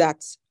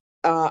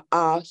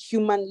are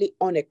humanly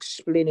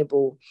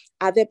unexplainable?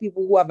 Are there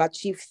people who have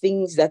achieved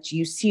things that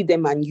you see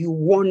them and you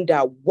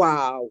wonder,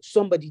 wow,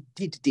 somebody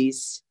did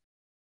this?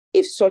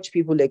 If such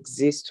people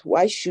exist,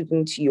 why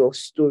shouldn't your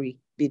story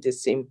be the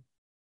same?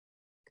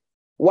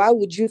 Why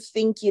would you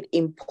think it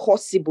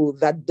impossible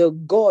that the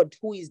God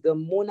who is the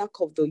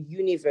monarch of the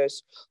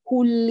universe,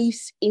 who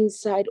lives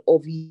inside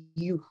of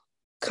you,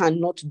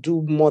 cannot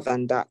do more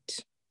than that?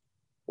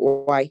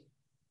 Why?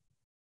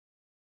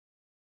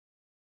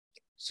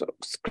 So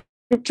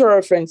scripture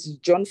reference is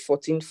John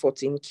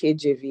 14:14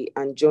 KJV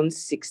and John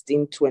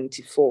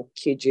 16:24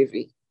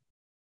 KJV.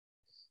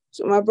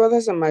 So my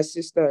brothers and my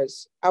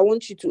sisters, I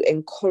want you to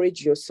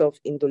encourage yourself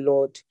in the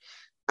Lord.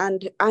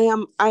 And I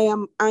am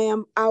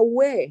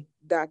aware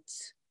that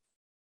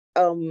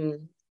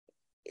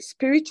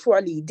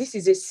spiritually, this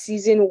is a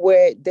season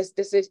where there's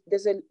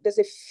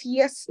a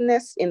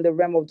fierceness in the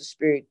realm of the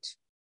spirit.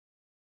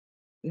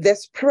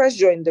 There's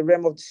pressure in the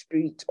realm of the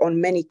spirit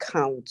on many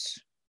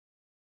counts.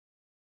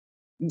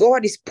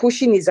 God is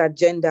pushing his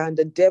agenda and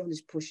the devil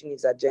is pushing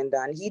his agenda,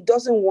 and he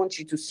doesn't want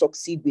you to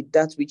succeed with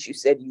that which you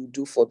said you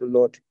do for the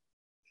Lord.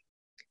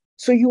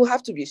 So you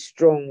have to be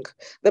strong.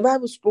 The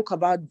Bible spoke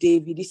about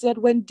David. He said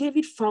when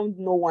David found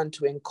no one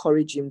to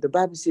encourage him, the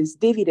Bible says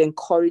David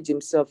encouraged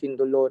himself in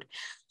the Lord.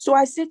 So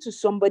I say to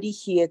somebody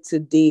here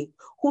today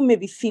who may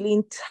be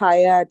feeling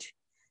tired,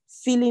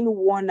 feeling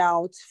worn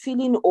out,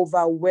 feeling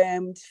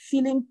overwhelmed,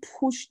 feeling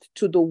pushed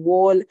to the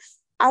wall.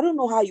 I don't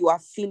know how you are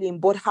feeling,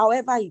 but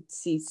however it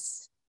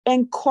is,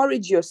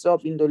 encourage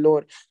yourself in the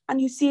Lord. And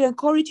you see,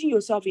 encouraging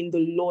yourself in the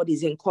Lord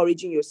is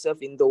encouraging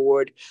yourself in the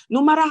word.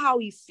 No matter how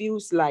it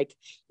feels like.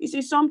 You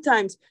see,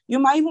 sometimes you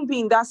might even be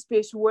in that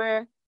space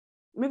where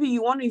maybe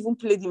you want to even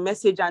play the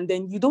message and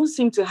then you don't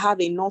seem to have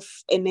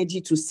enough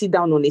energy to sit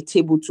down on a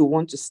table to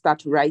want to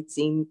start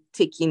writing,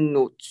 taking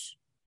notes.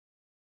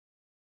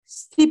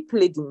 Still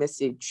play the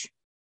message.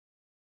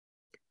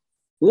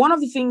 One of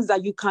the things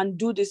that you can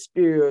do this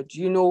period,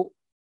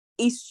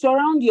 is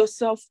surround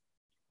yourself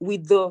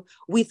with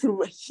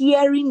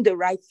hearing the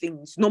right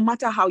things, no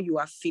matter how you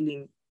are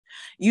feeling.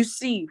 You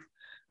see,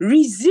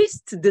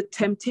 resist the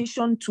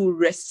temptation to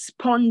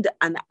respond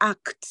and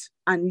act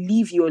and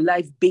live your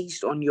life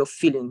based on your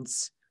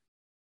feelings.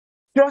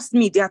 Trust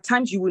me, there are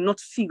times you will not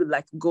feel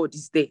like God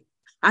is there.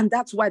 And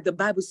that's why the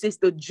Bible says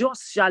the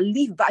just shall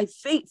live by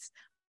faith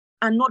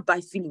and not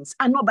by feelings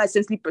and not by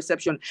sensory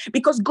perception,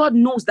 because God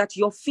knows that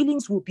your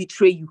feelings will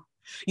betray you.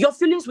 Your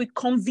feelings will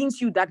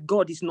convince you that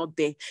God is not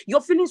there.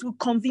 Your feelings will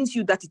convince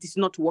you that it is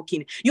not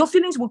working. Your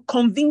feelings will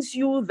convince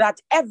you that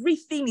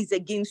everything is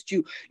against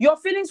you. Your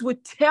feelings will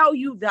tell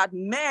you that,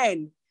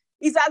 man,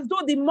 it's as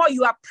though the more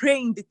you are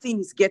praying, the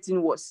thing is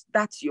getting worse.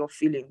 That's your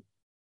feeling.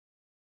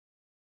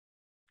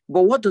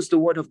 But what does the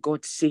word of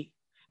God say?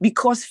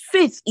 Because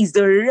faith is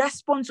the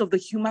response of the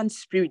human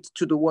spirit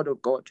to the word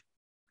of God.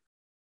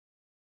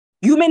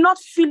 You may not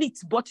feel it,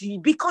 but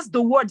because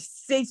the word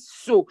says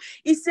so.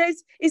 He said,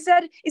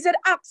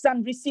 ask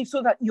and receive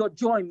so that your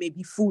joy may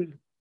be full.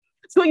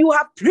 So you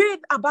have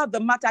prayed about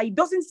the matter. It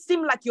doesn't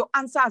seem like your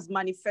answer has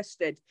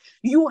manifested.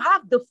 You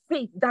have the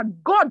faith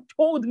that God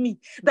told me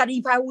that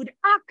if I would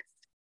ask,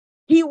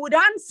 he would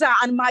answer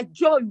and my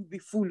joy would be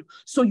full.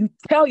 So you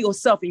tell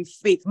yourself in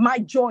faith, my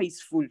joy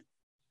is full.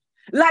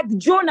 Like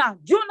Jonah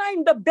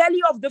in the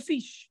belly of the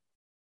fish.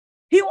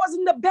 He was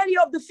in the belly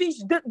of the fish.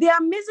 The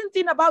amazing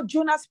thing about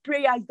Jonah's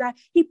prayer is that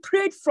he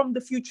prayed from the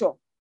future.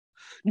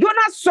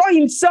 Jonah saw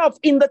himself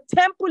in the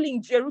temple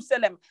in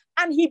Jerusalem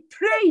and he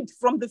prayed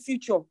from the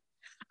future.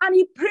 And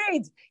he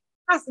prayed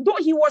as though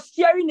he was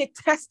sharing a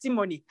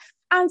testimony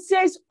and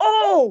says,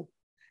 oh,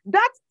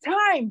 that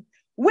time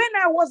when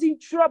I was in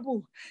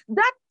trouble,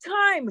 that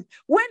time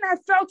when I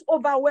felt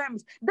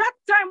overwhelmed, that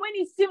time when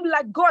it seemed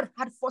like God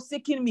had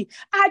forsaken me,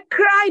 I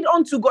cried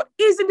unto God.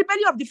 He's in the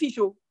belly of the fish.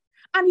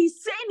 And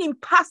he's saying in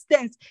past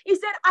tense, he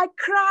said, I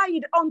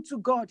cried unto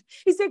God.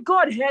 He said,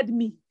 God heard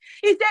me.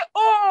 He said,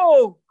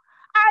 oh,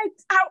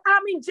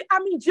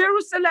 I'm in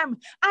Jerusalem.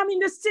 I'm in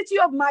the city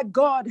of my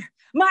God.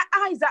 My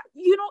eyes are,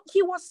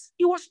 he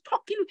was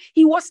talking,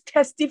 he was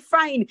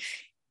testifying.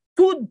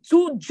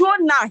 To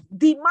Jonah,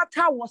 the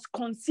matter was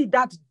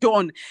considered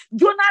done.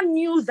 Jonah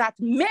knew that,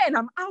 man,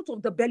 I'm out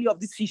of the belly of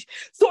this fish.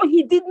 So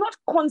he did not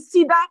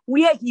consider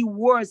where he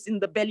was in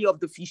the belly of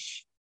the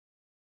fish.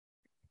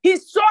 He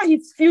saw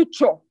his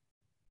future.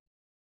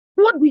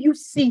 What do you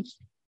see?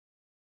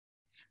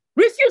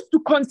 Refuse to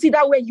consider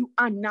where you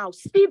are now.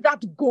 See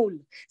that goal.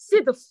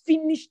 See the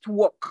finished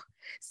work.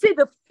 See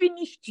the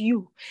finished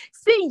you.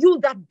 See you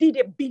that did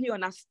 1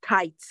 billion as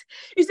tithes.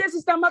 You say,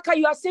 Sister Maka,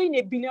 you are saying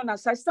 1 billion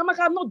as tithes. Sister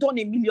Maka, I've not done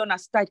 1 million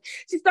as tithes.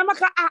 Sister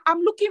Maka, I'm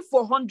looking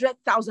for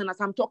 100,000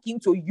 as I'm talking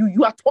to you.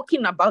 You are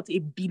talking about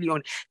 1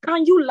 billion.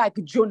 Can you,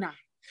 like Jonah?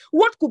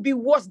 What could be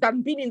worse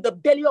than being in the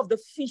belly of the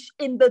fish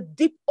in the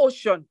deep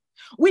ocean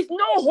with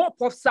no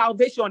hope of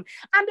salvation?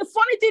 And the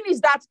funny thing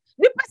is that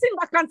the person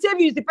that can save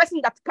you is the person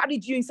that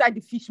carried you inside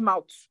the fish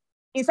mouth,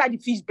 inside the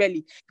fish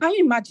belly. Can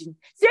you imagine?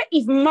 Say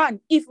if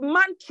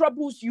man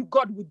troubles you,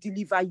 God will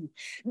deliver you.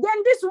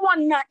 Then this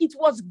one now, it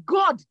was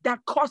God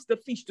that caused the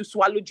fish to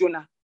swallow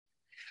Jonah.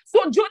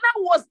 So Jonah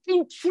was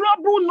in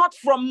trouble not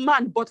from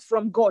man, but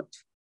from God.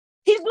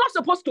 He's not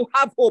supposed to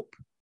have hope.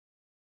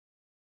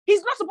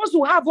 He's not supposed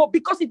to have hope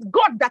because it's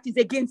God that is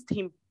against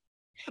him.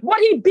 But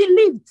he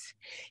believed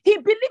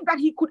that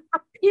he could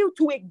appeal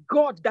to a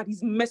God that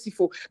is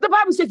merciful. The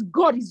Bible says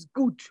God is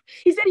good.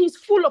 He said he's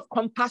full of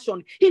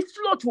compassion. He's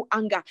slow to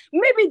anger.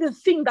 Maybe the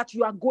thing that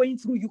you are going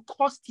through, you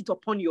caused it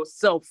upon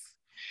yourself.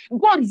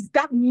 God is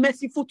that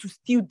merciful to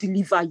still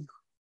deliver you.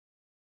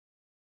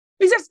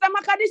 He says,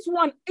 Tamaka, this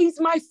one is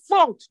my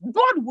fault.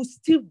 God will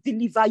still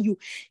deliver you.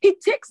 He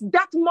takes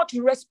that much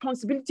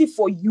responsibility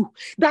for you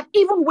that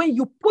even when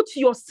you put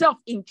yourself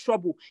in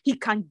trouble, he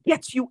can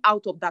get you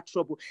out of that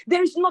trouble.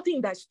 There is nothing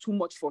that's too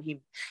much for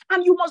him.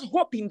 And you must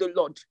hope in the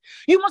Lord.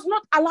 You must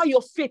not allow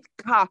your faith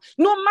car,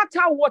 no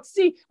matter what.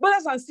 See,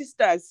 brothers and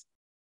sisters,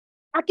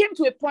 I came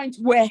to a point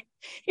where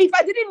if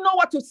I didn't know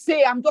what to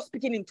say, I'm just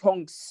speaking in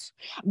tongues.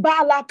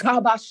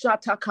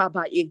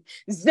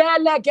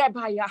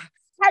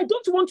 I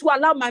don't want to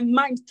allow my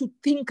mind to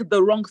think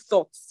the wrong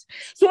thoughts.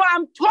 So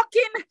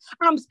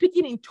I'm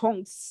speaking in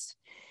tongues.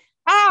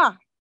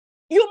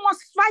 You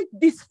must fight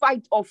this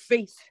fight of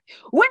faith.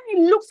 When it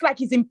looks like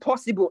it's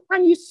impossible,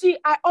 and you see,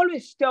 I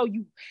always tell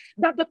you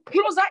that the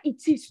closer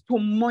it is to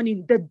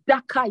morning, the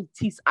darker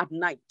it is at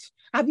night.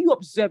 Have you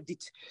observed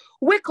it?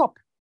 Wake up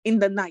in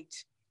the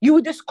night. You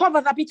will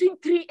discover that between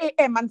 3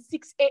 a.m. and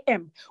 6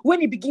 a.m.,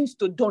 when it begins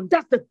to dawn,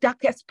 that's the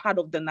darkest part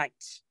of the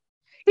night.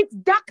 It's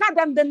darker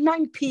than the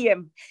 9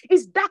 p.m.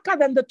 It's darker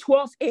than the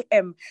 12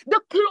 a.m.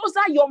 The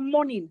closer your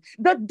morning,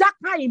 the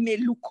darker it may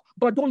look,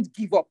 but don't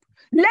give up.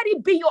 Let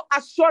it be your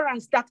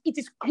assurance that it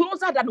is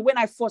closer than when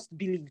I first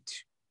believed.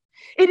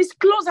 It is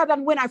closer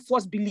than when I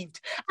first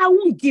believed. I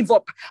won't give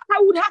up.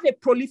 I would have a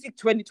prolific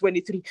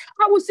 2023.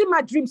 I will see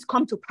my dreams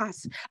come to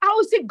pass. I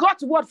will see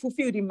God's word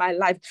fulfilled in my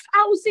life.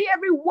 I will see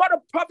every word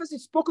of prophecy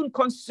spoken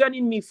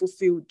concerning me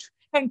fulfilled.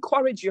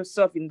 Encourage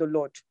yourself in the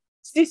Lord.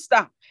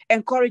 Sister,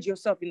 encourage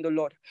yourself in the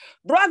Lord.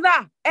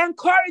 Brother,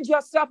 encourage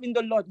yourself in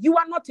the Lord. You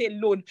are not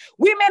alone.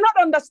 We may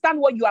not understand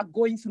what you are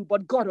going through,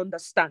 but God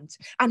understands,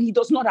 and He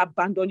does not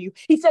abandon you.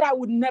 He said, I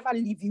would never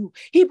leave you.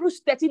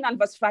 Hebrews 13 and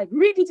verse 5.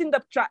 Read it in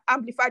the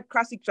Amplified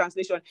Classic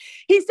Translation.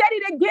 He said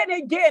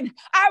it again.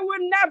 I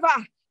will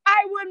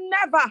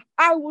never.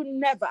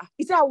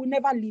 He said, I will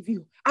never leave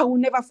you. I will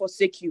never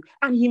forsake you.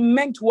 And He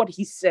meant what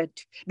He said,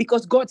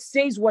 because God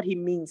says what He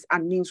means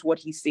and means what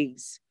He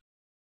says.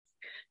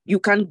 You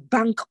can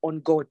bank on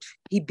God.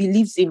 He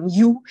believes in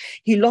you.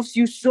 He loves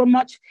you so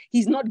much.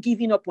 He's not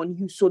giving up on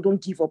you, so don't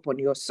give up on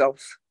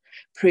yourself.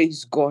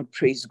 Praise God,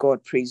 praise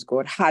God, praise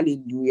God.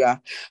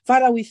 Hallelujah.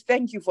 Father, we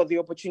thank you for the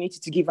opportunity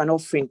to give an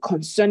offering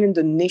concerning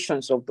the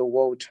nations of the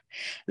world.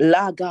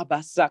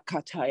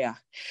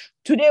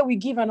 Today we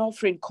give an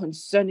offering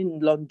concerning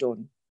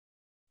London.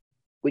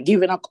 We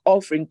give an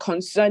offering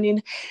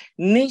concerning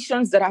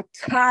nations that are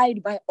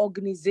tied by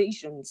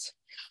organizations.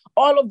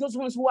 All of those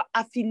ones who are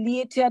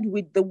affiliated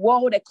with the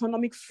World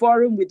Economic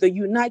Forum, with the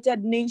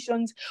United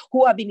Nations,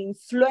 who have been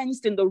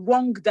influenced in the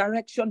wrong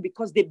direction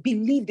because they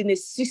believed in a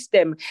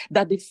system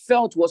that they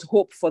felt was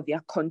hope for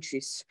their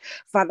countries.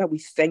 Father, we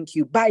thank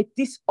you. By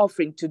this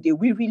offering today,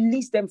 we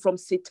release them from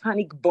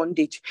satanic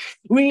bondage.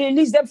 We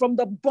release them from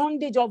the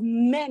bondage of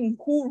men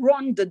who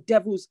run the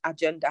devil's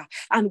agenda.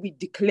 And we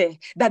declare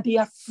that they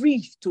are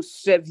free to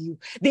serve you.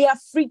 They are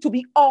free to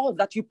be all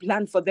that you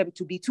plan for them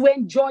to be, to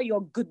enjoy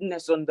your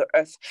goodness on the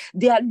earth.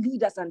 They are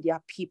leaders and they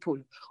are people.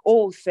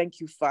 Oh, thank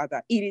you,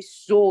 Father. It is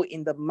so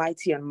in the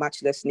mighty and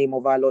matchless name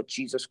of our Lord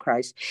Jesus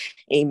Christ.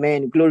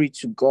 Amen. Glory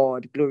to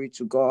God. Glory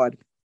to God.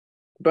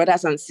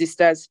 Brothers and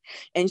sisters,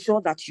 ensure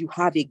that you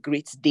have a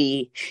great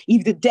day.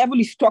 If the devil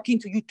is talking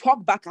to you,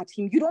 talk back at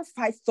him. You don't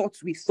fight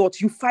thoughts with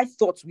thoughts. You fight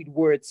thoughts with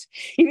words.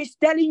 If he's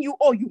telling you,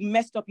 oh, you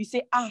messed up, you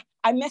say, I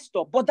messed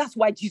up. But that's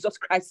why Jesus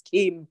Christ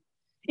came.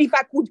 If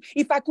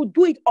I could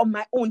do it on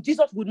my own,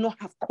 Jesus would not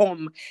have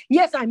come.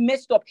 Yes, I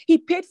messed up. He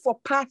paid for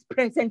past,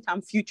 present,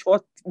 and future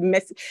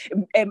mess,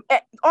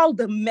 all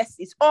the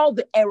messes, all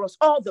the errors,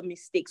 all the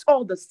mistakes,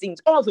 all the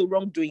sins, all the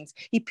wrongdoings.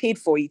 He paid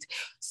for it.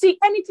 See,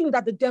 anything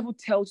that the devil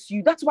tells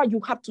you, that's why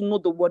you have to know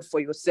the word for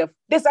yourself.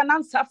 There's an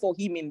answer for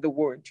him in the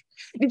word.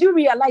 Did you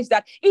realize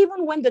that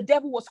even when the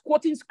devil was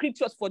quoting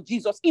scriptures for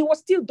Jesus, it was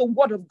still the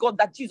word of God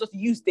that Jesus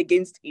used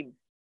against him?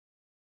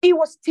 It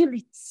was still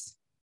it.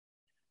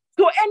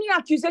 So any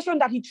accusation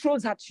that he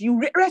throws at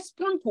you,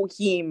 respond to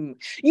him.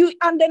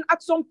 And then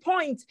at some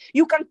point,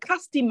 you can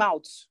cast him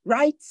out,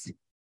 right?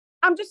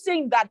 I'm just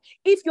saying that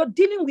if you're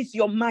dealing with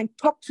your mind,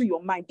 talk to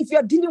your mind. If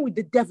you're dealing with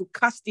the devil,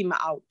 cast him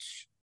out.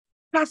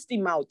 Cast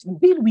him out.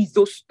 Deal with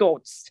those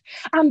thoughts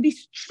and be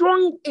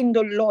strong in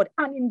the Lord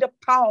and in the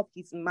power of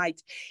his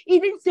might. He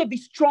didn't say be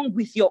strong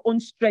with your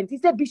own strength. He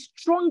said be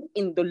strong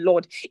in the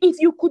Lord. If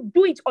you could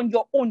do it on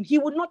your own, he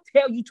would not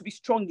tell you to be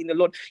strong in the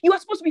Lord. You are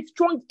supposed to be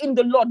strong in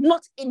the Lord,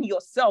 not in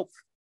yourself.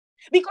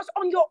 Because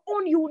on your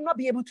own, you will not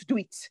be able to do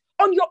it.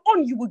 On your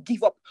own, you will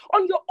give up.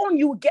 On your own,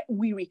 you will get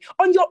weary.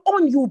 On your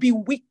own, you will be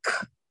weak.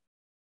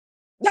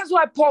 That's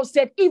why Paul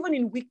said, even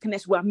in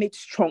weakness, we are made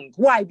strong.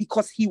 Why?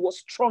 Because he was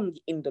strong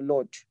in the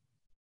Lord.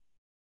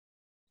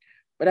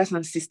 Brothers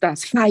and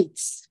sisters,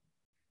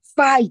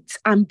 fight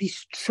and be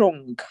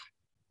strong.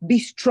 Be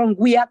strong.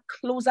 We are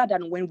closer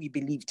than when we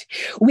believed.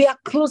 We are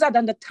closer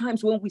than the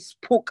times when we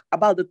spoke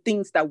about the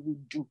things that we'll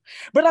do.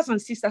 Brothers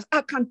and sisters,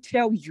 I can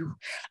tell you,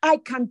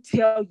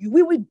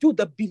 we will do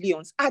the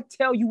billions. I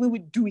tell you, we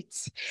will do it.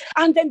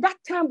 And then that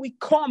time we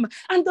come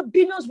and the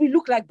billions will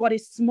look like but a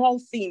small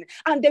thing.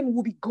 And then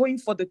we'll be going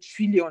for the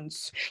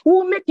trillions.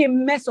 We'll make a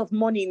mess of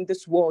money in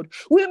this world.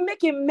 We'll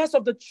make a mess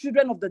of the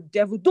children of the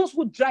devil, those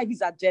who drive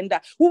his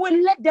agenda. We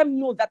will let them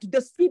know that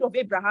the seed of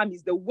Abraham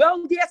is the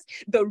wealthiest,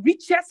 the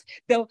richest,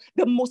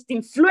 the most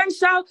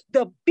influential,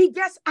 the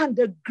biggest, and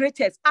the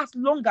greatest, as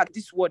long as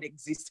this world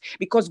exists,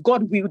 because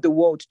God willed the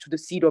world to the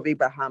seed of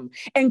Abraham.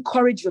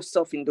 Encourage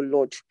yourself in the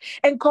Lord.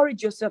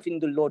 Encourage yourself in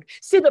the Lord.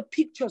 See the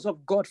pictures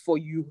of God for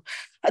you.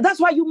 That's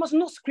why you must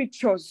know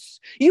scriptures.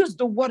 Use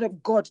the word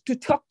of God to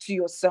talk to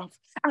yourself.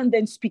 and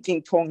then speak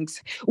in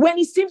tongues. When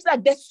it seems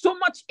like there's so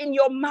much in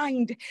your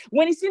mind,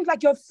 when it seems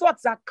like your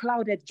thoughts are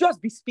clouded,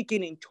 just be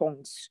speaking in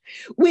tongues.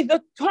 With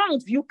the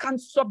tongues, you can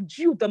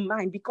subdue the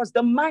mind because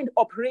the mind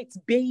operates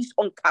based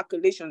on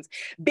calculations,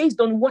 based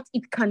on what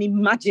it can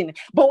imagine.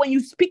 But when you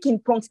speak in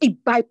tongues,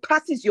 it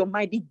bypasses your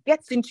mind, it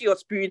gets into your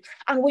spirit.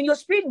 And when your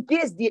spirit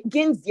gains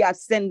the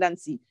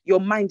ascendancy, your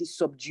mind is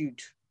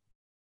subdued.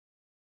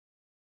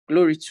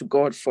 Glory to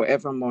God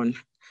forevermore.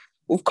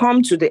 We've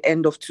come to the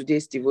end of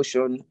today's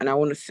devotion, and I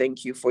want to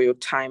thank you for your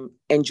time.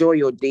 Enjoy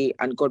your day,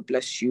 and God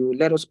bless you.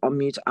 Let us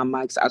unmute our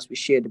mics as we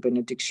share the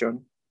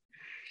benediction.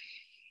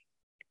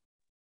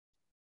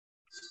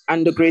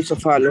 And the grace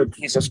of our Lord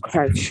Jesus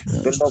Christ,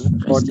 the love of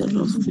God,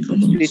 the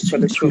sweet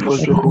fellowship of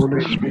the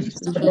Holy Spirit,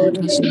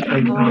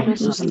 forevermore.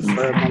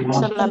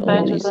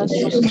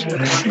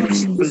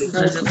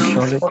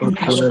 Surely God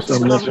goodness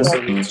and mercy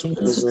shall follow us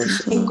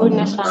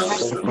Goodness and all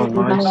mercy of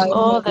our lives. us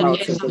all the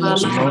days of our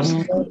Lord,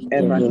 lives.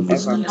 Ever and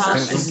ever. In the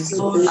house of the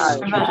Lord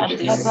forever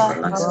and ever.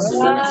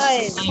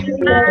 Everlasting.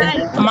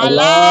 Amen. I'm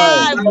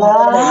Alive! alive.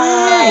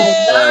 Alive!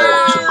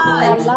 Alive.